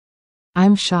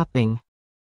 I'm shopping.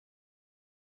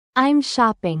 I'm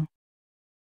shopping.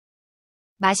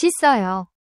 맛있어요.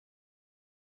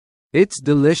 It's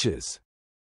delicious.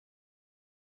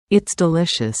 It's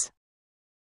delicious.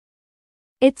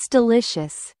 It's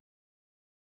delicious.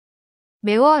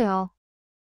 매워요.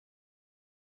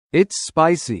 It's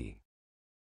spicy.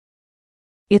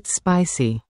 It's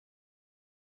spicy.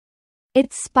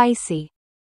 It's spicy.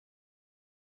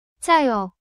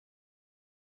 짜요.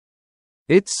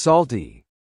 It's salty.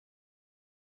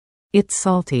 It's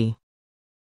salty.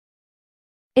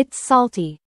 It's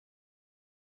salty.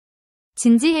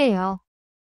 진지해요.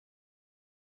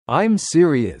 I'm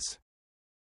serious.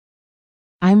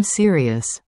 I'm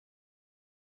serious.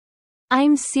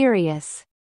 I'm serious.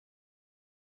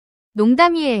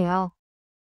 농담이에요.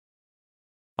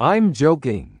 I'm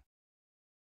joking.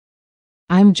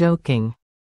 I'm joking.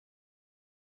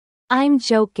 I'm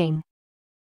joking.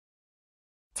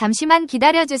 잠시만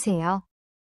기다려주세요.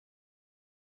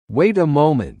 Wait a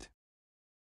moment.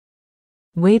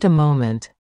 Wait a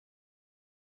moment.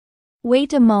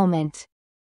 Wait a moment.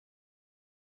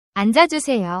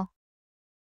 앉아주세요.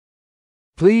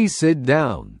 Please sit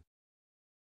down.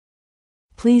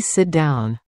 Please sit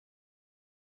down.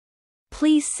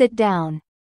 Please sit down.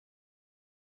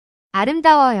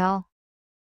 아름다워요.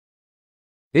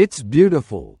 It's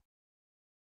beautiful.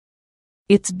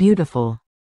 It's beautiful.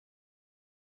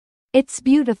 It's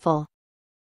beautiful.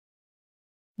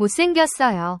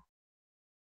 못생겼어요.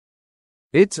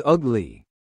 It's ugly.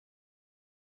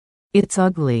 It's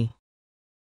ugly.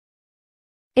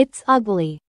 It's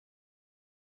ugly.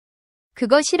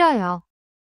 그거 싫어요.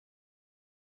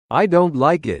 I don't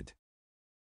like it.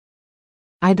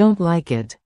 I don't like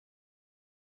it.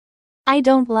 I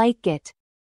don't like it.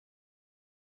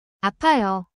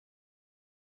 아파요.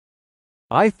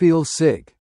 I feel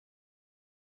sick.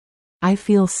 I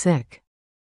feel sick.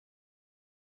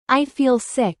 I feel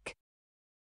sick.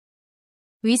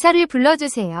 의사를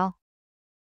불러주세요.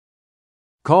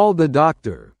 Call the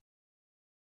doctor.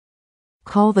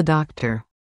 Call the doctor.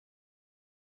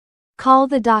 Call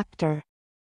the doctor.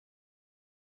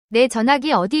 내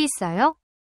전화기 어디 있어요?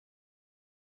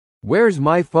 Where's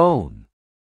my phone?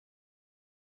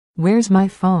 Where's my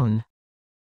phone?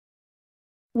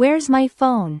 Where's my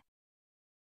phone?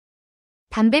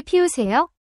 담배 피우세요?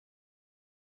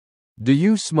 Do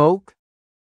you smoke?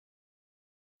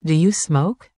 Do you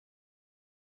smoke?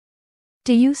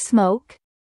 Do you smoke?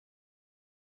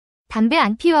 담배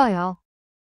안 피워요.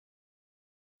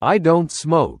 I don't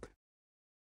smoke.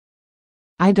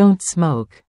 I don't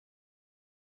smoke.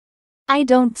 I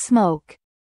don't smoke.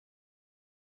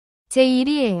 제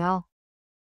일이에요.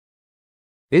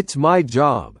 It's my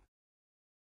job.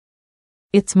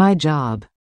 It's my job.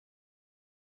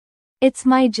 It's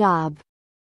my job.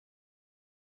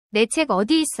 내 책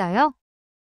어디 있어요?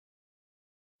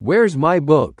 Where's my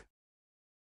book?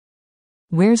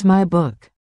 Where's my book?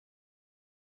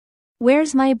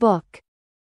 Where's my book?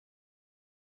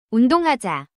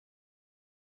 운동하자.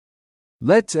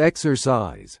 Let's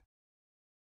exercise.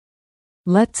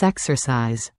 Let's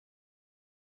exercise.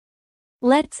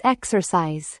 Let's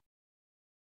exercise.